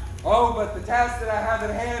 Oh, but the task that I have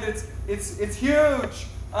at hand, it's huge.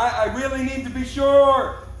 I really need to be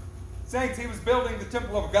sure. Saints, he was building the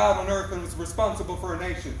temple of God on earth and was responsible for a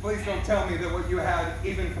nation. Please don't tell me that what you had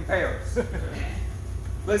even compares.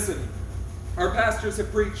 Listen, our pastors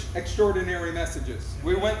have preached extraordinary messages.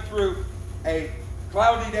 We went through a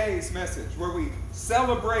Cloudy Days message where we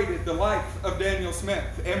celebrated the life of Daniel Smith,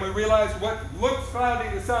 and we realized what looks cloudy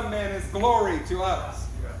to some men is glory to us.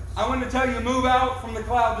 I want to tell you, move out from the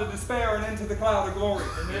cloud of despair and into the cloud of glory.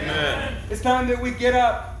 Amen. It's time that we get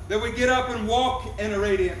up and walk in a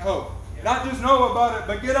radiant hope. Not just know about it,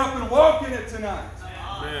 but get up and walk in it tonight.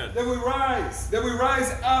 Amen. That we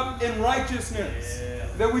rise up in righteousness.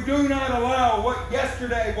 That we do not allow what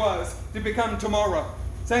yesterday was to become tomorrow.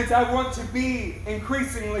 Saints, I want to be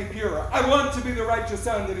increasingly pure. I want to be the righteous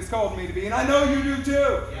son that He's called me to be. And I know you do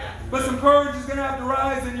too. But some courage is going to have to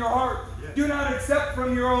rise in your heart. Do not accept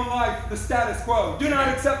from your own life the status quo. Do not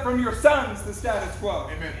accept from your sons the status quo.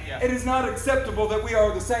 Amen. It is not acceptable that we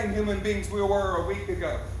are the same human beings we were a week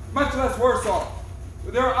ago, much less worse off.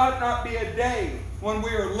 There ought not be a day when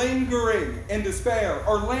we are lingering in despair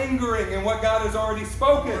or lingering in what God has already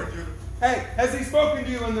spoken. Hey, has He spoken to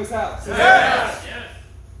you in this house? Yes.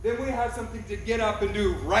 Then we have something to get up and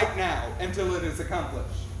do right now until it is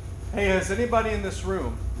accomplished. Hey, has anybody in this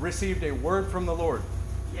room received a word from the Lord?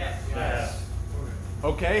 Yes.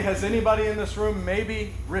 Okay, has anybody in this room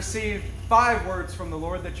maybe received 5 words from the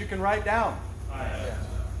Lord that you can write down? Yes.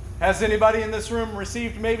 Has anybody in this room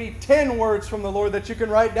received maybe 10 words from the Lord that you can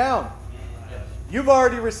write down? You've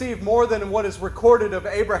already received more than what is recorded of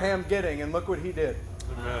Abraham getting, and look what he did.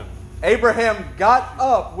 Amen. Abraham got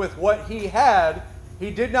up with what he had. He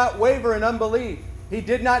did not waver in unbelief. He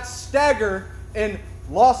did not stagger in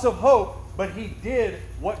loss of hope, but he did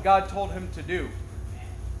what God told him to do.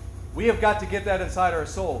 We have got to get that inside our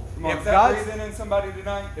soul. Come on, If is that God, breathing in somebody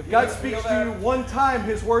tonight? if You God guys speaks feel to that? you one time,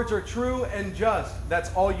 his words are true and just.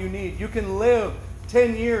 That's all you need. You can live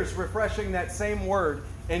 10 years refreshing that same word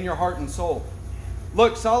in your heart and soul.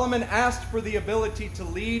 Look, Solomon asked for the ability to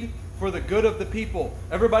lead for the good of the people.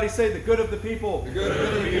 Everybody say the good of the people. The good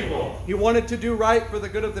of the people. He wanted to do right for the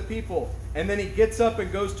good of the people. And then he gets up and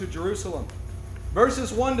goes to Jerusalem.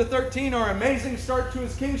 Verses 1 to 13 are an amazing start to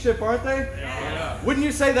his kingship, aren't they? Yeah. Wouldn't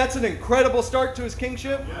you say that's an incredible start to his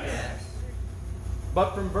kingship? Yes.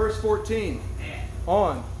 But from verse 14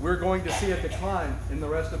 on, we're going to see a decline in the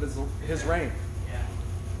rest of his reign.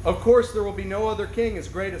 Of course, there will be no other king as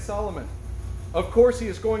great as Solomon. Of course, he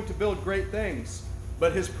is going to build great things,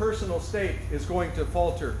 but his personal state is going to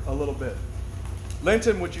falter a little bit.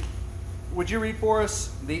 Linton, would you read for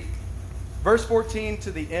us the verse 14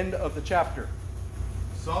 to the end of the chapter?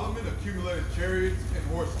 Solomon accumulated chariots and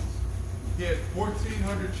horses. He had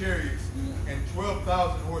 1,400 chariots and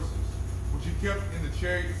 12,000 horses, which he kept in the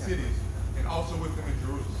chariot cities and also with him in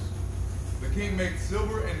Jerusalem. The king made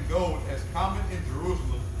silver and gold as common in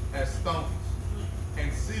Jerusalem as stones,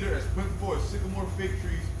 and cedar as plentiful as sycamore fig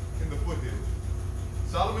trees in the foothills.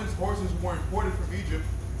 Solomon's horses were imported from Egypt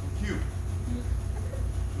and from Cuba.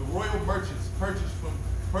 The royal merchants purchased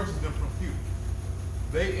them from Cuba.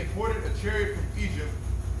 They imported a chariot from Egypt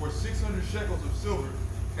for 600 shekels of silver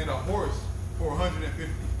and a horse for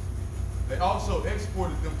 150. They also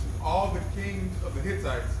exported them to all the kings of the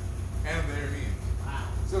Hittites and the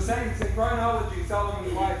Arameans. So saints, in chronology,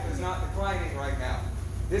 Solomon's life is not declining right now.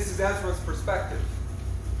 This is Ezra's perspective.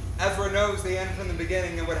 Ezra knows the end from the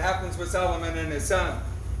beginning and what happens with Solomon and his son.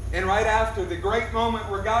 And right after the great moment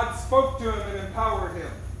where God spoke to him and empowered him,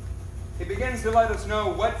 he begins to let us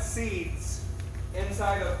know what seeds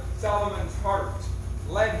inside of Solomon's heart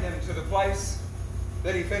led him to the place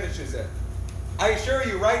that he finishes it. I assure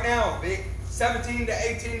you right now, the 17 to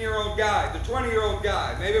 18-year-old guy, the 20-year-old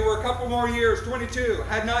guy, maybe we're a couple more years, 22,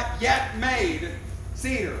 had not yet made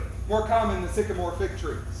cedar more common than sycamore fig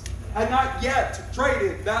trees. Had not yet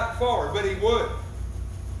traded that far, but he would.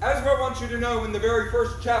 Ezra wants you to know in the very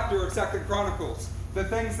first chapter of 2 Chronicles, the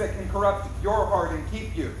things that can corrupt your heart and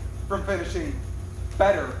keep you from finishing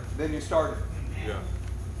better than you started. Yeah.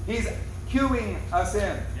 He's cueing us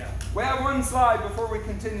in. Yeah. We have one slide before we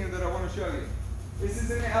continue that I want to show you. This is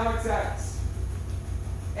in Alex Acts.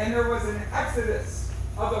 And there was an exodus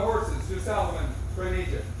of the horses to Solomon from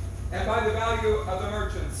Egypt, and by the value of the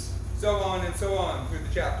merchants, so on and so on through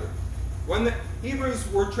the chapter. When the Hebrews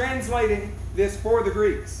were translating this for the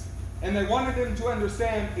Greeks, and they wanted them to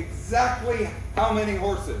understand exactly how many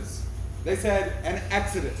horses, they said an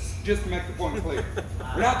exodus, just to make the point clear.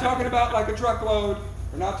 We're not talking about like a truckload.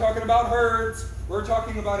 We're not talking about herds. We're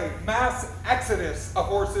talking about a mass exodus of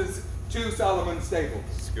horses to Solomon's stables.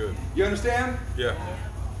 It's good. You understand? Yeah.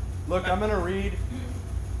 Look, I'm going to read.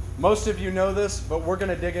 Most of you know this, but we're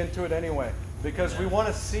going to dig into it anyway, because we want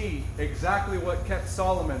to see exactly what kept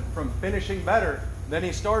Solomon from finishing better than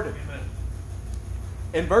he started. Amen.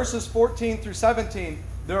 In verses 14 through 17,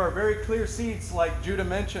 there are very clear seeds like Judah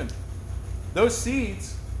mentioned. Those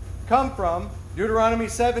seeds come from Deuteronomy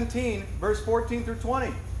 17, verse 14 through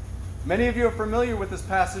 20. Many of you are familiar with this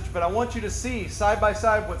passage, but I want you to see side by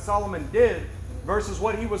side what Solomon did versus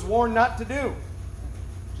what he was warned not to do.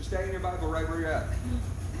 Just stay in your Bible right where you're at.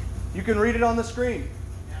 You can read it on the screen.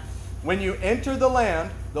 When you enter the land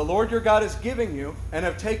the Lord your God is giving you, and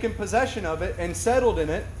have taken possession of it and settled in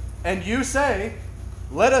it, and you say,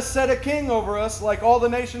 "Let us set a king over us like all the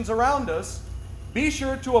nations around us," be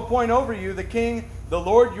sure to appoint over you the king the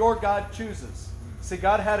Lord your God chooses. See,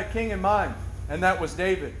 God had a king in mind, and that was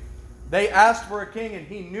David. They asked for a king, and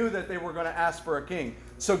he knew that they were going to ask for a king.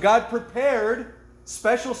 So God prepared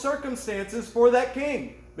special circumstances for that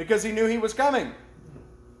king, because he knew he was coming.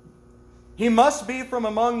 He must be from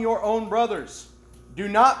among your own brothers. Do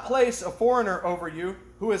not place a foreigner over you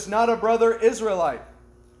who is not a brother Israelite.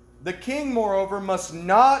 The king, moreover, must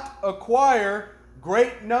not acquire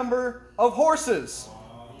great number of horses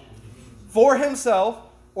for himself,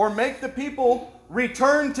 or make the people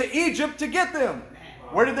return to Egypt to get them.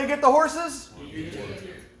 Where did they get the horses? Egypt.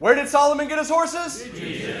 Where did Solomon get his horses?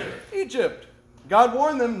 Egypt. God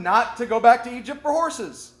warned them not to go back to Egypt for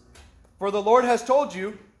horses. For the Lord has told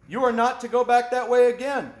you, you are not to go back that way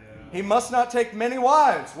again. He must not take many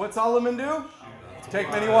wives. What Solomon do? Take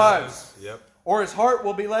many wives. Yep. Or his heart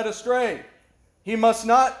will be led astray. He must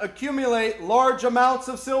not accumulate large amounts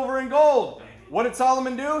of silver and gold. What did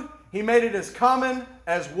Solomon do? He made it as common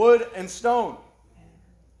as wood and stone.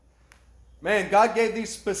 Man, God gave these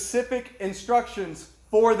specific instructions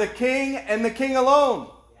for the king and the king alone.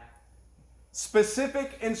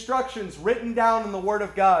 Specific instructions written down in the Word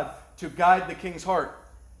of God to guide the king's heart.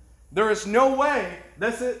 There is no way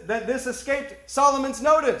that this escaped Solomon's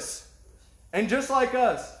notice. And just like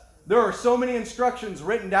us, there are so many instructions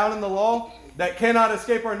written down in the law that cannot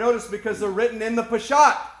escape our notice because they're written in the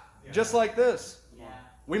Peshat, just like this.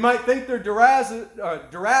 We might think they're darashes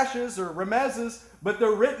or remezes, but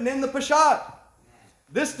they're written in the Peshat.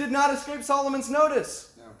 This did not escape Solomon's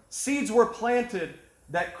notice. No. Seeds were planted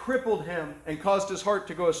that crippled him and caused his heart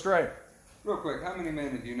to go astray. Real quick, how many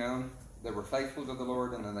men have you known that were faithful to the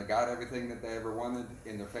Lord and then they got everything that they ever wanted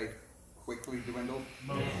and their faith quickly dwindled?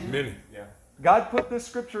 Many. God put this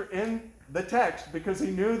scripture in the text because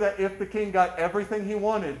he knew that if the king got everything he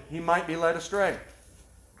wanted, he might be led astray.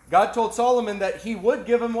 God told Solomon that he would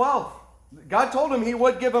give him wealth. God told him he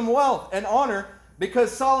would give him wealth and honor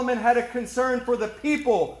because Solomon had a concern for the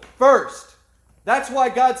people first. That's why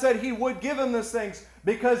God said he would give him those things,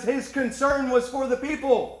 because his concern was for the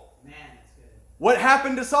people. Man, that's good. What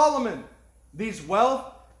happened to Solomon? These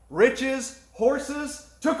wealth, riches,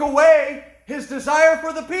 horses took away his desire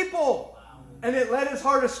for the people. And it led his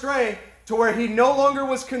heart astray to where he no longer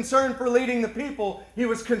was concerned for leading the people. He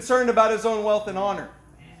was concerned about his own wealth and honor.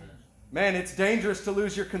 Man, it's dangerous to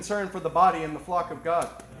lose your concern for the body and the flock of God.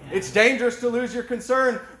 It's dangerous to lose your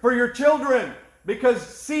concern for your children, because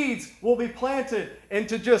seeds will be planted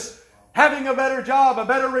into just having a better job, a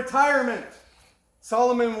better retirement.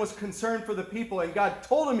 Solomon was concerned for the people, and God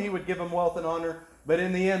told him he would give him wealth and honor, but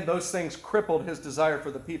in the end, those things crippled his desire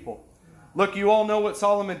for the people. Look, you all know what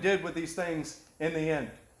Solomon did with these things in the end.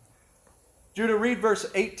 Judah, read verse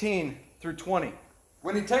 18 through 20.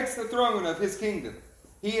 When he takes the throne of his kingdom,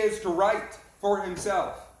 he is to write for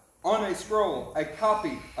himself on a scroll a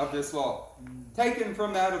copy of this law, taken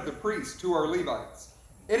from that of the priests who are Levites.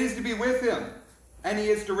 It is to be with him, and he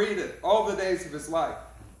is to read it all the days of his life,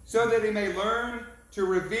 so that he may learn to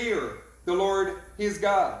revere the Lord his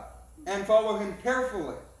God, and follow him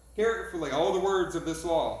carefully all the words of this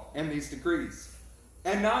law and these decrees,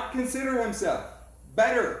 and not consider himself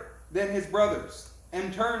better than his brothers,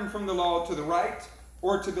 and turn from the law to the right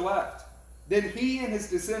or to the left. Then he and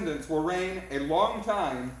his descendants will reign a long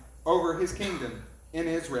time over his kingdom in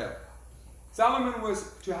Israel. Solomon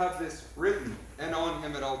was to have this written and on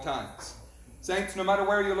him at all times. Saints, no matter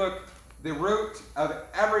where you look, the root of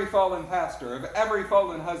every fallen pastor, of every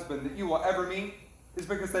fallen husband that you will ever meet, is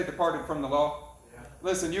because they departed from the law.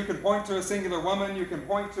 Listen, you can point to a singular woman, you can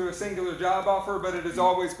point to a singular job offer, but it is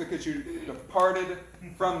always because you departed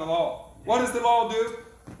from the law. What does the law do?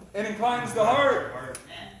 It inclines the heart.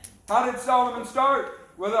 How did Solomon start?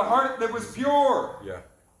 With a heart that was pure.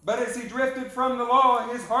 But as he drifted from the law,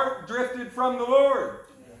 his heart drifted from the Lord.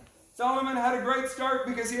 Solomon had a great start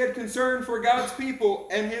because he had concern for God's people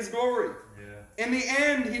and his glory. In the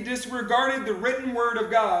end, he disregarded the written word of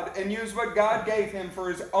God and used what God gave him for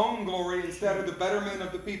his own glory instead of the betterment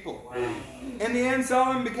of the people. In the end,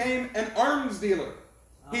 Solomon became an arms dealer.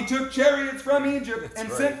 He took chariots from Egypt and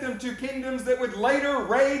sent them to kingdoms that would later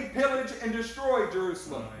raid, pillage, and destroy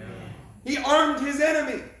Jerusalem. He armed his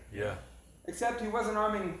enemy. Except he wasn't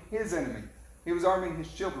arming his enemy. He was arming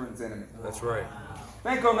his children's enemy. That's right.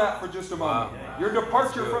 Think on that for just a moment. Your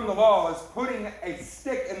departure from the law is putting a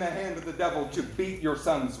stick in the hand of the devil to beat your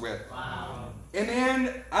sons with. In the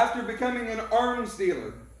end, after becoming an arms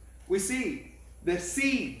dealer, we see the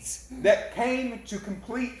seeds that came to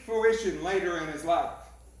complete fruition later in his life.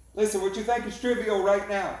 Listen, what you think is trivial right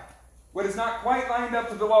now, what is not quite lined up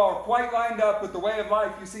with the law or quite lined up with the way of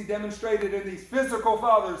life you see demonstrated in these physical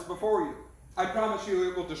fathers before you, I promise you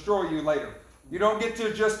it will destroy you later. You don't get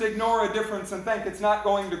to just ignore a difference and think it's not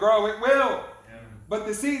going to grow. It will. But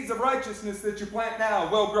the seeds of righteousness that you plant now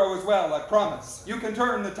will grow as well, I promise. You can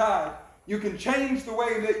turn the tide. You can change the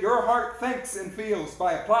way that your heart thinks and feels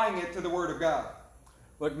by applying it to the Word of God.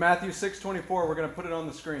 Look, Matthew 6:24, we're going to put it on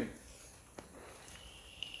the screen.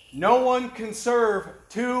 No one can serve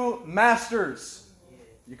two masters.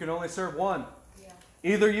 You can only serve one.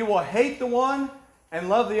 Either you will hate the one and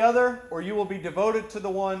love the other, or you will be devoted to the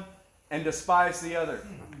one and despise the other.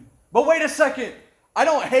 But wait a second. I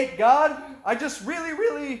don't hate God. I just really,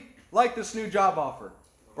 really like this new job offer.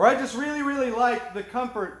 Or I just really, really like the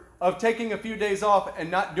comfort of taking a few days off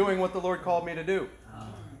and not doing what the Lord called me to do.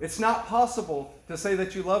 It's not possible to say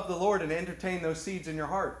that you love the Lord and entertain those seeds in your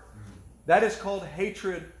heart. That is called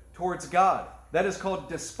hatred towards God. That is called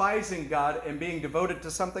despising God and being devoted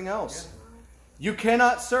to something else. You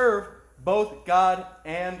cannot serve both God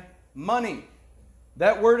and money.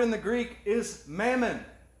 That word in the Greek is mammon.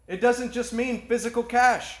 It doesn't just mean physical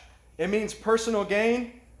cash. It means personal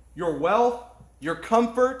gain, your wealth, your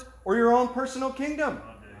comfort, or your own personal kingdom.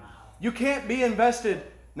 You can't be invested,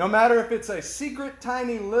 no matter if it's a secret,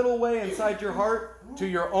 tiny little way inside your heart, to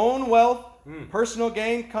your own wealth, personal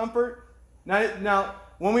gain, comfort. Now,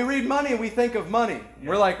 when we read money, we think of money.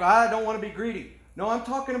 We're like, I don't want to be greedy. No, I'm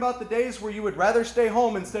talking about the days where you would rather stay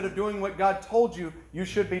home instead of doing what God told you you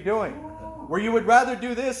should be doing. Where you would rather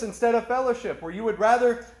do this instead of fellowship. Where you would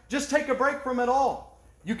rather just take a break from it all.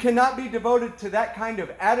 You cannot be devoted to that kind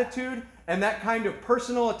of attitude and that kind of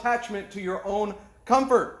personal attachment to your own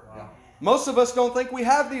comfort. Wow. Most of us don't think we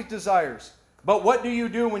have these desires. But what do you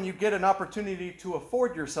do when you get an opportunity to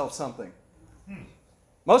afford yourself something?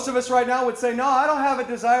 Most of us right now would say, no, I don't have a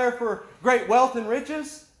desire for great wealth and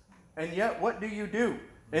riches. And yet, what do you do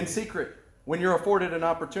in secret when you're afforded an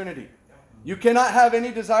opportunity? You cannot have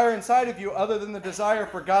any desire inside of you other than the desire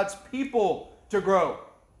for God's people to grow.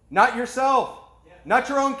 Not yourself, not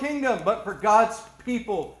your own kingdom, but for God's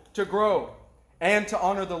people to grow and to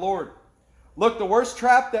honor the Lord. Look, the worst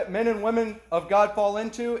trap that men and women of God fall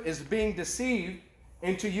into is being deceived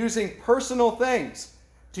into using personal things,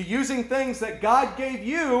 to using things that God gave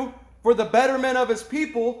you for the betterment of His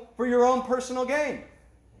people for your own personal gain.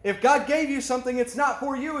 If God gave you something, it's not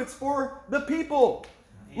for you, it's for the people.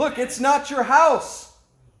 Look, it's not your house.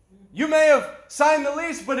 You may have signed the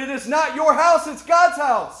lease, but it is not your house, it's God's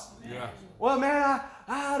house. Yeah. Well, man,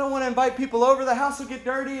 I don't want to invite people over. The house will get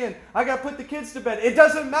dirty and I got to put the kids to bed. It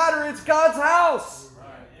doesn't matter, it's God's house.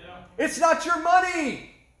 It's not your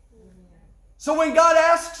money. So when God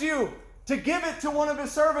asks you to give it to one of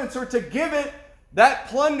His servants or to give it, that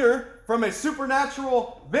plunder from a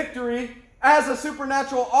supernatural victory, as a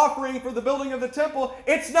supernatural offering for the building of the temple,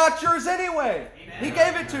 it's not yours anyway. Amen. He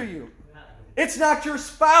gave it to you. It's not your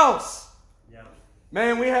spouse. Yep.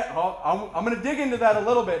 Man, I'm going to dig into that a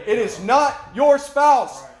little bit. It is not your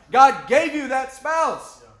spouse. God gave you that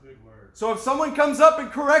spouse. So if someone comes up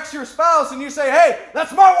and corrects your spouse and you say, hey,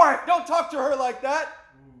 that's my wife, don't talk to her like that,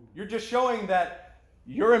 you're just showing that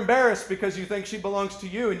you're embarrassed because you think she belongs to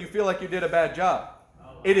you and you feel like you did a bad job.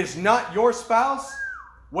 It is not your spouse.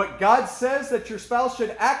 What God says that your spouse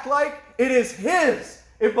should act like, it is His.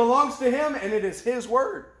 It belongs to Him and it is His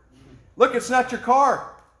word. Look, it's not your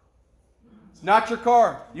car. It's not your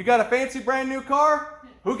car. You got a fancy brand new car?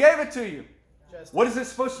 Who gave it to you? What is it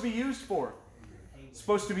supposed to be used for? It's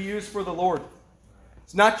supposed to be used for the Lord.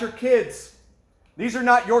 It's not your kids. These are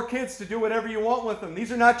not your kids to do whatever you want with them. These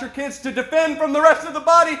are not your kids to defend from the rest of the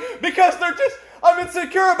body because I'm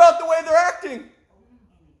insecure about the way they're acting.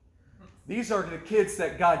 These are the kids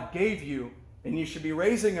that God gave you, and you should be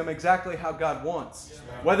raising them exactly how God wants.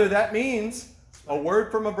 Whether that means a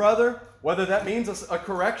word from a brother, whether that means a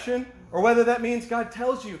correction, or whether that means God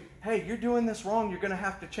tells you, hey, you're doing this wrong, you're going to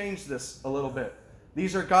have to change this a little bit.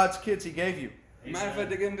 These are God's kids He gave you. Mind if I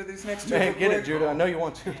dig into these next two? Man, get it, Judah. I know you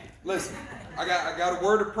want to. Listen, I got a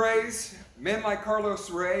word of praise. Men like Carlos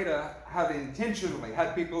Rueda have intentionally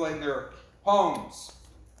had people in their homes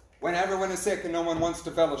when everyone is sick and no one wants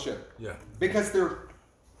to fellowship. Yeah. Because they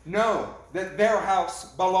know that their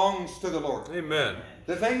house belongs to the Lord. Amen.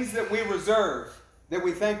 The things that we reserve, that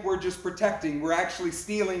we think we're just protecting, we're actually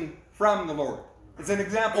stealing from the Lord. It's an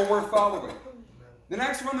example worth following. The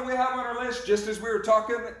next one that we have on our list, just as we were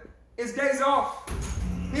talking, is days off.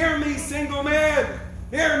 Hear me, single man.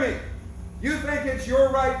 Hear me. You think it's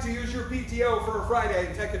your right to use your PTO for a Friday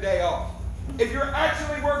and take a day off. If you're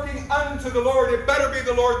actually working unto the Lord, it better be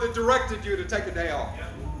the Lord that directed you to take a day off.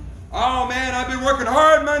 Oh man, I've been working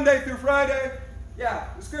hard Monday through Friday. Yeah,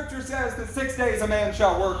 the scripture says that 6 days a man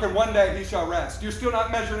shall work and 1 day he shall rest. You're still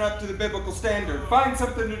not measuring up to the biblical standard. Find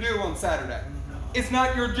something to do on Saturday. It's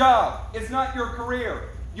not your job. It's not your career.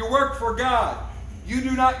 You work for God. You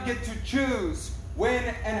do not get to choose when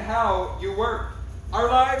and how you work. Our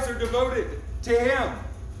lives are devoted to Him.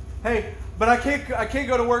 Hey, but I can't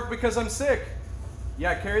go to work because I'm sick.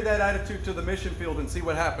 Yeah, carry that attitude to the mission field and see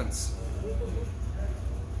what happens.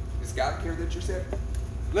 Does God care that you're sick?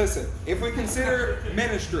 Listen, if we consider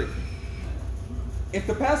ministry, if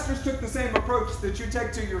the pastors took the same approach that you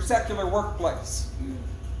take to your secular workplace,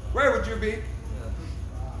 where would you be?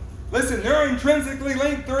 Listen, they're intrinsically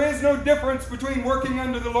linked. There is no difference between working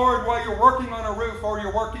under the Lord while you're working on a roof or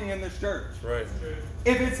you're working in this church. Right.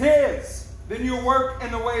 If it's His, then you work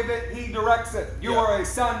in the way that He directs it. You are a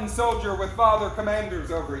son soldier with father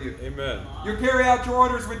commanders over you. Amen. You carry out your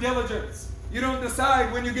orders with diligence. You don't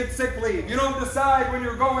decide when you get sick leave. You don't decide when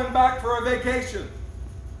you're going back for a vacation.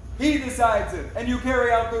 He decides it, and you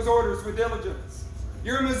carry out those orders with diligence.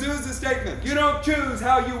 Your Mezuzah statement. You don't choose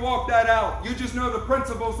how you walk that out. You just know the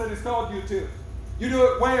principles that He's called you to. You do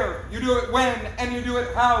it where, you do it when, and you do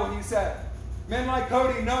it how, he said. Men like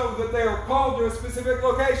Cody know that they are called to a specific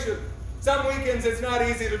location. Some weekends it's not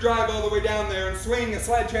easy to drive all the way down there and swing a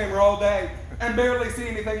sledgehammer all day and barely see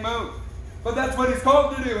anything move. But that's what he's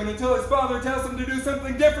called to do, and until his Father tells him to do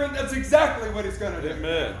something different, that's exactly what he's going to do.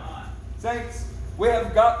 Amen. Saints, we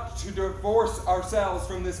have got to divorce ourselves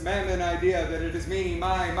from this mammon idea that it is me,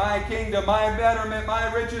 my kingdom, my betterment,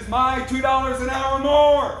 my riches, my $2 an hour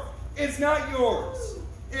more. It's not yours.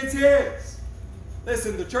 It's his.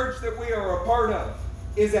 Listen, the church that we are a part of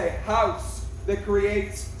is a house that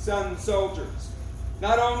creates son soldiers.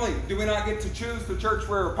 Not only do we not get to choose the church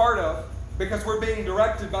we're a part of because we're being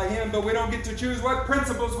directed by him, but we don't get to choose what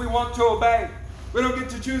principles we want to obey. We don't get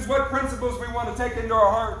to choose what principles we want to take into our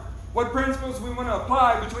heart, what principles we want to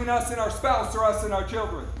apply between us and our spouse or us and our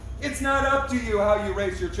children. It's not up to you how you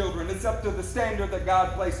raise your children. It's up to the standard that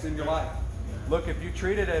God placed in your life. Look, if you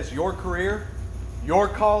treat it as your career, your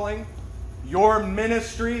calling, your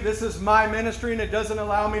ministry, this is my ministry and it doesn't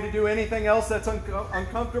allow me to do anything else that's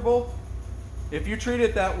uncomfortable. If you treat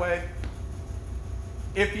it that way,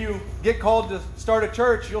 if you get called to start a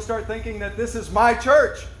church, you'll start thinking that this is my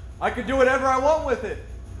church. I could do whatever I want with it.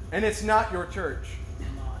 And it's not your church.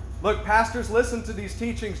 Look, pastors listen to these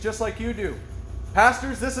teachings just like you do.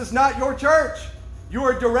 Pastors, this is not your church. You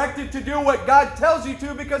are directed to do what God tells you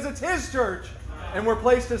to because it's his church. And we're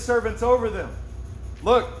placed as servants over them.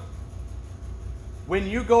 Look, when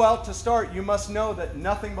you go out to start, you must know that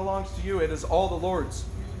nothing belongs to you. It is all the Lord's.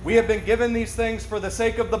 We have been given these things for the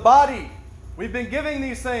sake of the body. We've been giving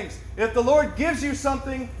these things. If the Lord gives you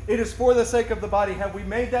something, it is for the sake of the body. Have we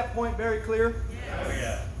made that point very clear? Yes. Oh,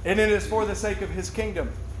 yeah. And it is for the sake of his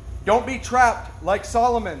kingdom. Don't be trapped like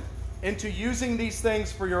Solomon into using these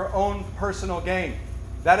things for your own personal gain.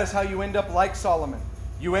 That is how you end up like Solomon.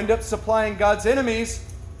 You end up supplying God's enemies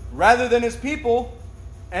rather than his people.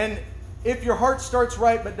 And if your heart starts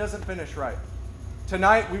right but doesn't finish right,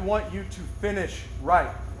 tonight we want you to finish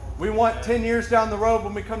right. We want 10 years down the road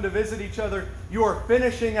when we come to visit each other, you are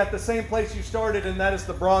finishing at the same place you started, and that is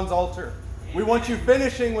the bronze altar. We want you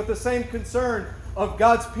finishing with the same concern of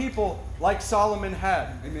God's people like Solomon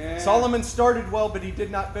had. Amen. Solomon started well, but he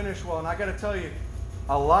did not finish well. And I got to tell you,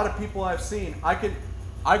 a lot of people I've seen, I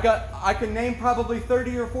can name probably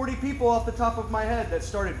 30 or 40 people off the top of my head that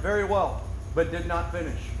started very well, but did not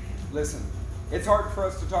finish. Listen, it's hard for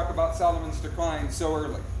us to talk about Solomon's decline so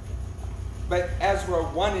early. But Ezra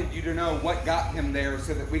wanted you to know what got him there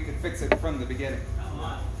so that we could fix it from the beginning.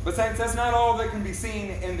 But saints, that's not all that can be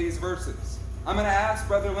seen in these verses. I'm going to ask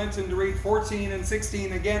Brother Linton to read 14 and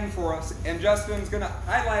 16 again for us, and Justin's going to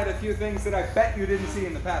highlight a few things that I bet you didn't see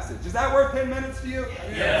in the passage. Is that worth 10 minutes to you?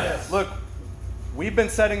 Yes. Look, we've been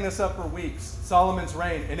setting this up for weeks, Solomon's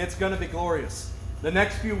reign, and it's going to be glorious. The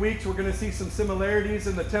next few weeks, we're going to see some similarities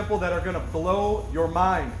in the temple that are going to blow your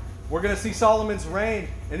mind. We're going to see Solomon's reign,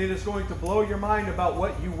 and it is going to blow your mind about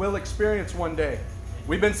what you will experience one day.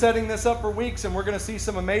 We've been setting this up for weeks, and we're going to see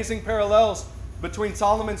some amazing parallels between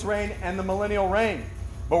Solomon's reign and the millennial reign.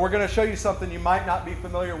 But we're going to show you something you might not be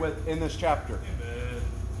familiar with in this chapter. Amen.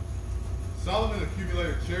 Solomon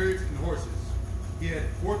accumulated chariots and horses. He had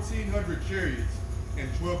 1,400 chariots and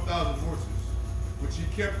 12,000 horses, which he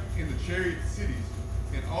kept in the chariot cities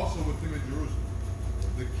and also with him in Jerusalem.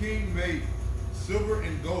 The king made silver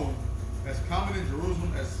and gold as common in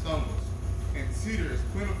Jerusalem as stones, and cedar as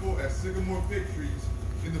plentiful as sycamore fig trees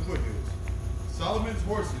in the foothills. Solomon's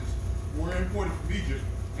horses were imported from Egypt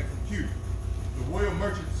and from Cuba. The royal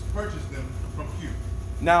merchants purchased them from Cuba.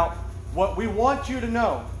 Now, what we want you to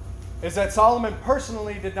know is that Solomon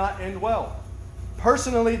personally did not end well.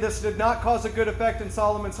 Personally, this did not cause a good effect in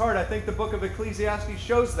Solomon's heart. I think the book of Ecclesiastes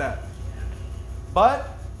shows that. But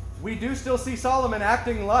we do still see Solomon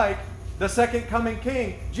acting like the second coming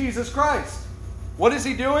king, Jesus Christ. What is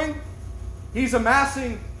he doing? He's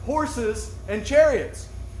amassing horses and chariots.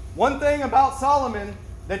 One thing about Solomon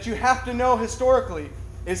that you have to know historically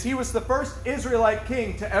is he was the first Israelite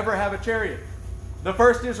king to ever have a chariot. The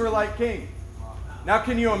first Israelite king. Now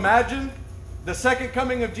can you imagine the second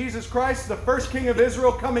coming of Jesus Christ, the first king of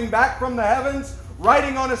Israel coming back from the heavens,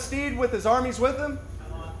 riding on a steed with his armies with him?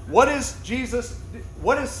 What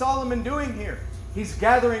is Solomon doing here? He's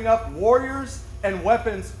gathering up warriors and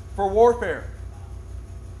weapons for warfare.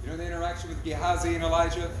 You know the interaction with Gehazi and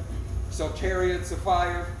Elijah? So chariots of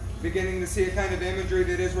fire, beginning to see a kind of imagery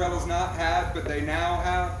that Israel has not had, but they now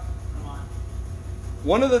have.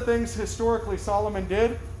 One of the things historically Solomon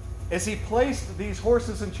did is he placed these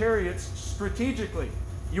horses and chariots strategically.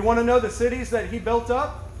 You want to know the cities that he built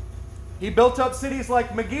up? He built up cities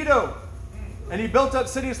like Megiddo, and he built up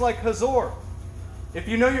cities like Hazor. If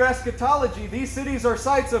you know your eschatology, these cities are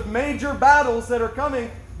sites of major battles that are coming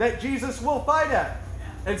that Jesus will fight at.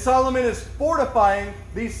 And Solomon is fortifying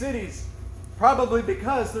these cities, probably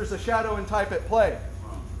because there's a shadow and type at play.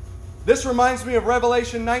 This reminds me of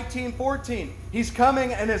Revelation 19:14. He's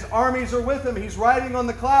coming and his armies are with him. He's riding on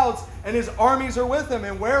the clouds and his armies are with him.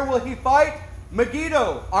 And where will he fight?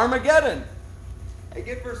 Megiddo, Armageddon. Hey,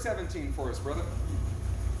 get verse 17 for us, brother.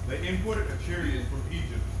 They imported a chariot from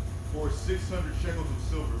Egypt for 600 shekels of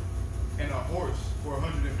silver, and a horse for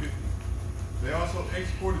 150. They also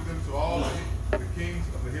exported them to all the kings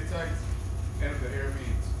of the Hittites and of the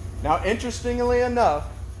Arameans. Now, interestingly enough,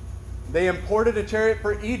 they imported a chariot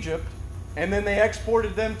for Egypt, and then they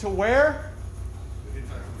exported them to where?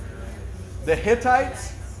 The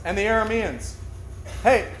Hittites and the Arameans.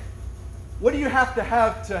 Hey, what do you have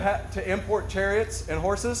to import chariots and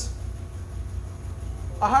horses?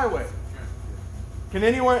 A highway. Can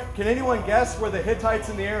anyone guess where the Hittites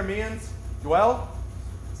and the Arameans dwell?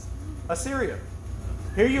 Assyria.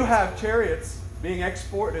 Here you have chariots being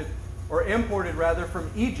exported, or imported rather, from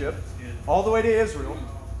Egypt all the way to Israel,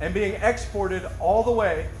 and being exported all the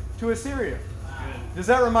way to Assyria. Does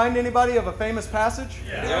that remind anybody of a famous passage?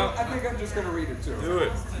 Yeah. I think I'm just going to read it to you. Do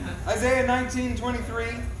it. Isaiah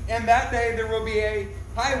 19:23. In that day there will be a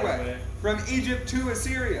highway from Egypt to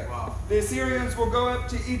Assyria. The Assyrians will go up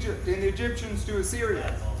to Egypt, and the Egyptians to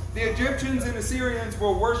Assyria. The Egyptians and Assyrians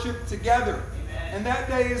will worship together. And that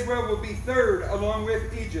day Israel will be third along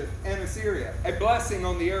with Egypt and Assyria, a blessing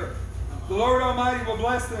on the earth. The Lord Almighty will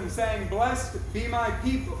bless them, saying, "Blessed be my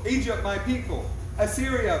people, Egypt my people,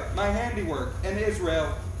 Assyria my handiwork, and Israel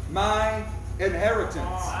my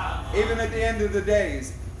inheritance." Even at the end of the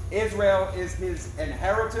days, Israel is his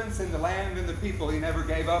inheritance in the land and the people. He never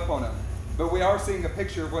gave up on them. But we are seeing a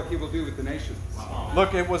picture of what he will do with the nations.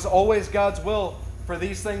 Look, it was always God's will for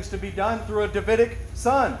these things to be done through a Davidic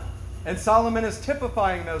son. And Solomon is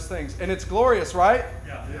typifying those things. And it's glorious, right?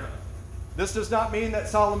 Yeah. This does not mean that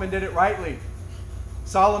Solomon did it rightly.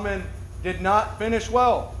 Solomon did not finish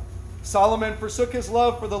well. Solomon forsook his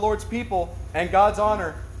love for the Lord's people and God's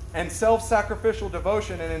honor and self-sacrificial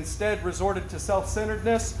devotion, and instead resorted to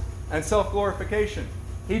self-centeredness and self-glorification.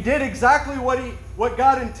 He did exactly what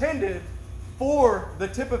God intended for the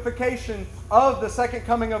typification of the second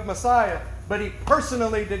coming of Messiah, but he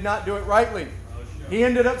personally did not do it rightly. He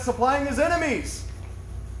ended up supplying his enemies.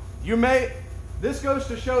 This goes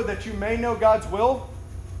to show that you may know God's will.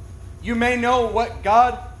 You may know what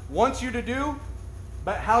God wants you to do,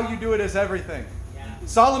 but how you do it is everything.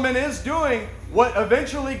 Solomon is doing what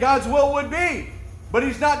eventually God's will would be, but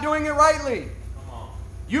he's not doing it rightly.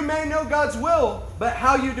 You may know God's will, but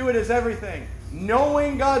how you do it is everything.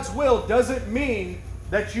 Knowing God's will doesn't mean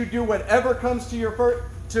that you do whatever comes to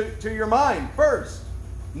your mind first.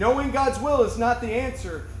 Knowing God's will is not the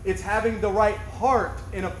answer. It's having the right heart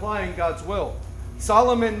in applying God's will.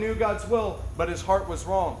 Solomon knew God's will, but his heart was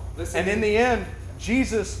wrong. And in the end,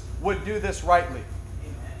 Jesus would do this rightly.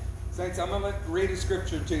 Saints, I'm going to read a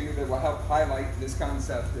scripture to you that will help highlight this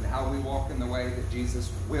concept and how we walk in the way that Jesus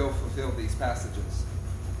will fulfill these passages.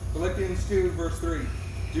 Philippians 2, verse 3.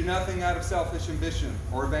 Do nothing out of selfish ambition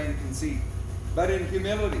or vain conceit, but in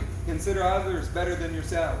humility consider others better than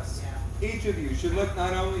yourselves. Each of you should look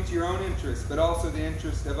not only to your own interest, but also the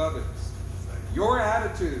interest of others. Your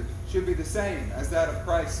attitude should be the same as that of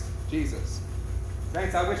Christ Jesus.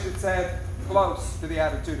 Saints, I wish it said close to the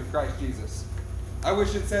attitude of Christ Jesus. I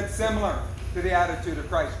wish it said similar to the attitude of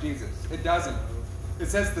Christ Jesus. It doesn't. It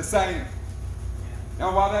says the same.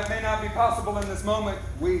 Now, while that may not be possible in this moment,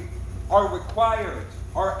 we are required,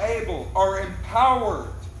 are able, are empowered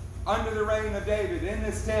under the reign of David in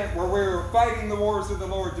this tent where we're fighting the wars of the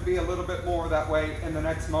Lord to be a little bit more that way in the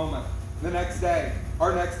next moment, the next day,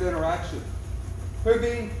 our next interaction. Who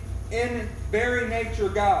being in very nature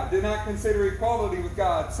God, did not consider equality with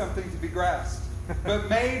God something to be grasped, but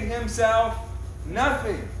made himself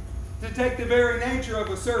nothing, to take the very nature of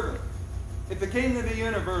a servant. If the King of the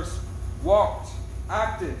universe walked,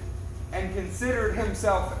 acted, and considered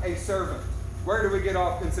himself a servant, where do we get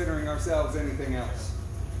off considering ourselves anything else?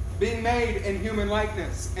 Being made in human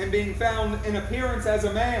likeness and being found in appearance as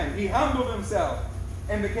a man, he humbled himself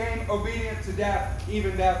and became obedient to death,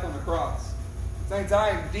 even death on the cross. Saints, I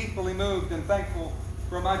am deeply moved and thankful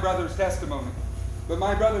for my brother's testimony. But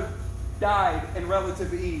my brother died in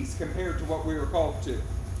relative ease compared to what we were called to.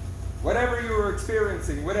 Whatever you are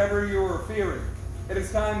experiencing, whatever you are fearing, it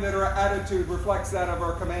is time that our attitude reflects that of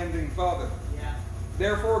our commanding Father.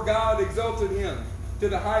 Therefore God exalted him to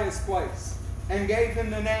the highest place and gave him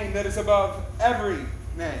the name that is above every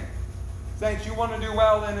name. Saints, you want to do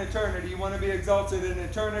well in eternity, you want to be exalted in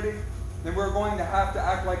eternity, then we're going to have to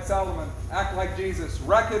act like Solomon, act like Jesus,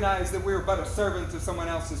 recognize that we're but a servant to someone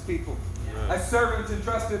else's people. A servant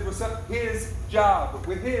entrusted with his job,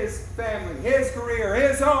 with his family, his career,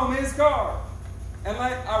 his home, his car. And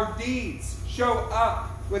let our deeds show up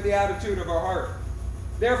with the attitude of our heart.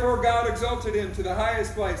 Therefore God exalted him to the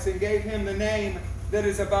highest place and gave him the name that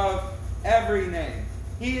is above every name.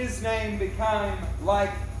 His name became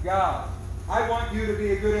like God. I want you to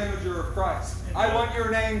be a good imager of Christ. I want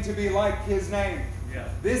your name to be like his name. Yeah.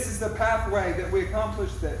 This is the pathway that we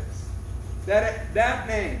accomplish this. That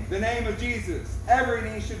name, the name of Jesus, every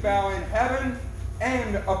knee should bow in heaven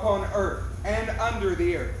and upon earth and under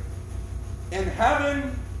the earth. In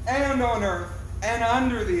heaven and on earth and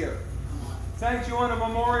under the earth. Saints, you want a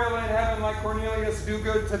memorial in heaven like Cornelius? Do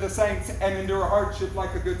good to the saints and endure hardship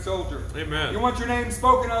like a good soldier. Amen. You want your name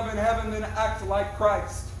spoken of in heaven? Then act like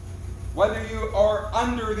Christ. Whether you are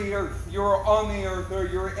under the earth, you're on the earth, or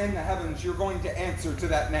you're in the heavens, you're going to answer to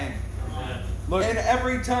that name. Amen. Look, and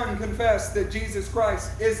every tongue confess that Jesus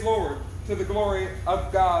Christ is Lord to the glory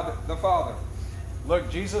of God the Father.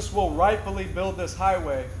 Look, Jesus will rightfully build this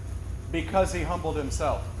highway because he humbled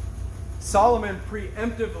himself. Solomon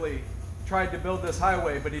preemptively tried to build this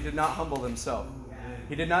highway, but he did not humble himself.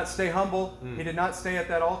 He did not stay humble. He did not stay at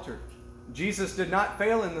that altar. Jesus did not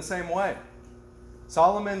fail in the same way.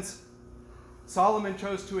 Solomon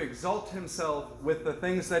chose to exalt himself with the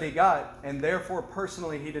things that he got, and therefore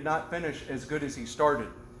personally he did not finish as good as he started.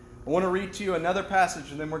 I want to read to you another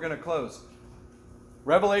passage and then we're going to close.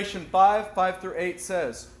 Revelation 5:5-8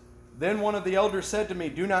 says, "Then one of the elders said to me,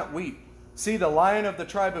 'Do not weep. See, the Lion of the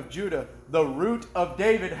tribe of Judah, the Root of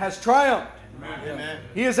David, has triumphed. Amen.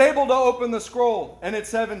 He is able to open the scroll and its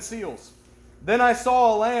 7 seals.' Then I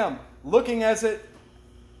saw a lamb looking as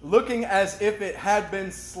if it had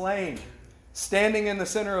been slain, standing in the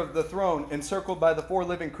center of the throne, encircled by the 4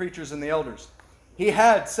 living creatures and the elders. He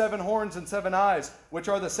had 7 horns and 7 eyes, which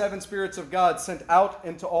are the 7 spirits of God sent out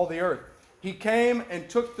into all the earth. He came and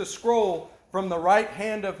took the scroll from the right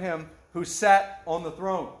hand of him who sat on the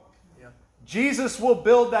throne." Jesus will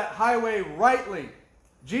build that highway rightly.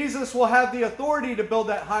 Jesus will have the authority to build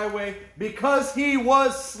that highway because he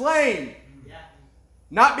was slain.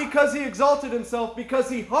 Not because he exalted himself, because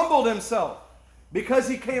he humbled himself. Because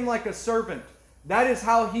he came like a servant. That is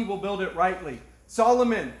how he will build it rightly.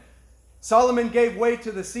 Solomon gave way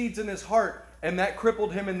to the seeds in his heart, and that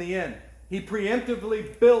crippled him in the end. He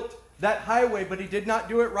preemptively built that highway, but he did not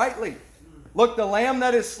do it rightly. Look, the lamb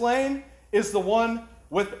that is slain is the one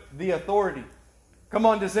with the authority. Come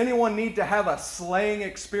on, does anyone need to have a slaying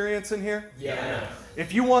experience in here? Yeah.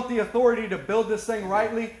 If you want the authority to build this thing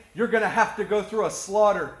rightly, you're going to have to go through a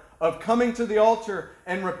slaughter of coming to the altar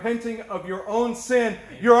and repenting of your own sin,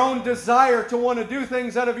 your own desire to want to do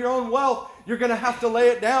things out of your own wealth. You're going to have to lay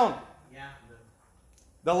it down.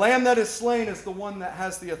 The lamb that is slain is the one that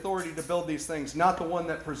has the authority to build these things, not the one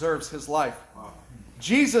that preserves his life.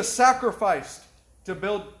 Jesus sacrificed to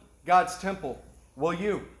build God's temple. Will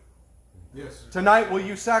you? Yes. Tonight, will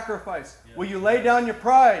you sacrifice? Will you lay down your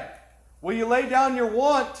pride? Will you lay down your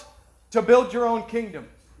want to build your own kingdom?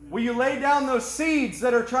 Will you lay down those seeds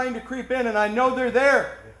that are trying to creep in? And I know they're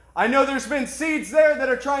there. I know there's been seeds there that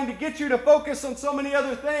are trying to get you to focus on so many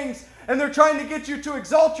other things. And they're trying to get you to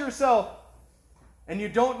exalt yourself. And you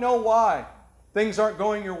don't know why things aren't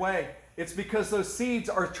going your way. It's because those seeds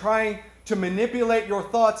are trying to manipulate your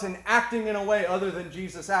thoughts and acting in a way other than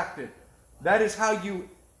Jesus acted. That is how you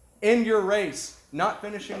end your race, not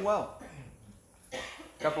finishing well.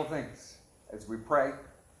 A couple things as we pray.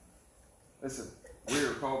 Listen, we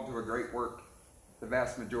are called to a great work. The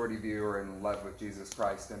vast majority of you are in love with Jesus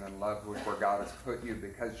Christ and in love with where God has put you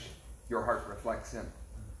because your heart reflects Him.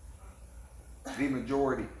 The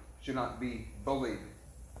majority should not be bullied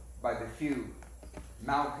by the few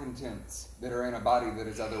malcontents that are in a body that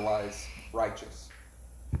is otherwise righteous.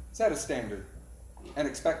 Set a standard and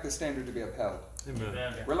expect the standard to be upheld.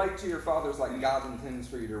 Amen. Relate to your fathers like God intends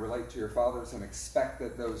for you to relate to your fathers, and expect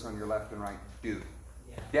that those on your left and right do.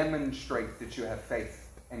 Demonstrate that you have faith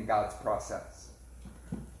in God's process.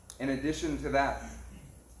 In addition to that,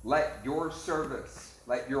 let your service,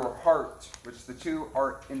 let your heart, which the two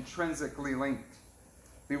are intrinsically linked,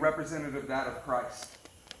 be representative of that of Christ,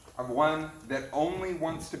 of one that only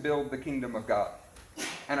wants to build the kingdom of God.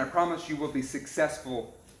 And I promise you will be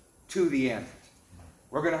successful to the end.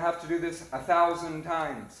 We're going to have to do this 1,000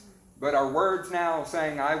 times. But our words now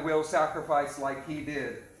saying, "I will sacrifice like He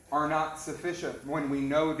did," are not sufficient. When we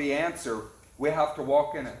know the answer, we have to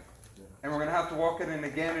walk in it. And we're going to have to walk in it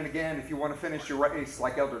again and again if you want to finish your race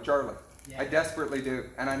like Elder Charlie. I desperately do.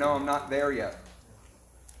 And I know I'm not there yet.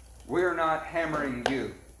 We're not hammering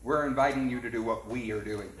you We're inviting you to do what we are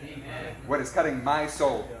doing. What is cutting my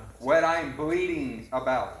soul. What I'm bleeding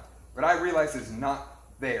about. What I realize is not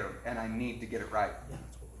there, and I need to get it right.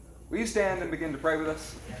 Will you stand and begin to pray with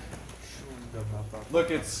us? Look,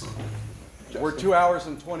 we're 2 hours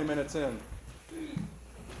and 20 minutes in.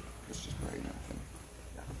 Let's just pray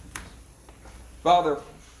now. Father,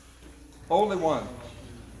 Holy One,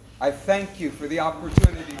 I thank you for the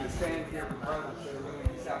opportunity to stand here with brothers that are willing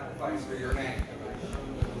to sacrifice for your name.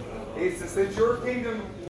 Jesus, that your kingdom